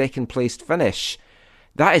best second-placed finish,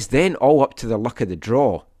 that is then all up to the luck of the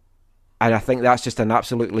draw. And I think that's just an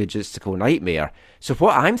absolute logistical nightmare. So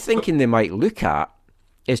what I'm thinking they might look at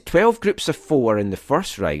is 12 groups of 4 in the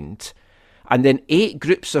first round, and then 8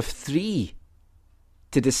 groups of 3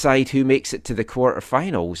 to decide who makes it to the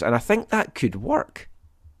quarterfinals. And I think that could work.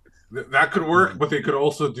 That could work, but they could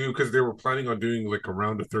also do, because they were planning on doing like a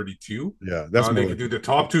round of 32. Yeah, that's they could do the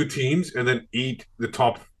top 2 teams and then the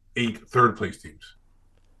top 8 third-place teams.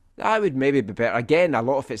 That would maybe be better. Again, a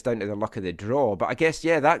lot of it's down to the luck of the draw, but I guess,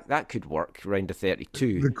 yeah, that could work, round of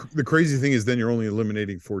 32. The crazy thing is then you're only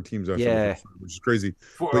eliminating 4 teams after the first round, which is crazy.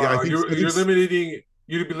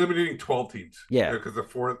 You'd be eliminating 12 teams. Yeah. Because the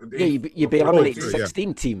 4... you'd be eliminating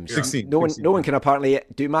 16 teams. 16. No one can apparently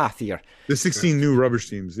do math here. The 16 new rubbish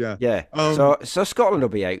teams, yeah. Yeah. So Scotland will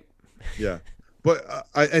be out. Yeah. But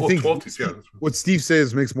I think what Steve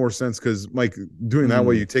says makes more sense because, Mike, doing that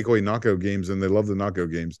way, you take away knockout games, and they love the knockout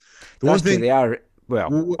games. They are,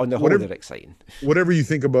 on the whole, they're exciting. Whatever you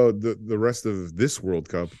think about the rest of this World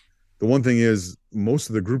Cup, the one thing is most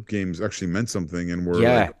of the group games actually meant something and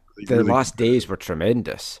were the last days were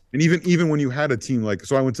tremendous. And even when you had a team like,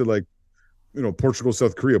 so I went to Portugal,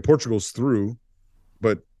 South Korea. Portugal's through,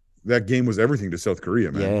 but that game was everything to South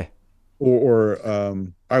Korea, man. Yeah.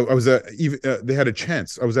 I was at they had a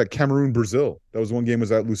chance. I was at Cameroon, Brazil. That was one game.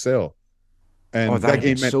 Was at Lusail, and that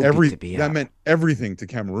game meant that meant everything to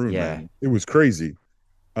Cameroon. Yeah, man. It was crazy.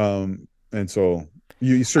 And so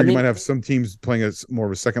you might have some teams playing as more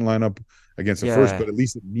of a second lineup against the first, but at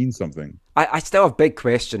least it means something. I still have big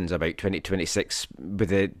questions about 2026 with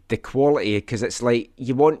the quality, because it's like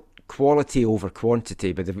you want quality over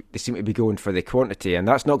quantity, but they seem to be going for the quantity, and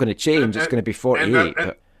that's not going to change. It's going to be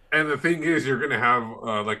 48. And the thing is, you're going to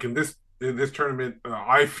have like in this tournament,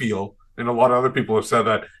 I feel, and a lot of other people have said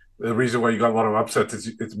that the reason why you got a lot of upsets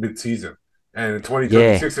is it's mid-season, and in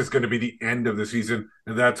 2026 is going to be the end of the season,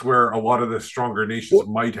 and that's where a lot of the stronger nations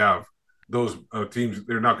might have those teams.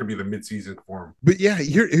 They're not going to be the mid-season form. But yeah,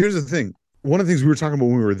 here's the thing. One of the things we were talking about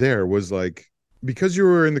when we were there was like, because you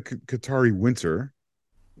were in the Qatari winter,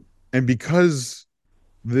 and because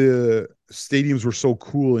the stadiums were so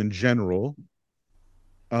cool in general.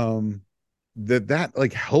 That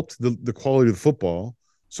like helped the quality of the football.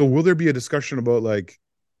 So will there be a discussion about like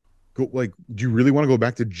go like, do you really want to go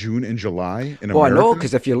back to June and July in Oh, I America? know,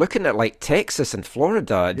 because if you're looking at like Texas and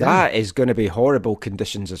Florida, that is going to be horrible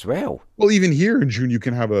conditions as well. Well, even here in June, you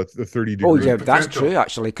can have a 30 Oh, degree. yeah, that's true,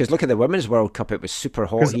 actually, because look at the Women's World Cup. It was super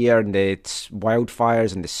hot here, and the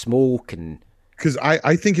wildfires and the smoke. And because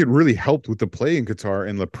I think it really helped with the play in Qatar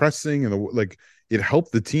and the pressing and it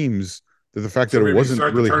helped the teams the fact that it wasn't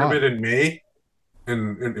start really the hot. tournament in May,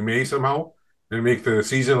 in May somehow, and make the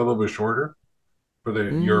season a little bit shorter for the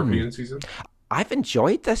European season. I've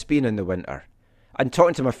enjoyed this being in the winter. And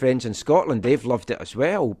talking to my friends in Scotland, they've loved it as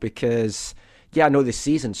well because, I know the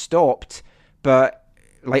season stopped, but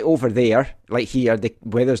like over there, like here, the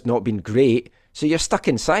weather's not been great. So you're stuck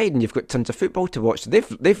inside and you've got tons of football to watch. So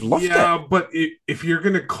they've loved it. Yeah, but if you're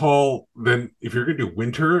going to do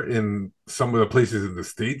winter in some of the places in the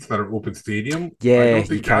States that are open stadium, I don't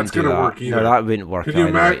think that's going to work either. No, that wouldn't work. Can you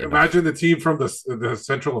imagine the team from the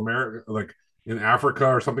Central America, like in Africa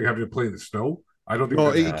or something, having to play in the snow? I don't think.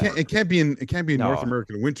 No, it can't be in North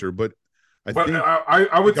American winter, but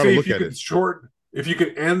I would say if you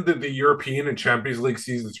could end the European and Champions League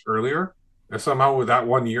seasons earlier, and somehow with that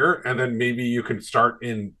 1 year, and then maybe you can start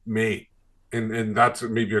in May, and that's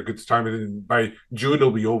maybe a good time, and then by June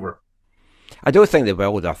it'll be over. I don't think they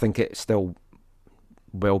will. I think it still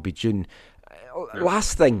will be June.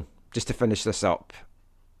 Last thing, just to finish this up,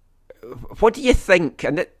 what do you think?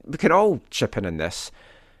 And we can all chip in on this,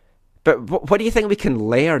 but what do you think we can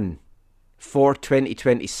learn for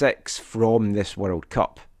 2026 from this World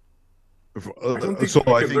Cup? I don't think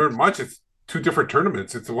we can learn much. It's two different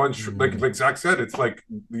tournaments. It's the one like Zach said. It's like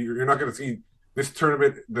you're not going to see this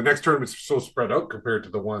tournament. The next tournament's so spread out compared to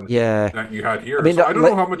the one that you had here. I mean, so I don't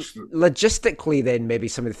know how much logistically. Then maybe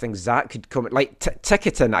some of the things Zach could come like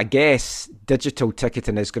ticketing. I guess digital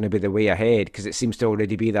ticketing is going to be the way ahead because it seems to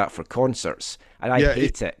already be that for concerts, and I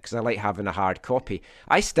hate it because I like having a hard copy.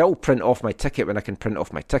 I still print off my ticket when I can print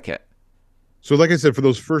off my ticket. So, like I said, for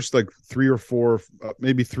those first like 3 or 4,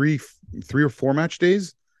 maybe three or four match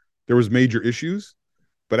days, there was major issues,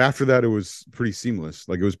 but after that, it was pretty seamless.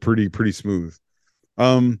 Like it was pretty smooth.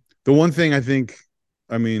 The one thing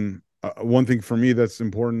one thing for me that's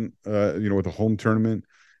important, with the home tournament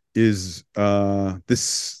is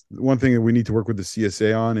this one thing that we need to work with the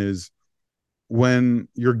CSA on is when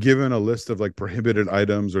you're given a list of like prohibited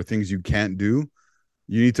items or things you can't do,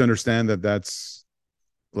 you need to understand that that's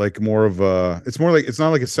like more of it's not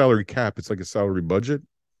like a salary cap, it's like a salary budget.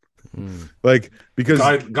 Like because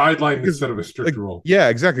guideline instead of a strict rule. Yeah,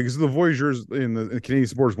 exactly. Because the Voyageurs in the Canadian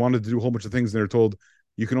supporters wanted to do a whole bunch of things, and they're told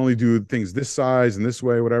you can only do things this size and this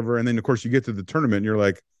way, whatever. And then of course you get to the tournament, and you're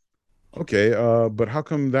like, okay, but how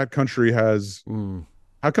come that country has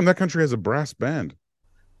a brass band,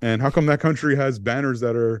 and how come that country has banners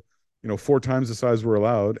that are 4 times the size we're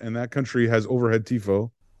allowed, and that country has overhead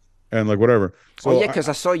tifo. And like whatever. So because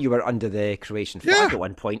I saw you were under the Croatian flag at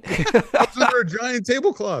one point. I was under a giant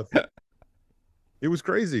tablecloth. It was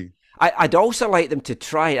crazy. I'd also like them to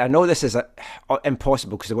try. I know this is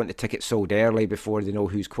impossible because they want the tickets sold early before they know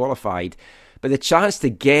who's qualified. But the chance to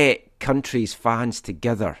get countries' fans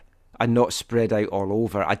together and not spread out all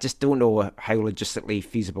over, I just don't know how logistically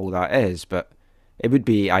feasible that is. But it would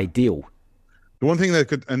be ideal. The one thing that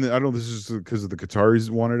could, and I don't know if this is because the Qataris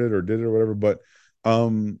wanted it or did it or whatever, but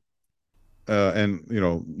and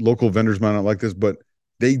local vendors might not like this, but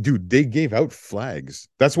they gave out flags.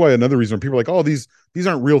 That's why another reason people are like, oh, these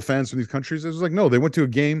aren't real fans from these countries. It was like, no, they went to a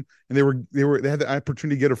game and they had the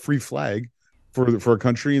opportunity to get a free flag for a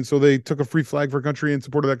country, and so they took a free flag for a country in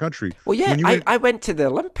support of that country. Well, yeah, I went to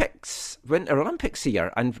the Winter Olympics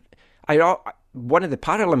here, and one of the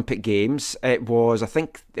Paralympic games. I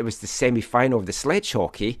think it was the semi-final of the sledge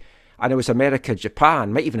hockey, and it was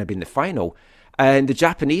America-Japan, might even have been the final. And the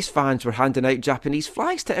Japanese fans were handing out Japanese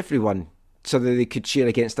flags to everyone so that they could cheer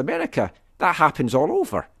against America. That happens all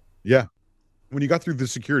over. Yeah. When you got through the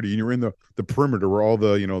security and you were in the perimeter where all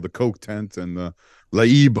the, the Coke tent and the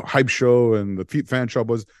Laib hype show and the fan shop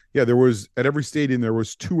was, there was, at every stadium, there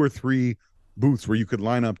was 2 or 3 booths where you could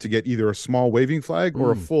line up to get either a small waving flag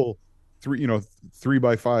or a full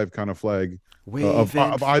 3x5 kind of flag of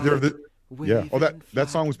either of the. Yeah. Oh, that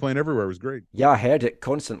song was playing everywhere. It was great. Yeah, I heard it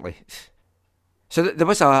constantly. So there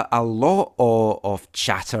was a lot of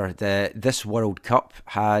chatter that this World Cup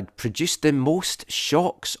had produced the most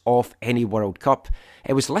shocks of any World Cup.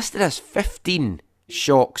 It was listed as 15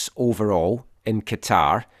 shocks overall in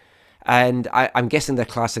Qatar. And I'm guessing they're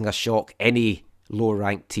classing a shock any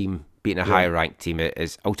low-ranked team beating a higher-ranked team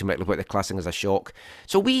is ultimately what they're classing as a shock.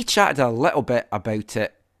 So we chatted a little bit about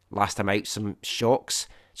it last time out, some shocks.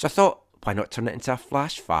 So I thought, why not turn it into a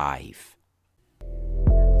Flash 5?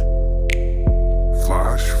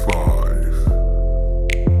 Flash 5.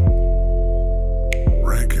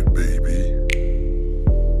 Rank it, baby.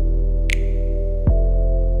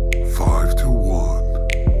 5 to 1.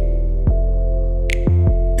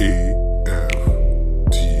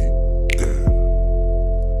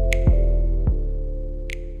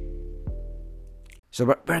 So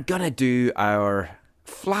we're going to do our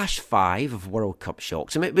Flash 5 of World Cup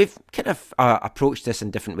shocks. I mean, we've kind of approached this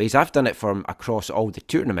in different ways. I've done it from across all the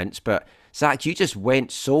tournaments, but Zach, you just went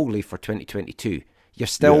solely for 2022. You're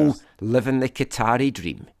still living the Qatari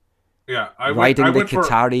dream. Yeah, riding the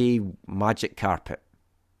Qatari magic carpet.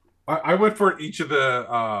 I went for each of the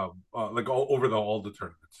all the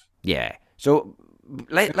tournaments. Yeah. So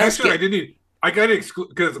let's actually, I got to exclude,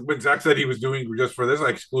 because when Zach said he was doing just for this,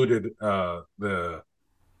 I excluded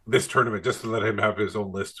this tournament just to let him have his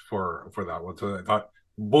own list for that one. So I thought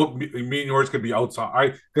both me and yours could be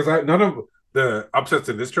outside. Because none of the upsets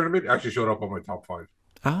in this tournament actually showed up on my top 5.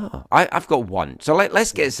 Ah, I've got one. So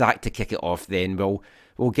let's get Zach to kick it off. Then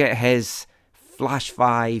we'll get his Flash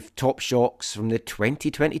 5 top shocks from the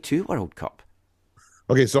 2022 World Cup.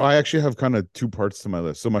 Okay, so I actually have kind of two parts to my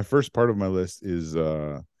list. So my first part of my list is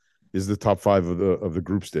the top 5 of the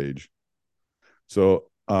group stage. So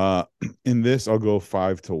in this, I'll go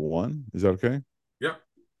 5 to 1. Is that okay? Yeah.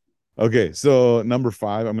 Okay, so number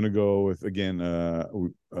 5, I'm gonna go with, again, a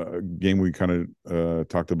game we kind of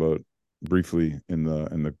talked about briefly in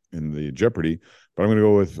the Jeopardy, but I'm gonna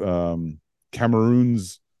go with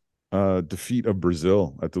Cameroon's defeat of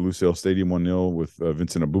Brazil at the Lusail Stadium 1-0 with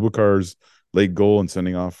Vincent Aboubakar's late goal and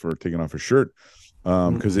taking off his shirt,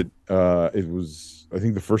 because it was, I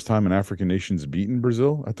think, the first time an African nation's beaten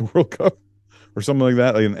Brazil at the World Cup or something like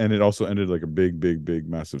that, and it also ended like a big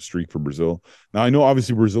massive streak for Brazil. Now I know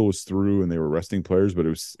obviously Brazil was through and they were resting players, but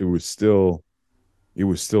it was still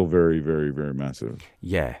very, very, very massive.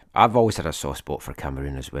 Yeah, I've always had a soft spot for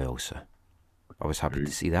Cameroon as well, so I was happy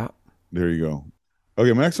to see that. There you go.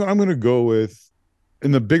 Okay, my next one I'm going to go with,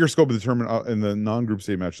 in the bigger scope of the tournament, in the non-group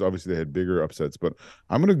stage matches, obviously they had bigger upsets, but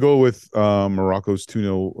I'm going to go with Morocco's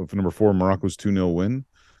 2-0, for number 4, Morocco's 2-0 win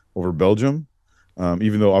over Belgium.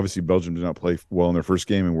 Even though obviously Belgium did not play well in their first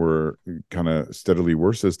game and were kind of steadily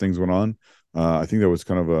worse as things went on. I think that was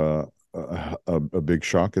kind of a big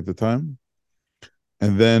shock at the time.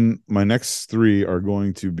 And then my next 3 are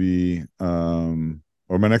going to be,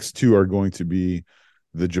 or my next 2 are going to be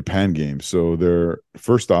the Japan game. So they're,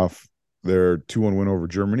 first off, their 2-1 win over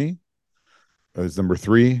Germany is number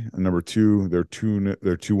 3, and number 2, their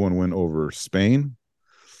 2-1 win over Spain.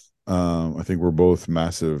 I think we're both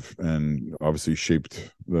massive and obviously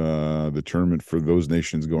shaped the tournament for those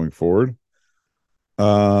nations going forward.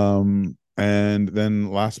 And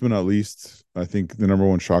then last but not least, I think the number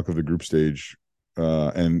 1 shock of the group stage,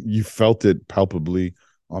 and you felt it palpably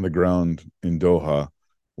on the ground in Doha,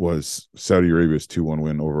 was Saudi Arabia's 2-1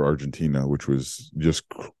 win over Argentina, which was just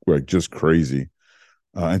crazy,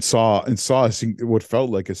 and saw what felt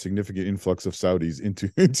like a significant influx of Saudis into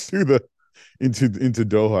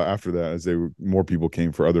Doha after that, as more people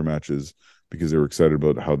came for other matches because they were excited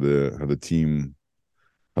about how the team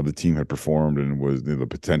had performed and was the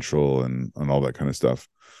potential and all that kind of stuff.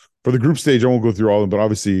 For the group stage, I won't go through all of them, but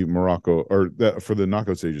obviously Morocco, for the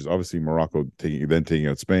knockout stages, obviously Morocco taking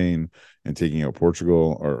out Spain and taking out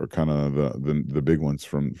Portugal are kind of the big ones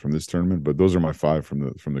from this tournament. But those are my 5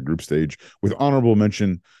 from the group stage, with honorable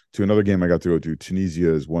mention to another game I got to go to,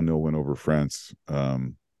 Tunisia's 1-0 win over France,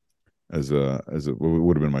 as what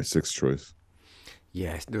would have been my 6th choice.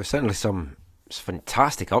 Yeah, there were certainly some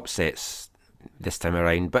fantastic upsets this time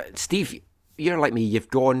around. But Steve, you're like me,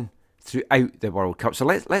 you've gone throughout the World Cup, so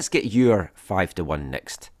let's get your 5 to 1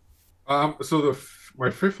 next. So my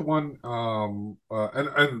 5th one,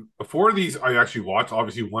 and 4 of these I actually watched.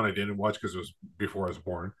 Obviously, 1 I didn't watch because it was before I was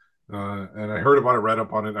born, and I heard about it, read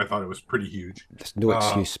up on it. I thought it was pretty huge. There's no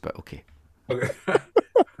excuse, but okay.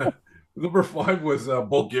 Number 5 was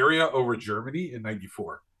Bulgaria over Germany in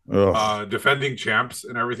 '94. Defending champs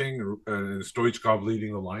and everything, and Stoichkov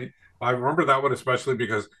leading the line. I remember that one especially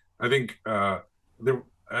because I think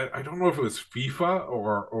I don't know if it was FIFA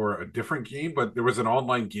or a different game, but there was an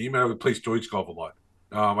online game and I would play Stoichkov a lot.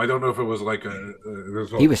 I don't know if it was like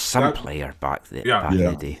he was some player back in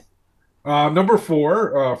the day. Number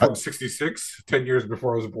 4 from '66, 10 years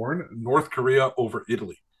before I was born, North Korea over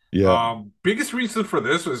Italy. Yeah. Biggest reason for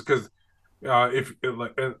this was because and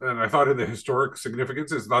I thought in the historic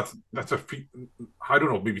significance is that's a feat, I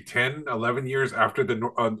don't know, maybe 10, 11 years after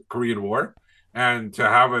the Korean War, and to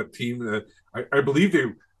have a team that I believe they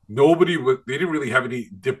they didn't really have any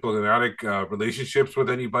diplomatic relationships with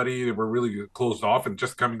anybody. They were really closed off and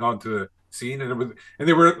just coming onto the scene, and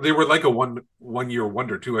they were like a one year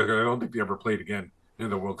wonder too. I don't think they ever played again in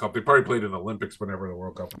the World Cup. They probably played in the Olympics whenever the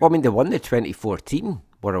World Cup. Well, I mean, they won the 2014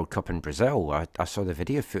 World Cup in Brazil. I saw the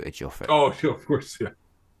video footage of it. Oh, yeah, of course,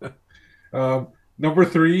 yeah. Number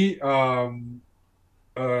 3,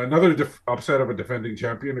 another upset of a defending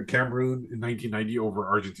champion, Cameroon in 1990 over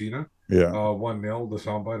Argentina. Yeah, 1-0, the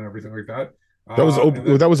samba and everything like that. That was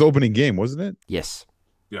that was the opening game, wasn't it? Yes.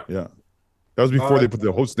 Yeah. Yeah. That was before they put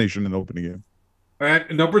the host nation in the opening game. And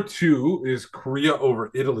number 2 is Korea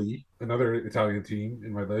over Italy, another Italian team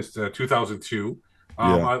in my list, 2002.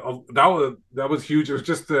 That was huge. It was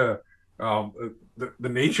just the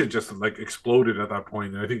nation just like exploded at that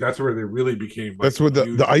point, and I think that's where they really became. Like, that's what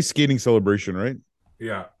the ice skating celebration, right?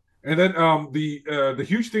 Yeah, and then the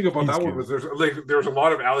huge thing about that one was there's a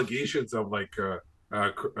lot of allegations of like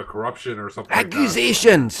corruption or something.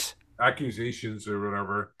 Accusations. Accusations or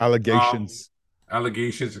whatever. Allegations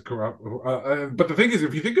of corrupt. But the thing is,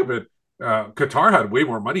 if you think of it, Qatar had way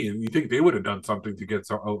more money, and you think they would have done something to get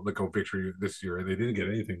like a victory this year, and they didn't get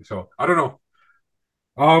anything. So I don't know.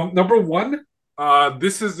 Number 1,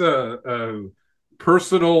 this is a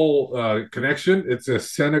personal connection. It's a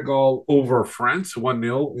Senegal over France,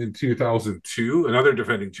 1-0 in 2002. Another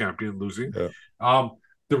defending champion losing. Yeah.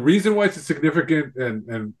 The reason why it's a significant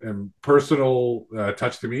and personal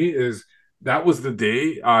touch to me is that was the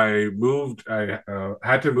day I moved. I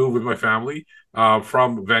had to move with my family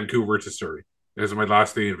from Vancouver to Surrey. It was my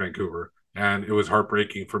last day in Vancouver, and it was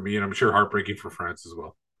heartbreaking for me, and I'm sure heartbreaking for France as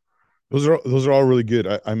well. Those are all really good.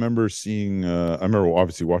 I remember seeing. I remember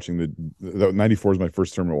obviously watching the 94 is my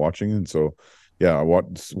first term of watching, and so yeah, I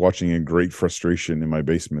watching in great frustration in my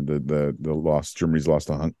basement the loss. Germany's lost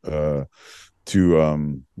to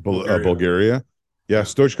Bulgaria. Yeah,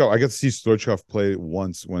 Stoichkov. I got to see Stoichkov play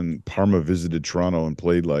once when Parma visited Toronto and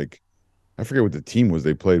played like, I forget what the team was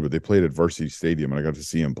they played, but they played at Varsity Stadium, and I got to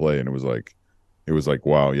see him play, and it was like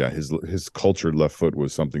wow, yeah, his cultured left foot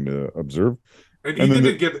was something to observe. And he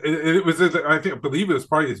didn't get it was I believe it was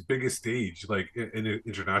probably his biggest stage like in his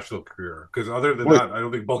international career, because other than that, I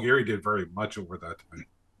don't think Bulgaria did very much over that time.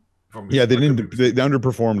 Yeah, they didn't. They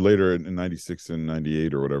underperformed later in '96 and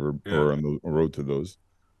 '98 or whatever, or on the road to those.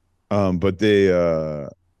 But they,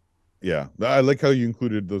 yeah, I like how you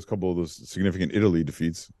included those couple of those significant Italy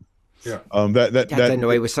defeats. Yeah. I didn't know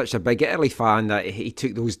he was such a big Italy fan that he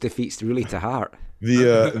took those defeats really to heart.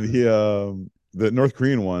 The North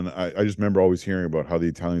Korean one, I just remember always hearing about how the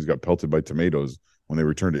Italians got pelted by tomatoes when they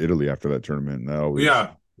returned to Italy after that tournament. That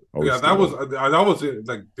was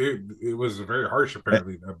like it was very harsh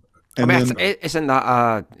apparently. Isn't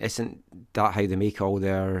that how they make all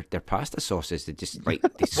their pasta sauces? They just like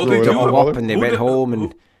they slow they it all up and they went home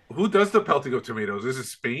and. Who does the pelting of tomatoes? Is it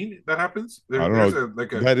Spain that happens? I don't know.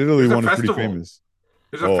 That Italy one is pretty famous.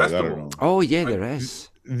 There's a festival. Oh yeah, there is.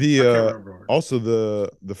 Also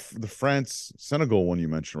the France Senegal one you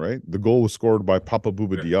mentioned, right? The goal was scored by Papa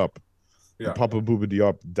Bouba Diop. Yeah. And Papa Bouba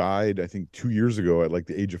Diop died, I think, 2 years ago at like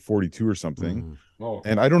the age of 42 or something. Oh.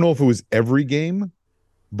 And I don't know if it was every game,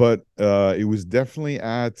 but it was definitely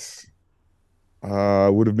at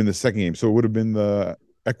would have been the second game. So it would have been the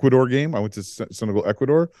Ecuador game. I went to Senegal,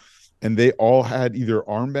 Ecuador, and they all had either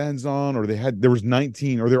armbands on, or there was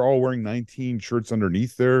 19, or they're all wearing 19 shirts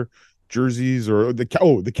underneath their jerseys, or the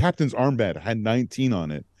captain's armband had 19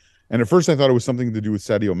 on it. And at first I thought it was something to do with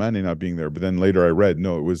Sadio Mane not being there, but then later I read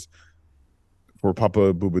no, it was for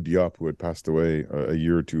Papa Bouba Diop, who had passed away a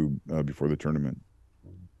year or two before the tournament.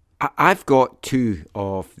 I've got two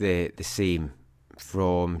of the same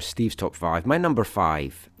from Steve's top 5. My number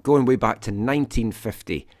 5, going way back to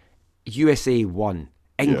 1950, USA 1,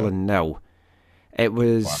 England 0. It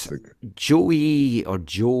was Classic. Joe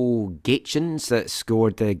Gaetjens that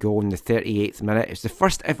scored the goal in the 38th minute. It was the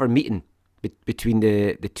first ever meeting between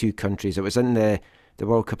the two countries. It was in the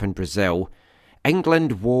World Cup in Brazil.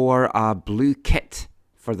 England wore a blue kit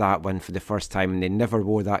for that one for the first time, and they never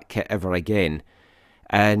wore that kit ever again.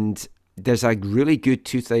 And there's a really good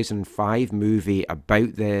 2005 movie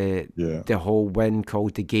about the whole win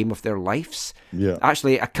called The Game of Their Lives. Yeah.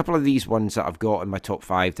 Actually, a couple of these ones that I've got in my top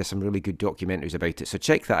 5, there's some really good documentaries about it. So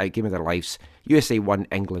check that out, Game of Their Lives. USA 1,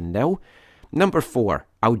 England 0. Number 4,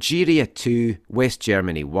 Algeria 2, West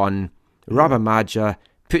Germany 1. Rabah Madja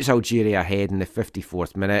puts Algeria ahead in the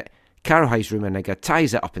 54th minute. Karelheinz Rummenigge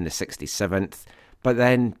ties it up in the 67th. But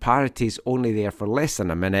then parity's only there for less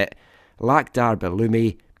than a minute. Lakhdar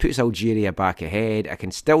Belloumi puts Algeria back ahead. I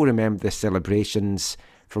can still remember the celebrations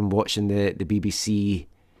from watching the BBC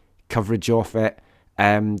coverage of it.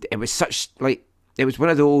 It was such, like, it was one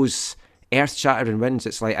of those earth-shattering wins.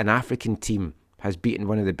 It's like an African team has beaten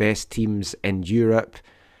one of the best teams in Europe,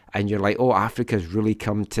 and you're like, oh, Africa's really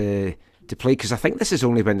come to play, because I think this is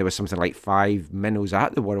only when there was something like 5 minnows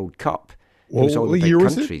at the World Cup. It was all the big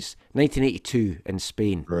countries. 1982 in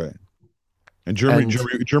Spain. Right. And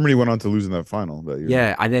Germany went on to lose in that final that year.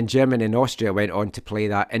 Yeah, and then Germany and Austria went on to play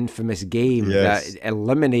that infamous game that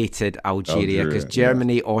eliminated Algeria, because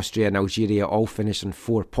Germany, Austria, and Algeria all finished on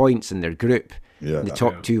 4 points in their group. Yeah. And the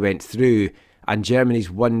top two went through, and Germany's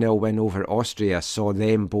 1-0 win over Austria saw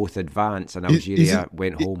them both advance, and Algeria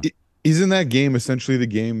went home. Isn't that game essentially the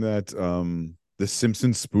game that the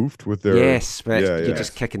Simpsons spoofed with their... Yes, but you're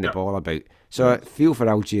just kicking the ball about. So feel for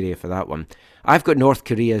Algeria for that one. I've got North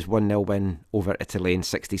Korea's 1-0 win over Italy in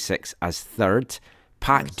 1966 as third.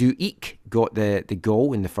 Pak Du-ik got the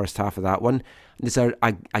goal in the first half of that one. There's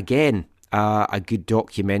a good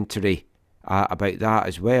documentary about that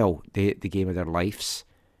as well, the game of their lives.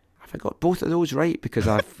 Have I got both of those right? Because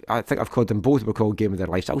I think I've called them both were called Game of Their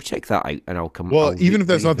Lives. I'll check that out and I'll come. Well, even if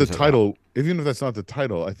that's not the title,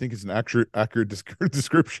 I think it's an accurate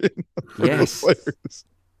description. Yes.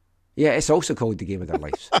 Yeah, it's also called The Game of Their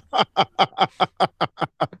Lives. I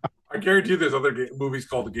guarantee there's other movies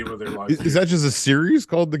called The Game of Their Lives. Is that just a series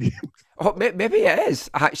called The Game? Oh, maybe it is,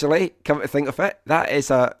 actually. Come to think of it. That is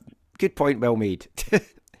a good point, well made.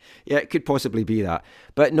 Yeah, it could possibly be that.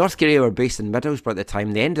 But North Korea were based in Middlesbrough at the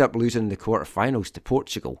time. They ended up losing the quarterfinals to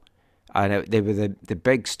Portugal. And they were the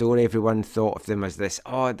big story. Everyone thought of them as this,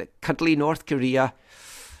 the cuddly North Korea.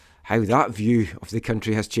 How that view of the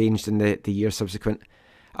country has changed in the year subsequent.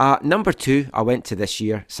 Number 2, I went to this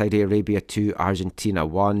year, Saudi Arabia 2, Argentina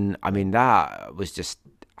 1. I mean, that was just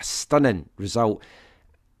a stunning result.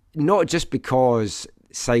 Not just because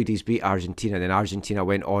Saudis beat Argentina, then Argentina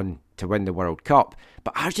went on to win the World Cup,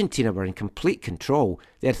 but Argentina were in complete control.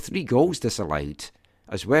 They had 3 goals disallowed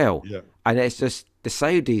as well. Yeah. And it's just, the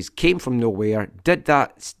Saudis came from nowhere, did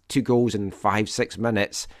that 2 goals in 5-6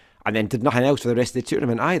 minutes, and then did nothing else for the rest of the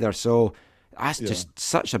tournament either. So that's just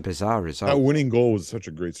such a bizarre result. That winning goal was such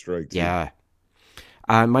a great strike, too. Yeah.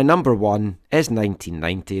 And my number 1 is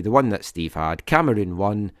 1990, the one that Steve had. Cameroon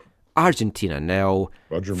 1, Argentina 0.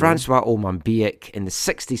 Francois Oman-Biek in the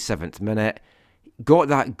 67th minute got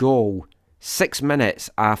that goal 6 minutes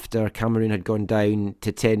after Cameroon had gone down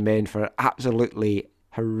to 10 men for an absolutely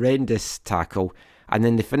horrendous tackle. And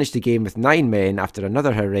then they finished the game with 9 men after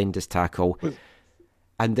another horrendous tackle.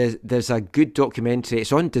 And there's a good documentary.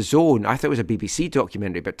 It's on DAZN. I thought it was a BBC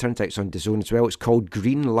documentary, but it turns out it's on DAZN as well. It's called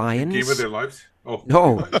Green Lions. Game of Their Lives? Oh.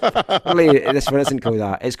 No. Really, this one isn't called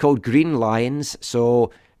that. It's called Green Lions.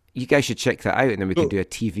 So you guys should check that out, and then we can do a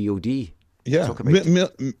TVOD. Yeah.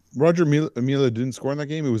 Roger Mila didn't score in that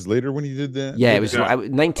game. It was later when he did that. Yeah, it was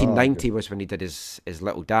 1990 was when he did his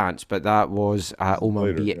little dance, but that was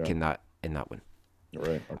Oman Biek in that one. Right.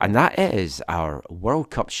 Okay. And that is our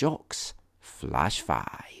World Cup Shocks Flash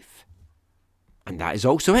 5. And that is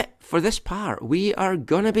also it for this part. We are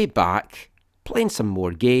going to be back playing some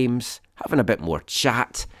more games, having a bit more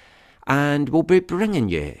chat, and we'll be bringing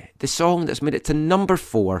you the song that's made it to number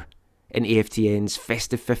 4 in AFTN's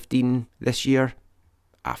Festive 15 this year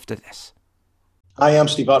after this. Hi, I'm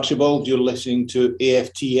Steve Archibald. You're listening to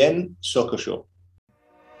AFTN Soccer Show.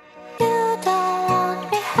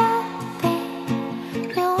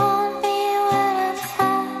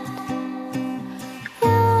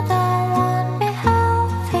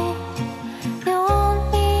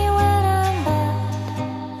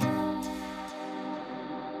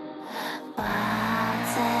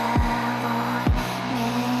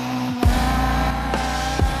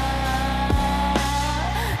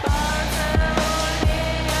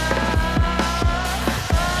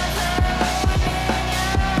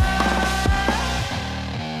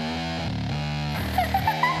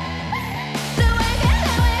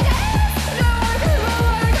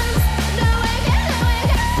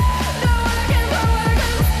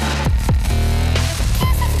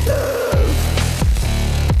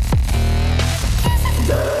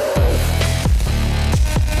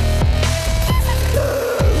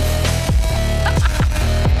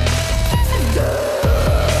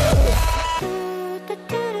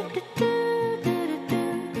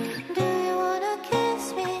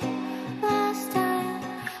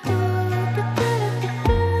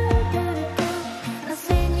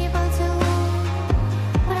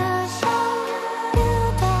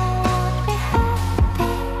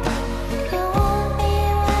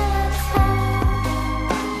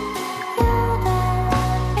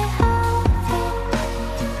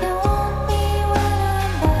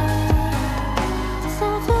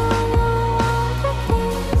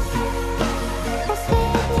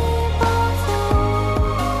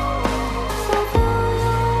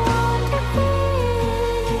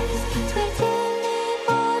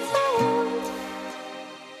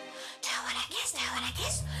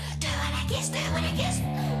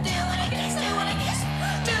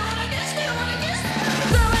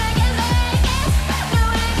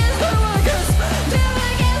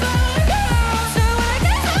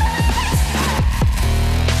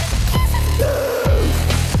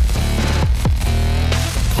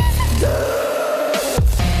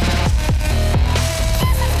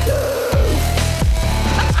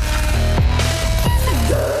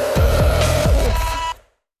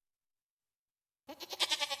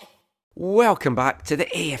 Welcome back to the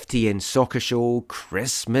AFTN Soccer Show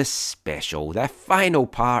Christmas Special, the final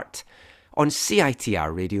part on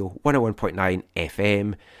CITR Radio 101.9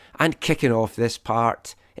 FM. And kicking off this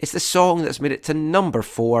part is the song that's made it to number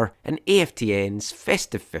 4 in AFTN's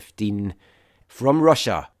Festive 15 from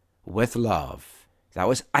Russia, With Love. That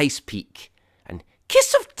was Ice Peak and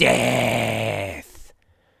Kiss of Death,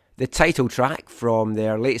 the title track from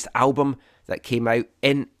their latest album that came out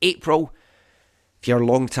in April. If you're a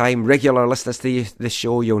long-time regular listeners to the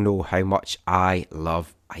show, you'll know how much I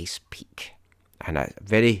love Ice Peak. And a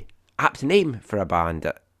very apt name for a band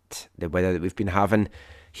at the weather that we've been having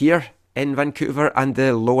here in Vancouver and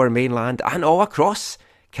the lower mainland and all across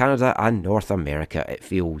Canada and North America, it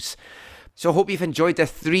feels. So I hope you've enjoyed the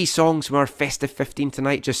 3 songs from our Festive 15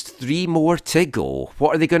 tonight. Just 3 more to go.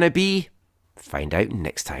 What are they going to be? Find out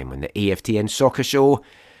next time on the AFTN Soccer Show.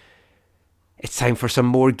 It's time for some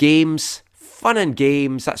more games. Fun and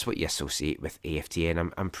games, that's what you associate with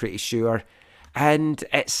AFTN, I'm pretty sure. And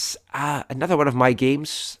it's another one of my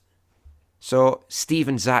games. So Steve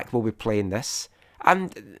and Zach will be playing this.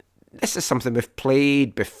 And this is something we've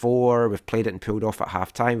played before. We've played it and pulled off at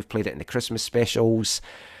halftime. We've played it in the Christmas specials.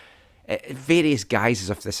 Various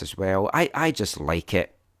guises of this as well. I just like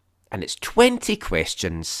it. And it's 20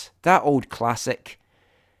 questions. That old classic.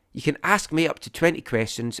 You can ask me up to 20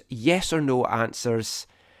 questions, yes or no answers.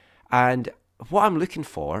 And what I'm looking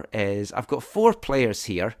for is I've got 4 players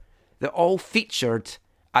here that all featured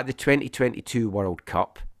at the 2022 World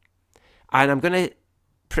Cup. And I'm going to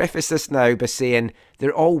preface this now by saying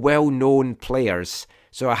they're all well-known players.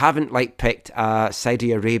 So I haven't picked a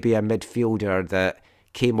Saudi Arabia midfielder that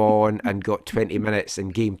came on and got 20 minutes in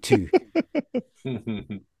game 2.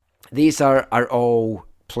 These are all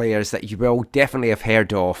players that you will definitely have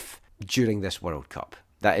heard of during this World Cup.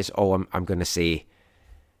 That is all I'm going to say.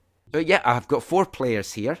 So yeah, I've got 4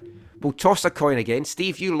 players here. We'll toss a coin again.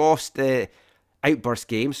 Steve, you lost the outburst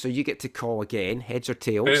game, so you get to call again. Heads or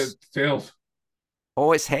tails? Tails.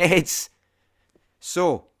 Oh, it's heads.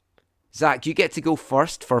 So, Zach, you get to go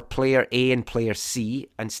first for player A and player C,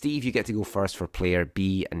 and Steve, you get to go first for player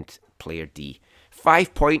B and player D.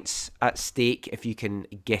 5 points at stake if you can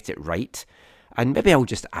get it right. And maybe I'll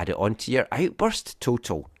just add it on to your outburst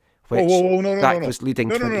total. Which Zach was leading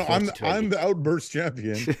 24-20. I'm the outburst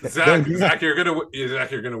champion. Zach, you're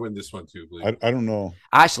gonna win this one too, please. I don't know.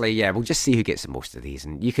 Actually, yeah, we'll just see who gets the most of these,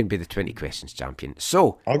 and you can be the 20 questions champion.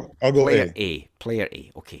 So I'll go player A. Player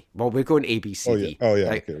A. Okay. Well, we're going A, B, C, D. Oh yeah.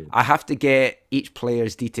 Now, Okay. I have to get each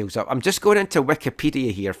player's details up. I'm just going into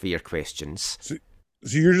Wikipedia here for your questions. So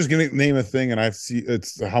you're just gonna name a thing, and I see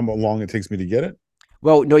it's how long it takes me to get it.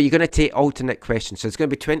 Well, no, you're going to take alternate questions. So it's going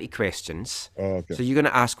to be 20 questions. Oh, okay. So you're going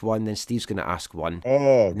to ask one, then Steve's going to ask one. Oh,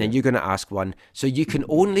 okay. And then you're going to ask one. So you can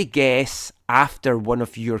only guess after one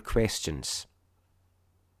of your questions.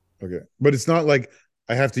 Okay. But it's not like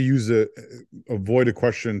I have to use avoid a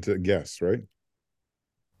question to guess, right?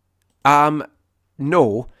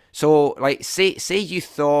 No. So, say you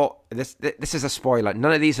thought, this is a spoiler,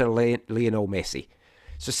 none of these are Lionel Messi.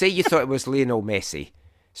 So say you thought it was Lionel Messi.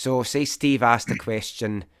 So say Steve asked a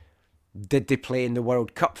question, did they play in the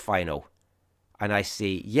World Cup final? And I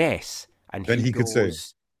say yes. And then he goes, could say.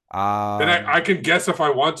 Then I can guess if I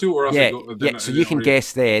want to, or else so you can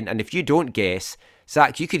guess then. And if you don't guess,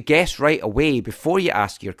 Zach, you could guess right away before you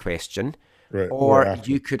ask your question. Right. Or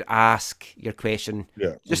you could ask your question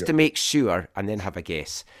to make sure and then have a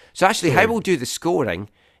guess. So actually, how we'll do the scoring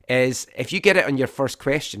is if you get it on your first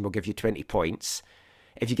question, we'll give you 20 points.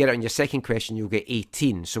 If you get it on your second question, you'll get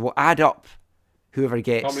 18. So we'll add up whoever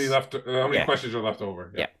gets. How many questions are left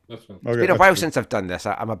over? Yeah. That's fine. It's been a while since I've done this.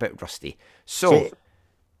 I'm a bit rusty. So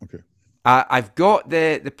okay. I've got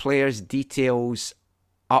the players' details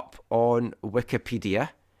up on Wikipedia.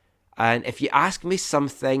 And if you ask me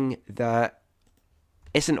something that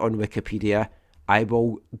isn't on Wikipedia, I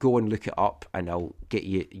will go and look it up and I'll get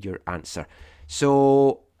you your answer.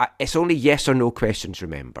 So it's only yes or no questions,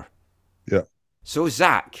 remember. Yeah. So,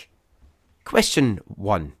 Zach, question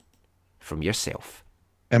 1 from yourself.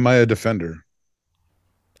 Am I a defender?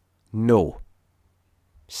 No.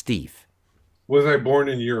 Steve. Was I born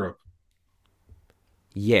in Europe?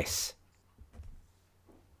 Yes.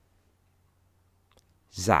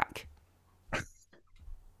 Zach.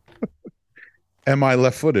 Am I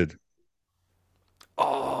left-footed?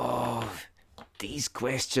 Oh, these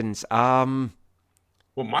questions. Well,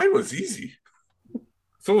 mine was easy.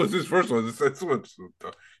 So was this first one. You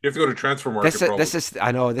have to go to Transfer Market. This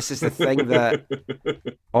is the thing that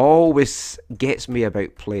always gets me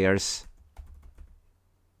about players.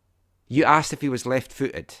 You asked if he was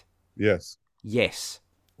left-footed. Yes. Yes.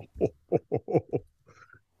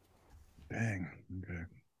 Dang.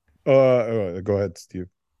 Okay. Go ahead, Steve.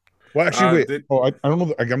 Well, actually, wait. I don't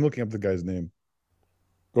know. I'm looking up the guy's name.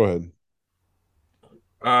 Go ahead.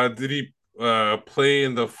 Did he play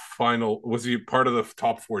in the final? Was he part of the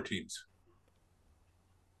top 4 teams?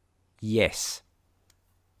 Yes.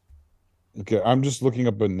 Okay, I'm just looking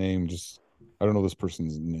up a name. I don't know this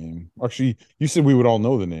person's name. Actually, you said we would all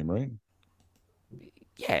know the name, right?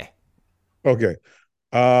 Yeah. Okay.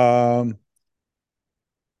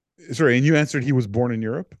 Sorry, and you answered he was born in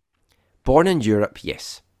Europe? Born in Europe,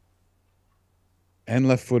 yes. And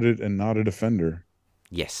left-footed and not a defender.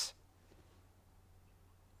 Yes.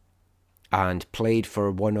 And played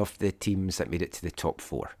for one of the teams that made it to the top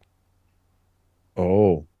 4.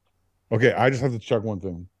 Oh. Okay, I just have to check one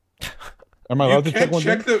thing. Am I allowed to check one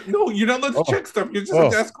thing? No, you're not allowed to check stuff. You just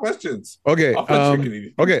have to ask questions. Okay.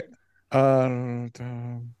 Okay.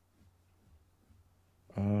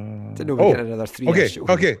 Didn't know we get another 3.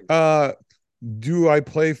 Okay. Do I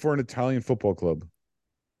play for an Italian football club?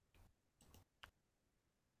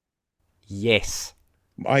 Yes.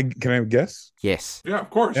 Can I guess? Yes. Yeah, of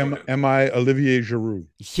course. Am I Olivier Giroud?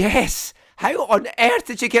 Yes. How on earth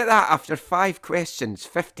did you get that after 5 questions?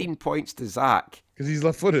 15 points to Zach. Because he's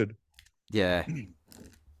left-footed. Yeah.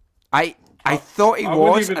 I thought he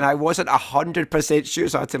was, and I wasn't 100% sure,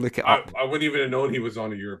 so I had to look it up. I wouldn't even have known he was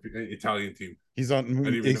on a Italian team. He's on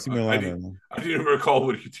AC Milan. I didn't even recall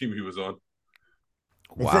what team he was on.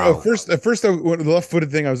 Wow. At first, the left-footed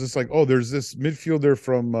thing, I was just like, oh, there's this midfielder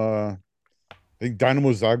from, I think,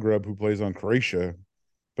 Dynamo Zagreb who plays on Croatia.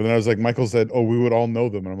 But then I was like, Michael said, oh, we would all know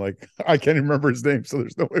them. And I'm like, I can't even remember his name, so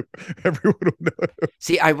there's no way everyone would know him.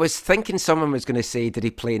 See, I was thinking someone was going to say, did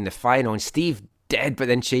he play in the final? And Steve did, but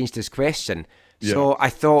then changed his question. Yeah. So I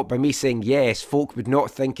thought by me saying yes, folk would not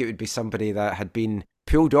think it would be somebody that had been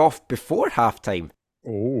pulled off before halftime.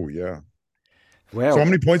 Oh, yeah. Well, so how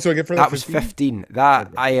many points do I get for that? That was 15.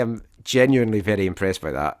 I am genuinely very impressed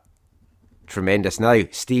by that. Tremendous. Now,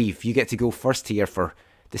 Steve, you get to go first here for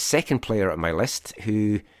the second player on my list,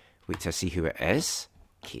 who, wait till I see who it is.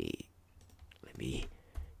 Okay, let me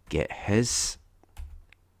get his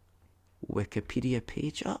Wikipedia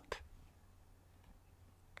page up.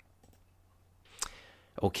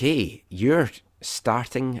 Okay, your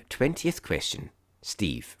starting 20th question,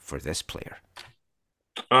 Steve, for this player.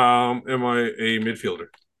 Am I a midfielder?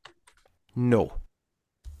 No.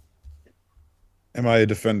 Am I a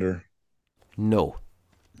defender? No.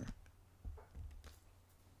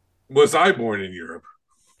 Was I born in Europe?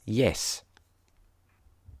 Yes.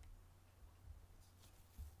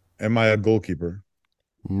 Am I a goalkeeper?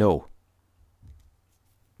 No.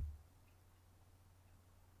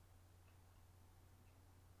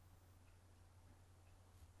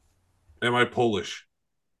 Am I Polish?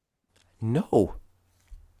 No.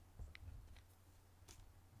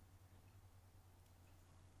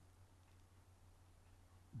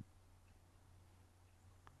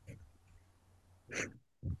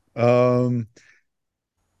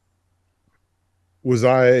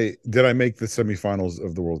 Did I make the semifinals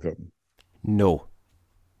of the World Cup? No.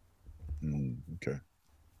 Okay.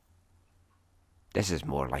 This is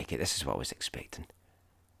more like it. This is what I was expecting.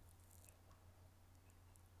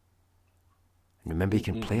 And remember, you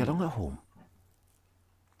can play along at home.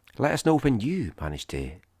 Let us know when you manage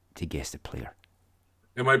to guess the player.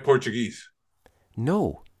 Am I Portuguese?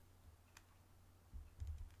 No.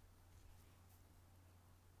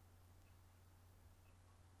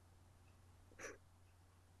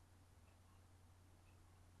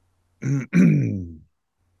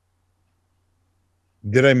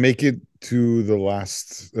 Did I make it to the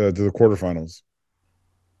last to the quarterfinals?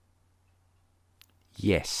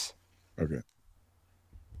 Yes. Okay.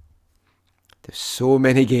 There's so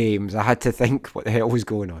many games. I had to think what the hell was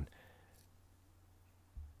going on.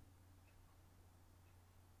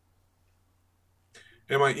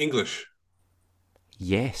 Am I English?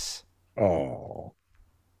 Yes. Oh.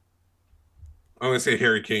 I'm going to say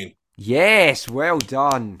Harry Kane. Yes, well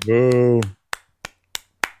done. Boo.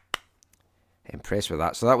 Impressed with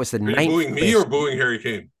that. So that was the Are you ninth. booing me or booing Harry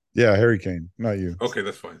Kane? Yeah, Harry Kane, not you. Okay,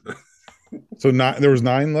 that's fine. So there was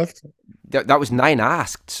 9 left? That was 9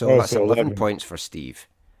 asked, so that's 11 points for Steve.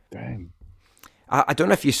 Dang. I don't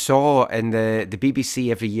know if you saw in the BBC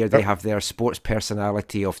every year they have their sports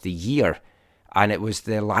personality of the year, and it was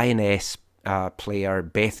the Lioness player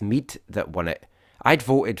Beth Mead that won it. I'd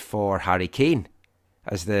voted for Harry Kane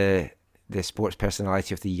as the sports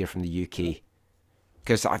personality of the year from the UK,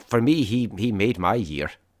 because for me he made my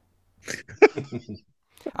year.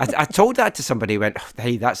 I told that to somebody, went,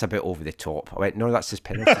 hey, that's a bit over the top. I went, no, that's his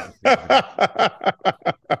penalty.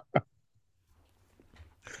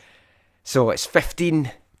 So it's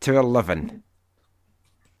 15 to 11.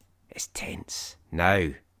 It's tense. Now,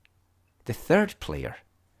 the third player.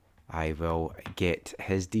 I will get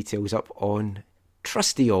his details up on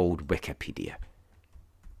trusty old Wikipedia.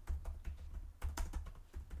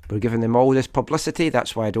 We're giving them all this publicity.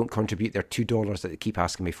 That's why I don't contribute their $2 that they keep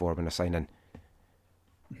asking me for when I sign in.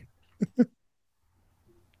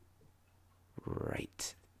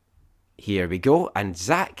 Right. Here we go. And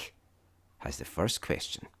Zach has the first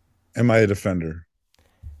question. Am I a defender?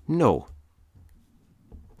 No.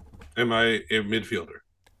 Am I a midfielder?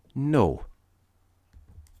 No.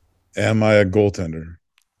 Am I a goaltender?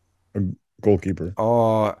 A goalkeeper?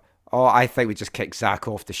 Oh, I think we just kicked Zach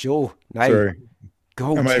off the show. Now, Sorry.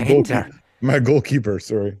 Am I a goalkeeper? Am I a goalkeeper?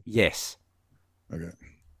 Sorry. Yes. Okay.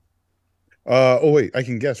 Oh wait, I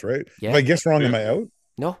can guess, right? Yeah. If I guess wrong, am I out?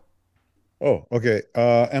 No. Oh, okay.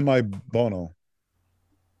 Am I Bono?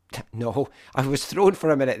 No. I was thrown for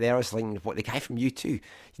a minute there. I was thinking, what, the guy from U2?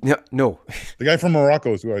 No. The guy from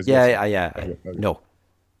Morocco is who I was guessing. Yeah. Okay. No.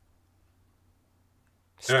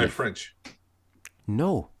 Am I French?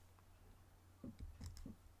 No.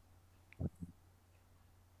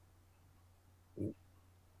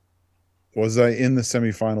 Was I in the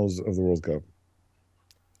semifinals of the World Cup?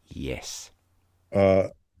 Yes. I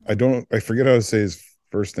forget how to say his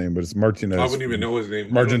first name, but it's Martinez. I wouldn't even know his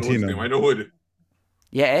name. Argentina. I know who it is.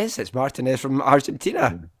 Yeah, it is. It's Martinez from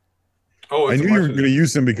Argentina. Oh, I knew you were going to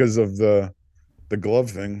use him because of the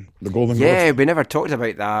glove thing, the golden glove. Yeah, we never talked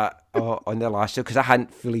about that on the last show because I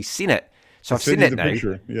hadn't fully seen it. So I've seen it now.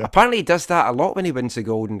 Yeah. Apparently, he does that a lot when he wins the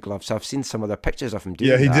Golden Glove. So I've seen some other pictures of him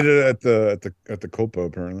doing that. Yeah, he that. did it at the Copa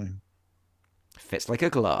apparently. Fits like a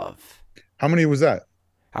glove. How many was that?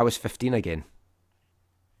 I was 15 again.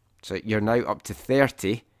 So you're now up to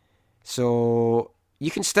 30. So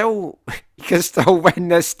you can still win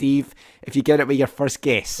this, Steve, if you get it with your first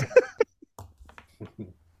guess.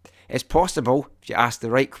 It's possible if you ask the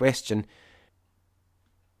right question.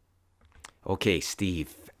 Okay,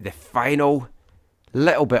 Steve, the final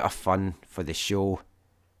little bit of fun for the show.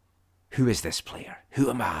 Who is this player? Who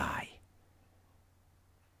am I?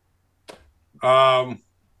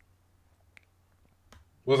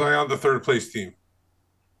 Was I on the third place team?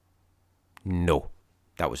 No,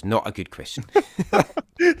 that was not a good question. Okay.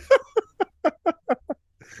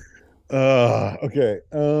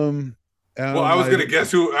 Well, I was gonna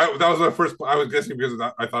guess who. That was my first. I was guessing because of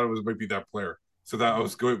that, I thought it might be that player. So that I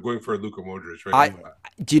was going for Luka Modric. Right.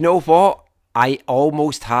 Do you know what? I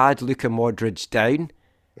almost had Luka Modric down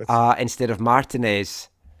instead of Martinez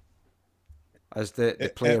as the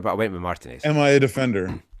player, but I went with Martinez. Am I a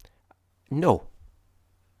defender? No.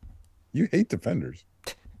 You hate defenders.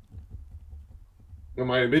 Am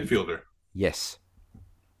I a midfielder? Yes.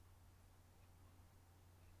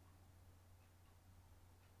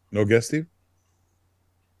 No guess, Steve?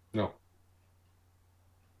 No.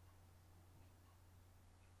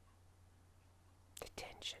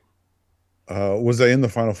 Detention. Was I in the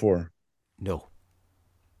Final Four? No.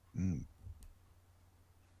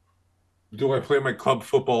 Do I play my club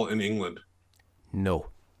football in England? No.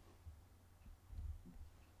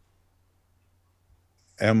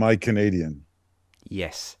 Am I Canadian?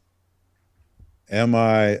 Yes. Am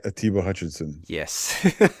I Atiba Hutchinson? Yes.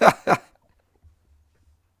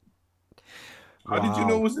 How did you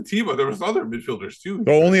know it was Atiba? There was other midfielders too.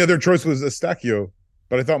 The only other choice was Eustachio,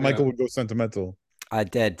 but I thought Michael would go sentimental. I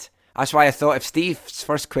did. That's why I thought if Steve's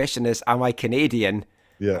first question is, am I Canadian?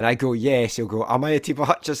 Yeah. And I go, yes, he'll go, am I Atiba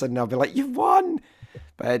Hutchinson? And I'll be like, you've won.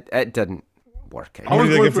 But it didn't work out. I was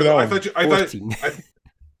going for that.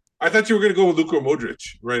 I thought you were going to go with Luka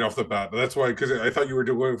Modric right off the bat. That's why, because I thought you were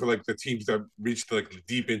going for like the teams that reached like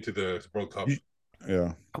deep into the World Cup.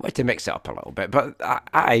 Yeah. I wanted to mix it up a little bit, but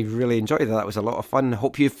I really enjoyed that. That was a lot of fun.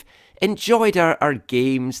 Hope you've enjoyed our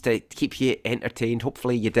games to keep you entertained.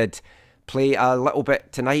 Hopefully you did play a little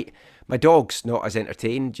bit tonight. My dog's not as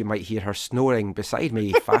entertained. You might hear her snoring beside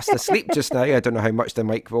me, fast asleep just now. I don't know how much the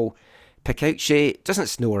mic will pick out. She doesn't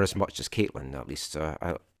snore as much as Caitlin, at least.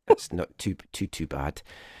 It's not too bad.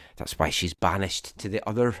 That's why she's banished to the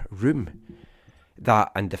other room.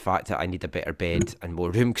 That and the fact that I need a better bed and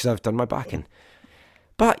more room because I've done my back in.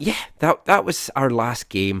 But yeah, that was our last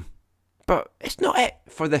game. But it's not it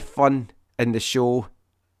for the fun in the show,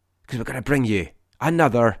 because we're going to bring you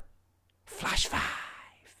another Flash 5.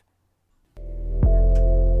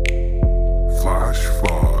 Flash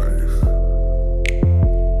 5.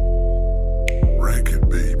 Rank it,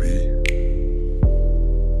 baby.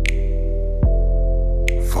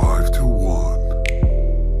 5 to 1.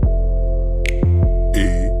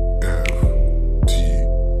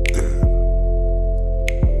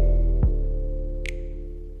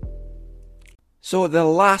 So the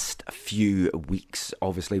last few weeks,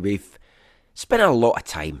 obviously, we've spent a lot of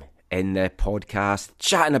time in the podcast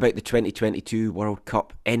chatting about the 2022 World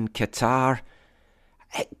Cup in Qatar.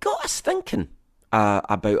 It got us thinking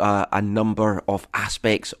about a number of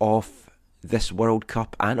aspects of this World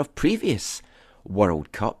Cup and of previous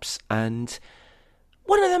World Cups, and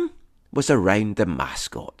one of them was around the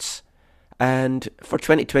mascots. And for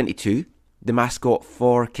 2022, the mascot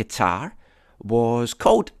for Qatar was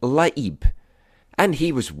called Laib, and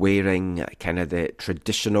he was wearing kind of the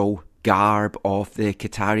traditional garb of the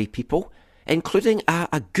Qatari people, including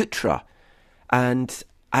a gutra. And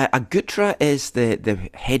a gutra is the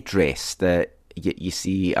headdress that you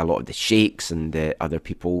see a lot of the sheikhs and the other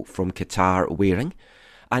people from Qatar wearing.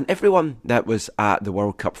 And everyone that was at the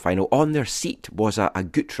World Cup final, on their seat was a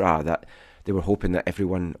gutra that they were hoping that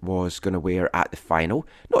everyone was going to wear at the final.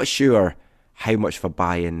 Not sure how much of a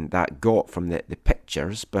buy-in that got from the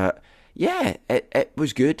pictures, but yeah, it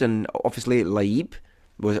was good. And obviously Laib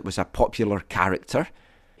was a popular character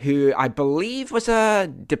who I believe was a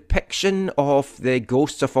depiction of the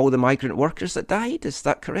ghosts of all the migrant workers that died. Is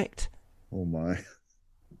that correct? Oh my.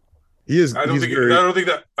 He is. I don't think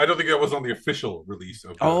that was on the official release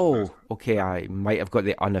of Okay, I might have got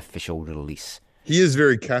the unofficial release. He is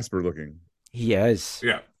very Casper looking. He is.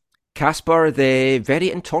 Yeah. Casper, the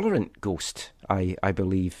very intolerant ghost, I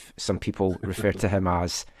believe some people refer to him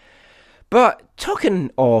as. But talking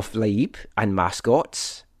of Laib and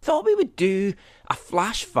mascots, thought we would do a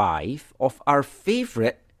flash 5 of our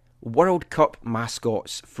favourite World Cup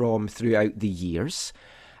mascots from throughout the years.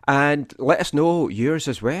 And let us know yours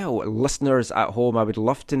as well. Listeners at home, I would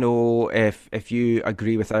love to know if you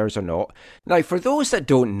agree with ours or not. Now, for those that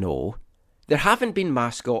don't know, there haven't been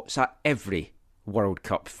mascots at every World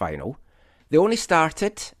Cup final. They only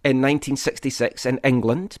started in 1966 in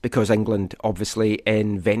England, because England obviously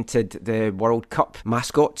invented the World Cup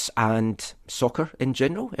mascots and soccer in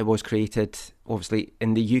general. It was created obviously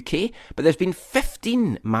in the UK, but there's been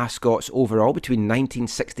 15 mascots overall between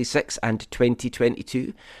 1966 and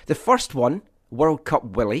 2022. The first one, World Cup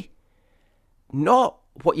Willie, not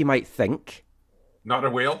what you might think. Not a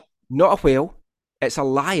whale? Not a whale. It's a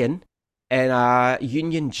lion in a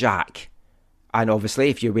Union Jack. And obviously,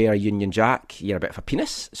 if you wear a Union Jack, you're a bit of a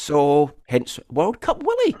penis. So, hence, World Cup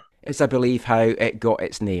Willie is, I believe, how it got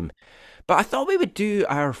its name. But I thought we would do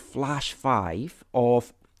our flash 5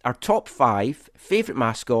 of our top 5 favourite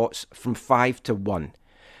mascots from 5 to 1.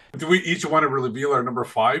 Do we each want to reveal our number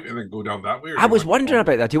 5 and then go down that way? I was wondering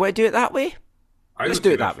about that. Do you want to do it that way? Let's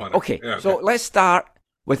do it that way. Okay, yeah, so let's start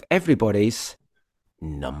with everybody's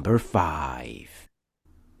number 5.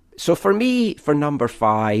 So for me, for number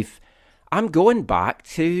 5... I'm going back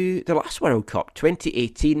to the last World Cup,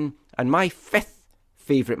 2018, and my 5th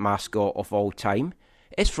favourite mascot of all time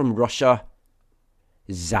is from Russia,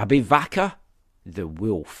 Zabivaka the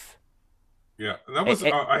Wolf. Yeah, that was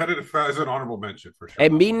I had it as an honourable mention for sure.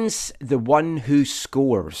 It means the one who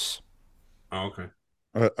scores. Oh, okay.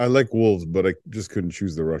 I like wolves, but I just couldn't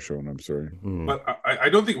choose the Russia one. I'm sorry. But I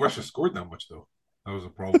don't think Russia scored that much, though. That was a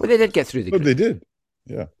problem. But they did get through the group. They did.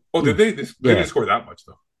 Yeah. Oh, did they? They didn't score that much,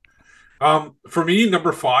 though. For me,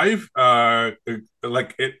 number 5,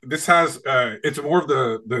 this has it's more of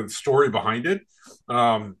the story behind it,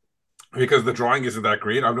 because the drawing isn't that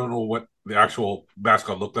great. I don't know what the actual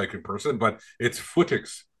mascot looked like in person, but it's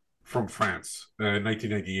Footix from France,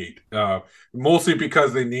 1998. Mostly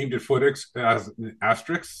because they named it Footix as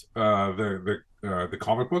Asterix, the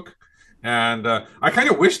comic book, and I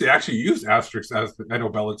kind of wish they actually used Asterix as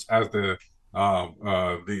Obelix as the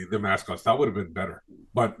mascots. That would have been better,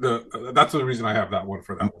 but that's the reason I have that one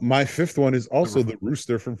for that one. My 5th one is also the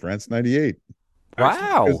rooster from France '98.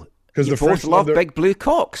 Wow, because the French love big blue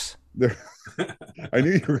cocks. I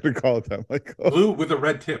knew you were going to call it that, Michael. Blue with a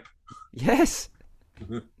red tip. Yes.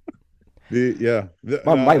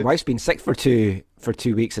 Well, my wife's been sick for 2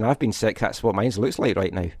 weeks, and I've been sick. That's what mine looks like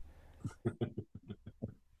right now.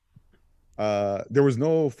 There was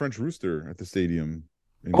no French rooster at the stadium.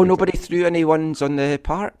 Oh, nobody threw any ones on the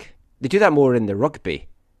park? They do that more in the rugby.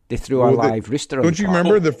 They threw a live rooster on the park. Don't you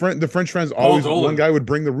remember the French fans always, one guy would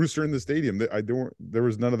bring the rooster in the stadium. There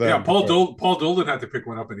was none of that. Yeah, Paul Dolan had to pick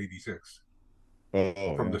one up in '86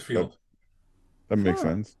 from the field. That makes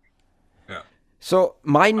sense. Yeah. So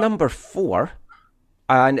my number 4,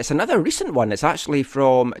 and it's another recent one. It's actually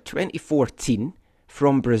from 2014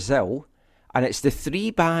 from Brazil, and it's the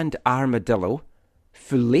 3-band armadillo,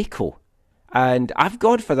 Fuleco. And I've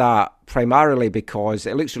gone for that primarily because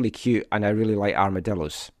it looks really cute and I really like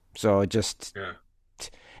armadillos. So just... Yeah.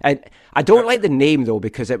 And I don't like the name, though,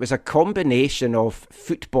 because it was a combination of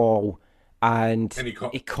football and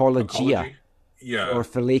ecologia. Yeah. or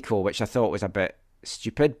Felico, which I thought was a bit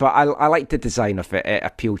stupid, but I like the design of it. It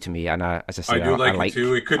appealed to me, and as I said, I do like it too.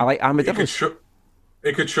 I like it could, armadillos.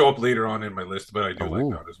 it could show up later on in my list, but I do like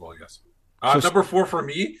that as well. Yes. So- Number 4 for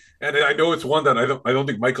me, and I know it's one that I don't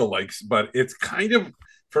think Michael likes, but it's kind of,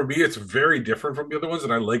 for me, it's very different from the other ones,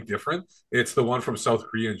 and I like different. It's the one from South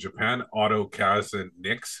Korea and Japan, Otto, Kaz, and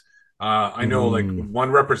Nix. I know like one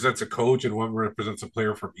represents a coach and one represents a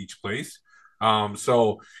player from each place.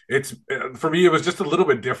 So it's, for me, it was just a little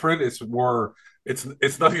bit different. It's more, it's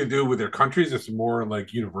nothing to do with their countries. It's more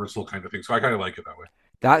like universal kind of thing. So I kind of like it that way.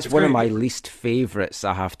 That's It's one of kinda my different. least favourites,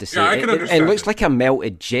 I have to say. Yeah, I can It understand looks it. like a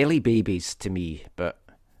melted jelly babies to me, but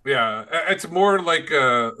Yeah, it's more like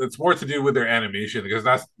it's more to do with their animation because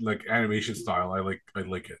that's like animation style. I like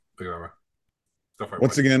it. Stuff I Once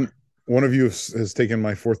watch. again, one of you has taken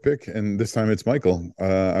my 4th pick, and this time it's Michael.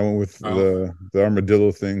 I went with the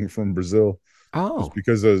armadillo thing from Brazil. Just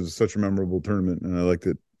because it was such a memorable tournament, and I liked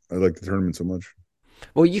it. I liked the tournament so much.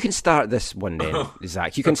 well, you can start this one then,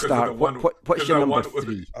 Zach. You can Because of start. the one- What's because your that number one was-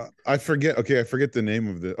 3? I forget. Okay, I forget the name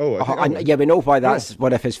of the. Yeah, we know why that's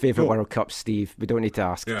one of his favourite No. World Cups, Steve. We don't need to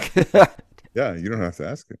ask. Yeah. Yeah, you don't have to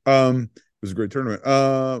ask it. It was a great tournament.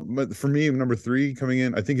 But for me, number 3 coming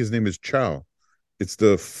in, I think his name is Ciao. It's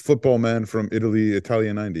the football man from Italy,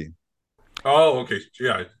 Italia 90. Oh, okay.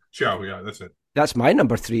 Yeah, Ciao. Yeah, that's it. That's my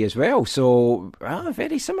number 3 as well. So,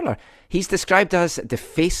 very similar. He's described as the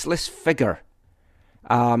faceless figure.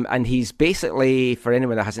 And he's basically, for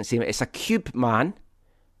anyone that hasn't seen it, it's a cube man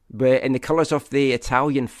but in the colours of the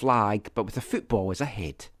Italian flag, but with a football as a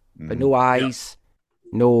head. But no eyes,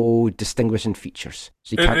 no distinguishing features.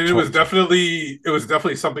 So you can't And it was talk to him.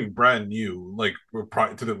 definitely something brand new, like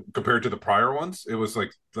compared to the prior ones. It was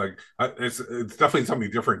like it's definitely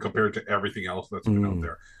something different compared to everything else that's been out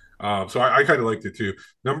there. So I kind of liked it too.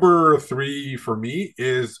 Number 3 for me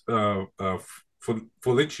is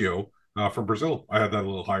Felicio from Brazil. I had that a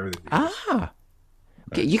little higher than you.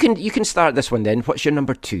 Okay, you can start this one then. What's your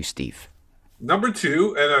number 2, Steve? Number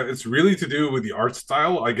 2, and it's really to do with the art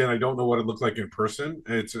style. Again, I don't know what it looked like in person.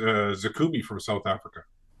 It's Zakumi from South Africa.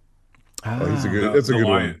 He's a good. That's a good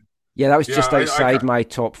lion. one. Yeah, that was just I outside my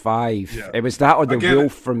top 5. Yeah. It was that or the Again-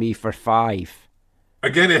 wolf for me for 5.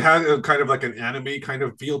 Again, it had a kind of like an anime kind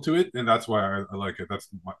of feel to it, and that's why I like it. That's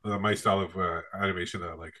my style of animation that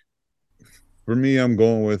I like. For me, I'm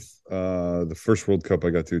going with the first World Cup I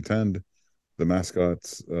got to attend. The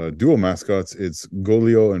mascots, dual mascots. It's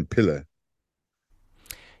Golio and Pile.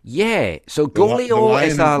 Yeah, so The li- the Golio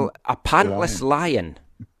is lion- a pantless lion.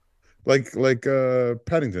 Like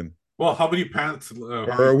Paddington. Well, how many pants?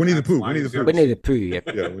 Or Winnie the Pooh. Winnie the Pooh. Winnie the Pooh, yeah.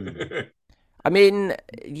 Yeah, Winnie the Pooh. I mean,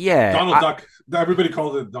 yeah. Donald I- Duck. Everybody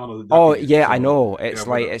calls it Donald Duck. Oh, yeah, I know. It's yeah,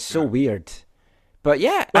 like, whatever, it's so weird. But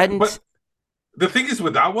yeah, But the thing is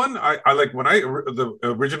with that one, I like when the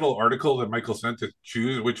original article that Michael sent to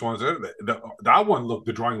choose which ones are that one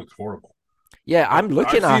the drawing looked horrible. yeah, I'm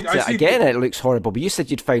looking I've at it seen- again. It looks horrible, but you said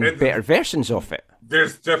you'd find It- better versions of it.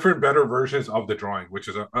 There's different, better versions of the drawing, which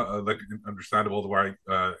is like understandable. Where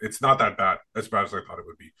it's not that bad, as bad as I thought it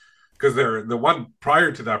would be, because the one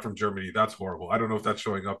prior to that from Germany, that's horrible. I don't know if that's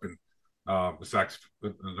showing up in Zach's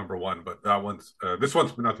number 1, but that one's this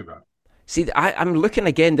one's not too bad. See, I'm looking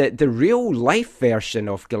again. The real life version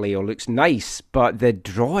of Galileo looks nice, but the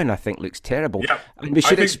drawing I think looks terrible. Yeah, and we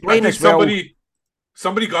should I explain think as well.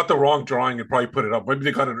 Somebody got the wrong drawing and probably put it up. Maybe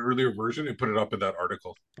they got an earlier version and put it up in that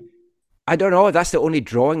article. I don't know. That's the only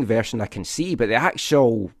drawing version I can see, but the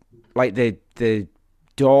actual, like the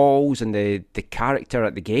dolls and the character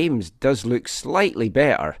at the games does look slightly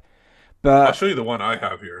better. I'll But show you the one I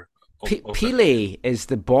have here. Pele is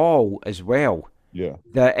the ball as well. Yeah.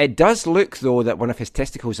 It does look though that one of his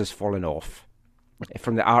testicles has fallen off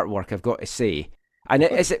from the artwork, I've got to say. And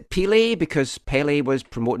is it Pele because Pele was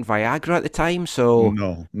promoting Viagra at the time? So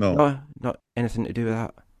No. not anything to do with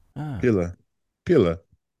that. Pila.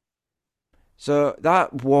 So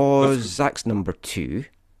that was Zach's number 2.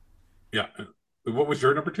 Yeah. What was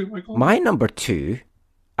your number 2, Michael? My number 2,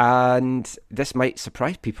 and this might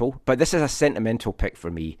surprise people, but this is a sentimental pick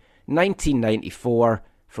for me. 1994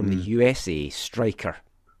 from the USA, Striker.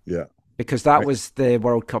 Yeah. Because that was the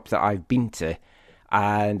World Cup that I've been to.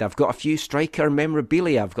 And I've got a few Striker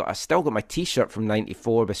memorabilia. I still got my T-shirt from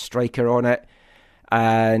 94 with Striker on it.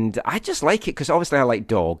 And I just like it because obviously I like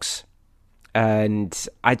dogs. And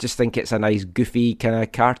I just think it's a nice, goofy kind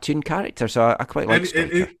of cartoon character. So I quite like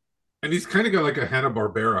Striker. And he's kind of got like a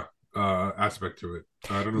Hanna-Barbera aspect to it.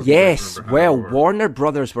 I don't know if you guys Yes, remember well, Hanna-Barbera. Warner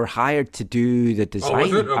Brothers were hired to do the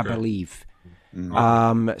design, it? I Okay. believe.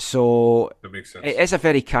 Mm. So That makes sense. it is a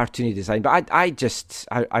very cartoony design, but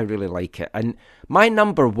I really like it. And my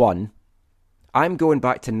number 1, I'm going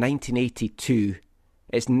back to 1982.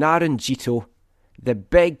 It's Naranjito, the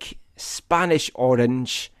big Spanish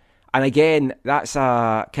orange. And again, that's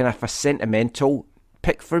a kind of a sentimental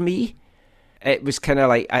pick for me. It was kind of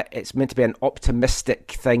like, it's meant to be an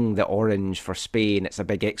optimistic thing, the orange for Spain. It's a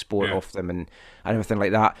big export of them and everything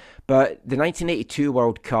like that. But the 1982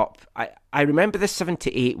 World Cup, I remember the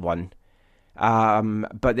 78 one,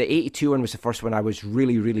 but the 82 one was the first one I was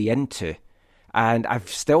really, really into. And I've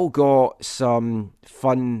still got some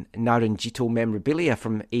fun Naranjito memorabilia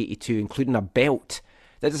from 82, including a belt.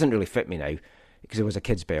 That doesn't really fit me now, because it was a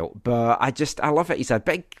kid's belt, but I love it. He's a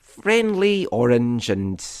big, friendly orange,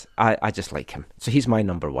 and I just like him. So he's my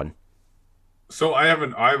number one. So I have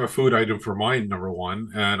a food item for my number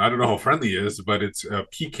one, and I don't know how friendly he is, but it's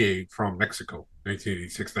pique from Mexico,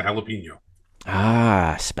 1986, the jalapeno.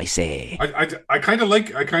 Ah, spicy. I kind of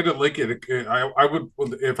like it. I would,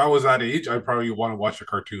 if I was that age, I'd probably want to watch a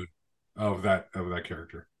cartoon of that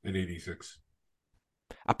character in 86.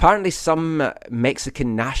 Apparently, some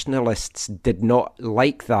Mexican nationalists did not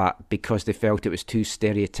like that because they felt it was too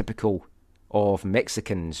stereotypical of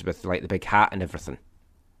Mexicans with like the big hat and everything.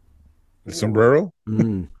 The sombrero?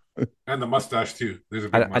 Mm. And the mustache too. There's a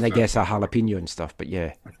big mustache. And I guess a jalapeno and stuff, but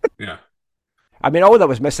yeah. Yeah. I mean, all that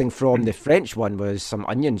was missing from the French one was some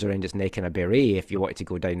onions around its neck and a beret, if you wanted to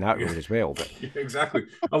go down that road as well. But yeah, exactly.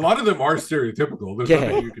 A lot of them are stereotypical. There's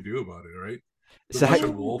nothing you can do about it, right? The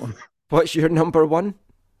Russian wolf. What's your number one?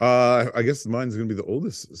 I guess mine's going to be the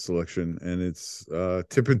oldest selection, and it's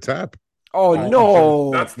Tip and Tap. Oh,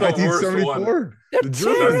 no. That's the worst one. That's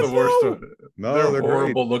the worst one. No, they're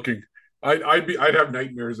horrible looking. I'd have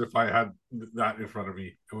nightmares if I had that in front of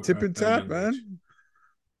me. Tip and Tap, man.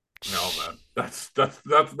 No, man. That's not.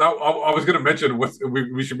 I was gonna mention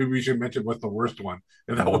we should mention what's the worst one,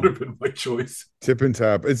 and that would have been my choice. Tip and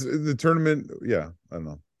Tap. It's the tournament. Yeah, I don't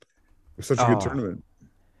know. It's such a good tournament.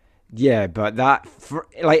 Yeah, but that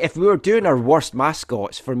if we were doing our worst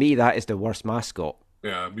mascots, for me that is the worst mascot.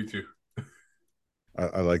 Yeah, me too.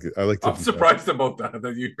 I like it. I'm surprised about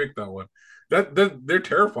that you picked that one. That they're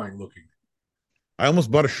terrifying looking. I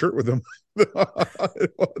almost bought a shirt with them.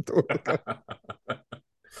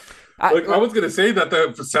 I was gonna say that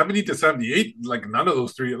the 70 to 78, like none of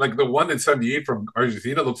those three, like the one in 78 from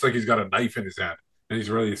Argentina looks like he's got a knife in his hand and he's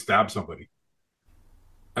ready to stab somebody.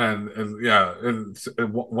 And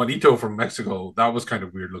Juanito from Mexico, that was kind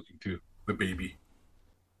of weird looking too, the baby.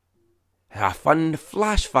 A fun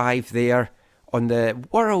flash 5 there on the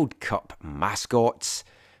World Cup mascots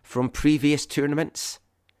from previous tournaments.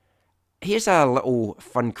 Here's a little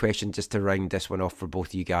fun question just to round this one off for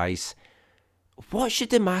both you guys. What should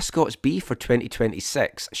the mascots be for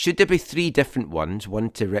 2026? Should there be 3 different ones, one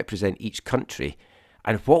to represent each country?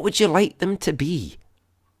 And what would you like them to be?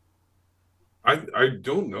 I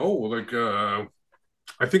don't know. Like,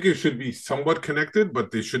 I think it should be somewhat connected,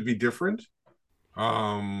 but they should be different.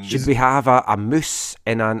 Should we have a moose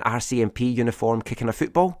in an RCMP uniform kicking a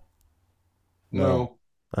football? No.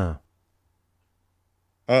 Oh.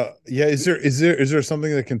 Yeah. Is there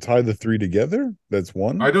something that can tie the 3 together? That's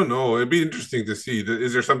one. I don't know. It'd be interesting to see.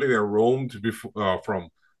 Is there something that roamed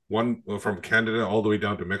from Canada all the way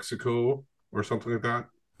down to Mexico or something like that?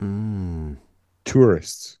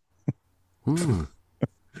 Tourists.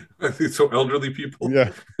 I think so. Elderly people.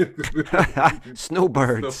 Yeah.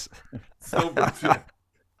 Snowbirds. Snowbirds. Yeah.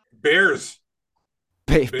 Bears.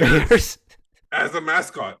 Bears. As a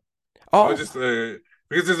mascot. Oh. Just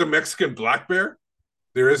because there's a Mexican black bear.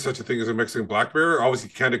 There is such a thing as a Mexican black bear. Obviously,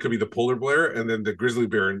 Canada could be the polar bear, and then the grizzly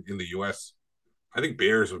bear in the U.S. I think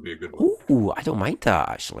bears would be a good one. Ooh, I don't mind that,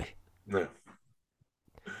 actually. No.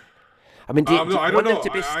 I mean, do you want them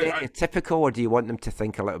to be stereotypical, or do you want them to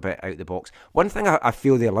think a little bit out the box? One thing I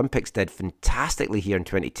feel the Olympics did fantastically here in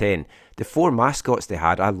 2010, the 4 mascots they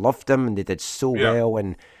had, I loved them, and they did so well,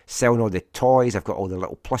 and selling all the toys. I've got all the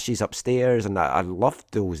little plushies upstairs, and I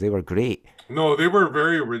loved those. They were great. No, they were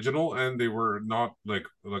very original, and they were not like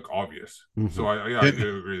obvious. Mm-hmm. So I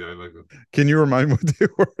do agree that I like them. Can you remind me what they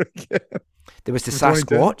were again? There was the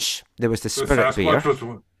Sasquatch. There was the Spirit Bear.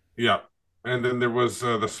 Yeah. And then there was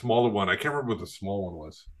the smaller one. I can't remember what the small one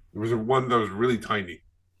was. There was one that was really tiny.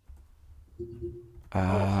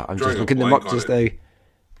 I'm just looking them up just now.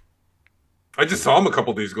 I just saw them a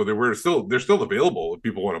couple days ago. They're still available if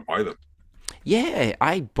people want to buy them. Yeah,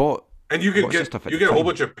 I bought. And you can get a whole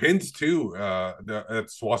bunch of pins too at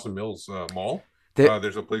Swanson Mills Mall.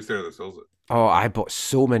 There's a place there that sells it. Oh, I bought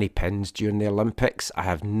so many pins during the Olympics. I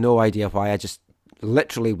have no idea why. I just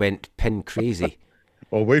literally went pin crazy.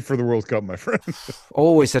 Well, wait for the World Cup, my friend.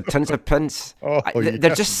 Oh, is there tons of pins? Oh, They're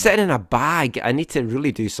yeah. just sitting in a bag. I need to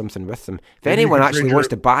really do something with them. If Maybe you anyone can actually trade wants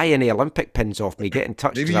your- to buy any Olympic pins off me, get in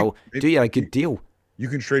touch Maybe because you- I'll maybe- do you a good deal. You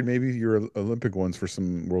can trade maybe your Olympic ones for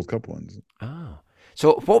some World Cup ones. Ah.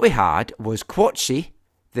 So what we had was Quatchy,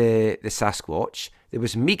 the Sasquatch. There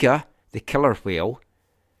was Miga, the killer whale.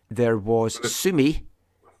 There was Sumi,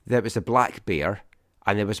 that was the black bear.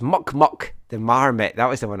 And there was Muck Muck, the marmot. That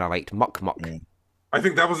was the one I liked, Muck Muck. I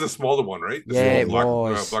think that was the smaller one, right? The Yeah, small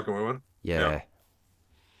it was. black and white one. Yeah.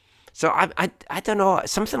 So I don't know,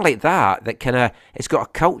 something like that kind of, it's got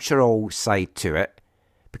a cultural side to it,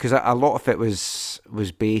 because a lot of it was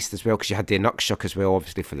based as well, because you had the Inukshuk as well,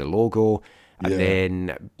 obviously for the logo, and Yeah.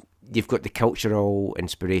 then you've got the cultural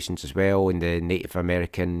inspirations as well, and the Native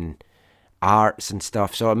American arts and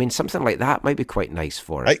stuff. So I mean, something like that might be quite nice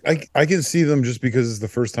for it. I can see them just because it's the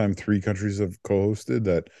first time 3 countries have co-hosted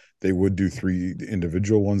that they would do 3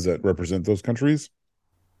 individual ones that represent those countries.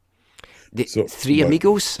 The three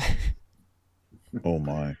amigos. Oh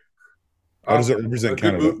my! How does it represent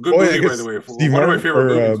good Canada? good oh, yeah, movie, I by guess the way. Steve One of my Martin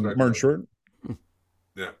favorite or, movies back Martin then. Short.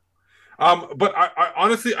 Yeah. But I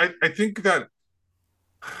honestly I think that,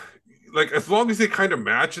 like, as long as they kind of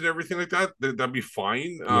match and everything like that, that'd be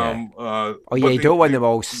fine. Yeah. Oh You don't want them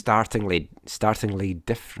all startingly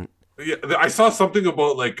different. Yeah, I saw something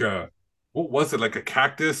about like what was it, like a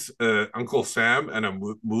cactus, Uncle Sam, and a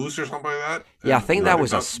moose or something like that. Yeah, I And, think that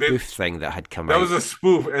was a they- spoof thing that had come That out. was a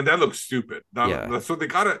spoof, and that looks stupid. Yeah. So they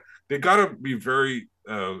gotta be very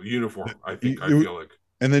uniform. I think I You- feel like.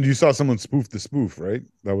 And then you saw someone spoof the spoof, right?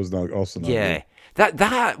 That was not also not Yeah, good.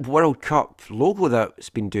 that World Cup logo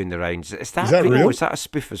that's been doing the rounds, is that, Is that real? real? Is that a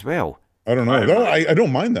spoof as well? I don't know. No, I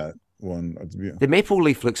don't mind that one. To be, The maple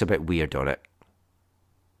leaf looks a bit weird on it.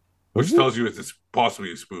 Which tells you it's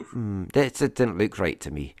possibly a spoof. It didn't look right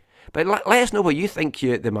to me. But let us know what you think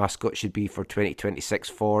the mascot should be for 2026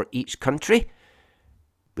 for each country.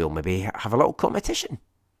 We'll maybe have a little competition.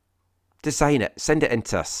 Design it. Send it in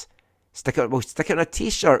to us. We'll stick it on a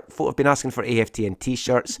t-shirt. Folk have been asking for AFTN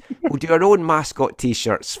t-shirts. We'll do our own mascot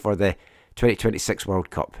t-shirts for the 2026 World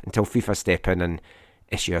Cup until FIFA step in and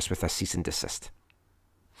issue us with a cease and desist.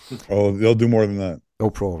 Oh, they'll do more than that. Oh,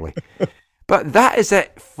 probably. But that is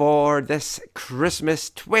it for this Christmas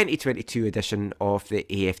 2022 edition of the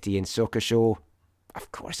AFTN Soccer Show.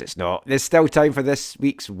 Of course it's not. There's still time for this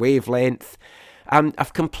week's Wavelength.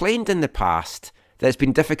 I've complained in the past that it's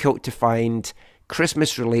been difficult to find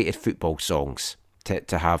Christmas-related football songs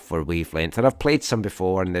to have for Wavelength, and I've played some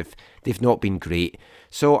before and they've not been great.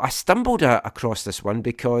 So I stumbled across this one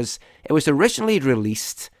because it was originally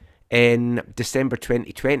released in December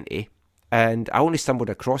 2020, and I only stumbled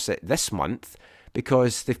across it this month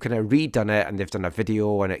because they've kind of redone it and they've done a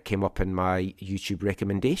video and it came up in my YouTube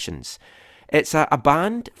recommendations. It's a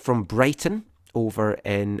band from Brighton over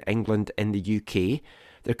in England in the UK.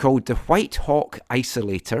 They're called the White Hawk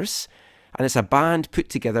Isolators, and it's a band put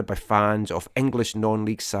together by fans of English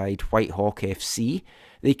non-league side White Hawk FC.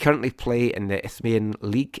 They currently play in the Isthmian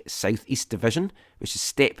League South East Division, which is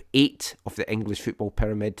step 8 of the English football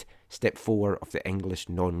pyramid, step 4 of the English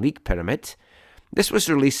non-league pyramid. This was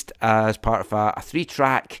released as part of a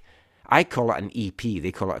 3-track, I call it an EP,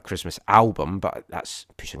 they call it a Christmas album, but that's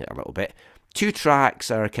pushing it a little bit. 2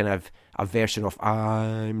 tracks are kind of a version of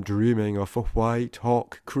I'm Dreaming of a White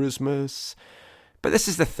Hawk Christmas. But this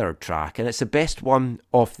is the 3rd track, and it's the best one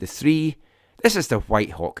of the 3. This is the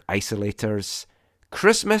White Hawk Isolators,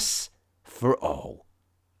 Christmas for All.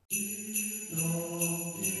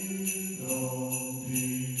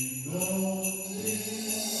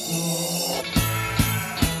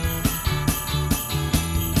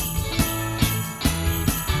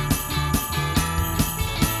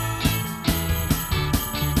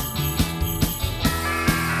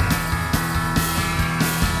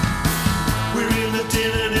 We're in the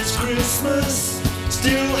din and it's Christmas,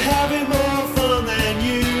 still having more fun than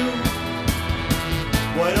you.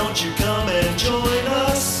 Why don't you come and join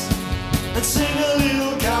us and sing a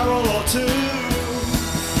little carol or two?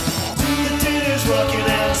 The dinner's rocking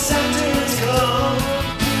and Santa's come.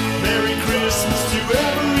 Merry Christmas to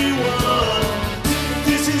everyone.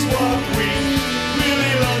 This is what we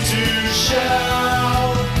really love to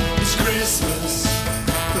shout. It's Christmas,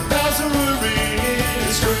 the bells are ringing.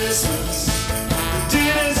 It's Christmas, the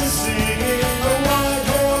dinners are singing. A White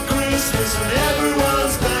Hawk Christmas and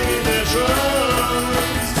everyone's banging their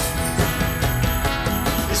drums.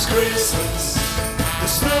 It's Christmas, the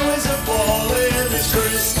snow is a-falling. It's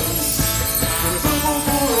Christmas, the football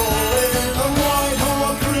for rolling. A White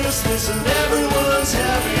Hawk Christmas and everyone's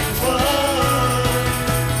having fun.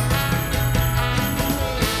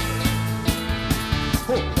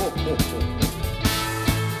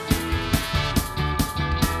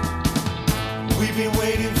 We've been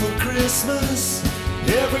waiting for Christmas.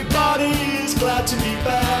 Everybody is glad to be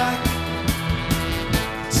back.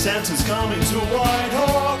 Santa's coming to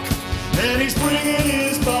Whitehawk, and he's bringing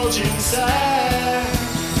his bulging sack.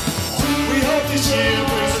 We hope this year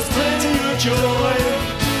brings us plenty of joy,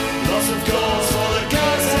 lots of goals for the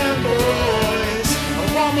girls and boys, and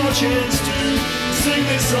one more chance to sing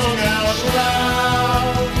this song out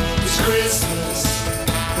loud. It's Christmas,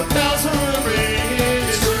 the bells are ringing.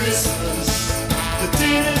 It's Christmas, the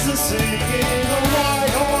dinners are singing. A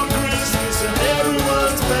Whitehawk Christmas, and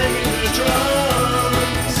everyone's banging the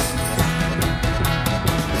drums.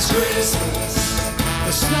 It's Christmas,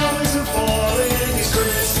 the snow isn't falling. It's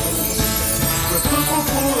Christmas, we're thankful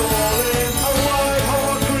for all in. A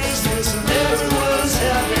Whitehawk Christmas, and everyone's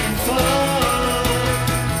having fun.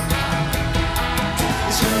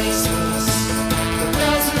 It's Christmas, the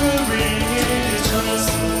bells are ringing. It's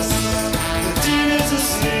Christmas, the dinners are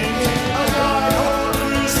singing. A Whitehawk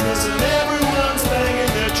Christmas, and everyone's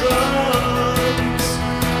banging their drums.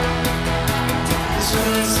 It's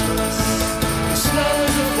Christmas, the snow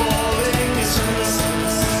isn't falling. It's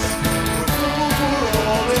Christmas, we're thankful for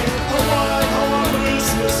all in. A Whitehawk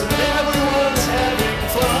Christmas, and everyone's having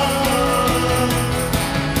fun.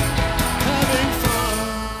 Having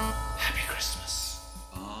fun. Happy Christmas.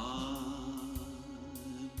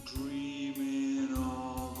 Dreaming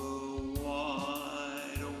of a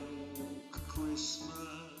white oak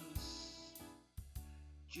Christmas,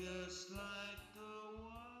 just like the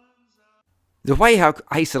ones The Whitehawk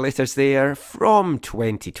Isolators there from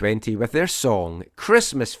 2020 with their song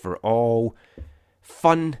Christmas for All.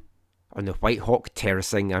 Fun on the Whitehawk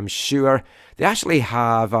terracing, I'm sure. They actually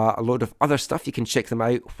have a load of other stuff. You can check them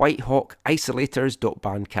out,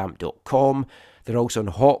 whitehawkisolators.bandcamp.com. They're also on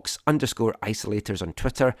Hawks_Isolators on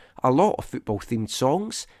Twitter. A lot of football themed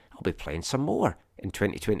songs. I'll be playing some more in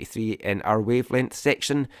 2023 in our Wavelength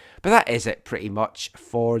section. But that is it pretty much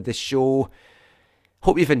for the show.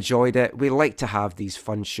 Hope you've enjoyed it. We like to have these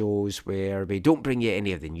fun shows where we don't bring you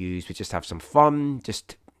any of the news. We just have some fun,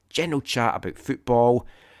 just general chat about football.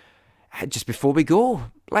 Just before we go,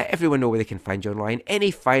 let everyone know where they can find you online. Any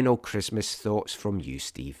final Christmas thoughts from you,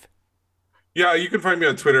 Steve? Yeah, you can find me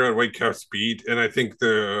on Twitter at WhiteCapsBeat, and I think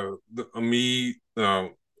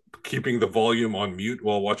keeping the volume on mute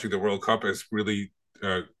while watching the World Cup has really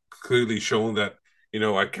clearly shown that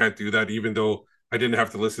I can't do that. Even though I didn't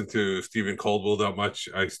have to listen to Stephen Caldwell that much,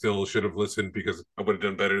 I still should have listened because I would have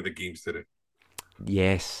done better in the games today.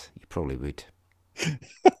 Yes, you probably would.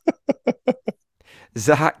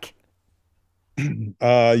 Zach? You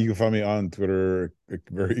can find me on Twitter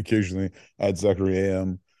very occasionally at Zachary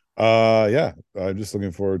AM. Yeah, I'm just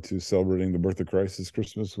looking forward to celebrating the birth of Christ this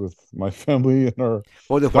Christmas with my family and our.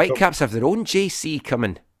 Well, the Whitecaps have their own JC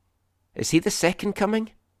coming. Is he the second coming?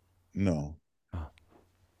 No.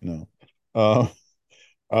 No.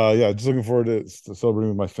 Yeah, just looking forward to celebrating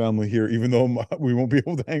with my family here, even though we won't be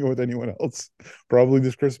able to hang out with anyone else probably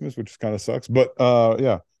this Christmas, which kind of sucks. But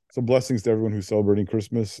yeah, so blessings to everyone who's celebrating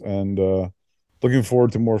Christmas, and looking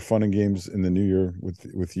forward to more fun and games in the new year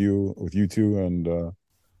with you two, and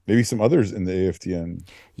maybe some others in the AFTN.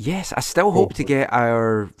 Yes, I still hope to get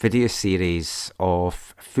our video series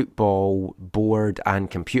of football, board and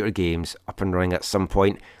computer games up and running at some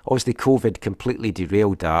point. Obviously, COVID completely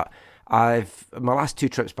derailed that. My last 2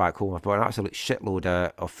 trips back home, I've bought an absolute shitload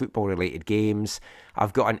of football-related games.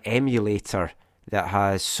 I've got an emulator that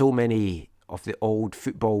has so many of the old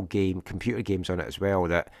football computer games on it as well,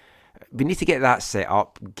 that we need to get that set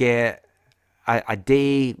up, get a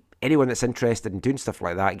day. Anyone that's interested in doing stuff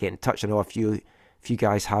like that, get in touch. I know a few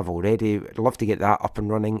guys have already. I'd love to get that up and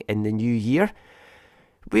running in the new year.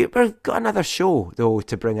 We've got another show, though,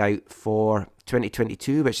 to bring out for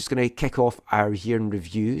 2022, which is going to kick off our year in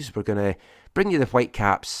reviews. We're going to bring you the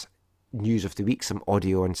Whitecaps news of the week, some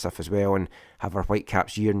audio and stuff as well, and have our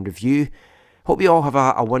Whitecaps year in review. Hope you all have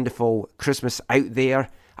a wonderful Christmas out there.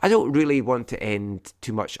 I don't really want to end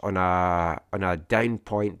too much on a down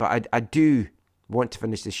point, but I do want to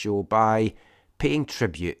finish the show by paying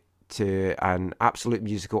tribute to an absolute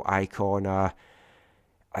musical icon, a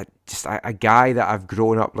guy that I've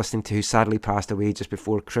grown up listening to, who sadly passed away just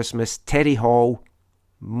before Christmas. Terry Hall,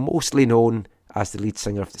 mostly known as the lead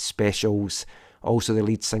singer of The Specials, also the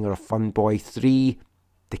lead singer of Fun Boy 3,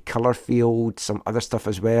 The Colour Field, some other stuff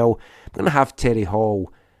as well. I'm going to have Terry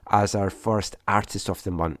Hall as our first Artist of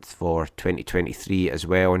the Month for 2023 as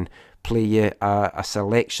well, and play you a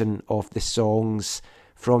selection of the songs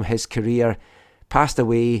from his career. Passed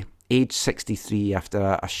away age 63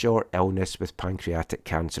 after a short illness with pancreatic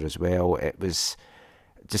cancer as well. It was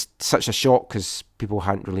just such a shock because people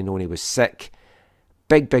hadn't really known he was sick.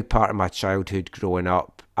 Big part of my childhood growing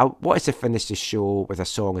up. I wanted to finish the show with a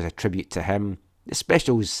song as a tribute to him. The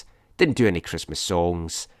specials didn't do any Christmas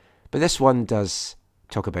songs, but this one does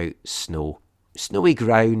talk about snow. Snowy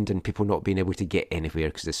ground and people not being able to get anywhere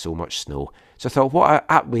because there's so much snow. So I thought, what an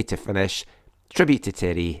apt way to finish. Tribute to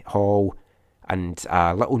Terry Hall and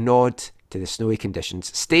a little nod to the snowy conditions.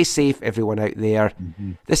 Stay safe, everyone out there.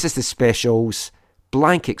 Mm-hmm. This is the specials.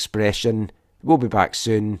 Blank Expression. We'll be back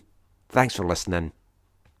soon. Thanks for listening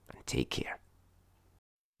and take care.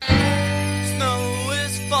 Snow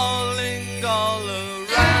is falling all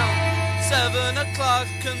around. 7 o'clock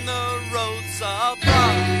and the roads are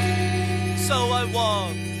blocked. So I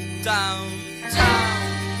walk downtown.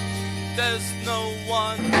 There's no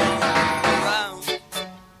one around.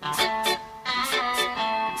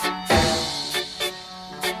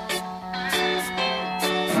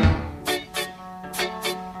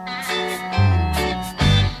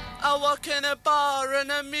 I walk in a bar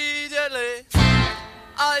and immediately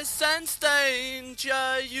I sense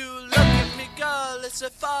danger. You look at me, girl, as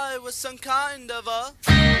if I was some kind of a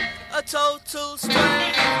total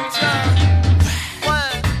stranger.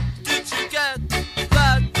 Where did you get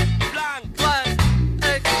that blank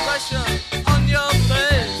expression on your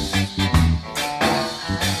face?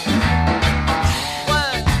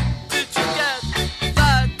 Where did you get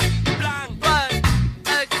that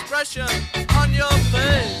blank expression on your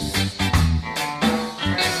face?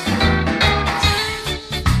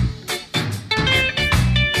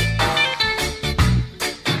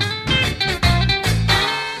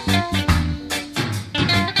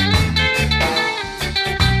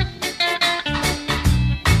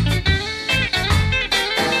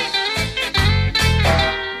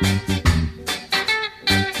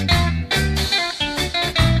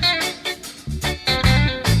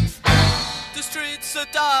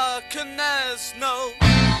 Dark and there's no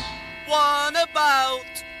one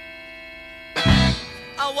about.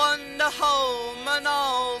 I wander home and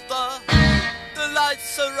all the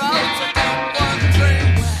lights are out. I keep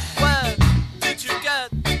wondering, where did you get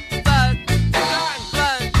that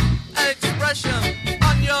blank expression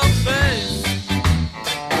on your face?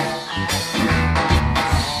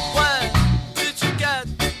 Where did you get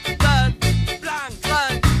that blank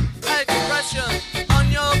expression on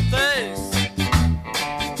your face? On your face.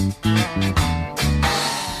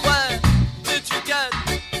 Where did you get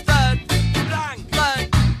that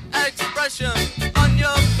blank expression on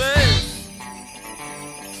your face?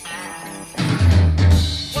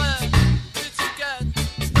 Where did you get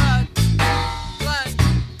that blank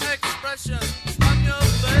expression on your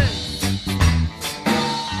face?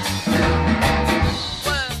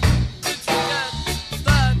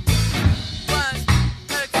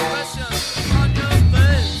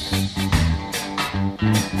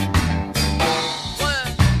 Where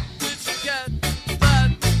did you get that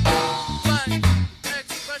blank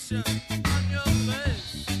expression?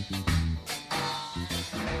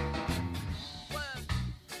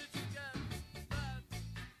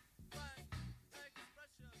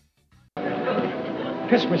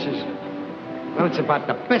 Christmas is, well, it's about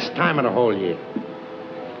the best time of the whole year.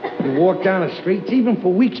 You walk down the streets even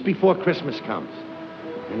for weeks before Christmas comes.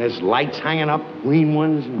 And there's lights hanging up, green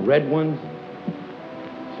ones and red ones.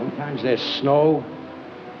 Sometimes there's snow,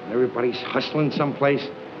 and everybody's hustling someplace.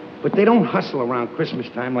 But they don't hustle around Christmas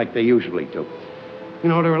time like they usually do. You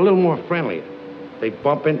know, they're a little more friendlier. They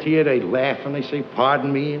bump into you, they laugh, and they say,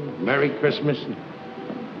 pardon me, and Merry Christmas.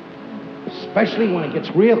 Especially when it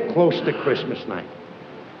gets real close to Christmas night.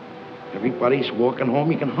 Everybody's walking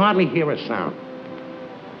home. You can hardly hear a sound.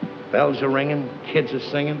 Bells are ringing. Kids are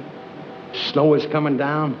singing. Snow is coming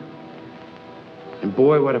down. And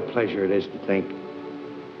boy, what a pleasure it is to think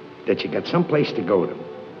that you got someplace to go to.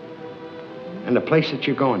 And the place that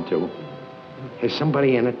you're going to has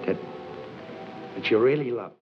somebody in it that you really love.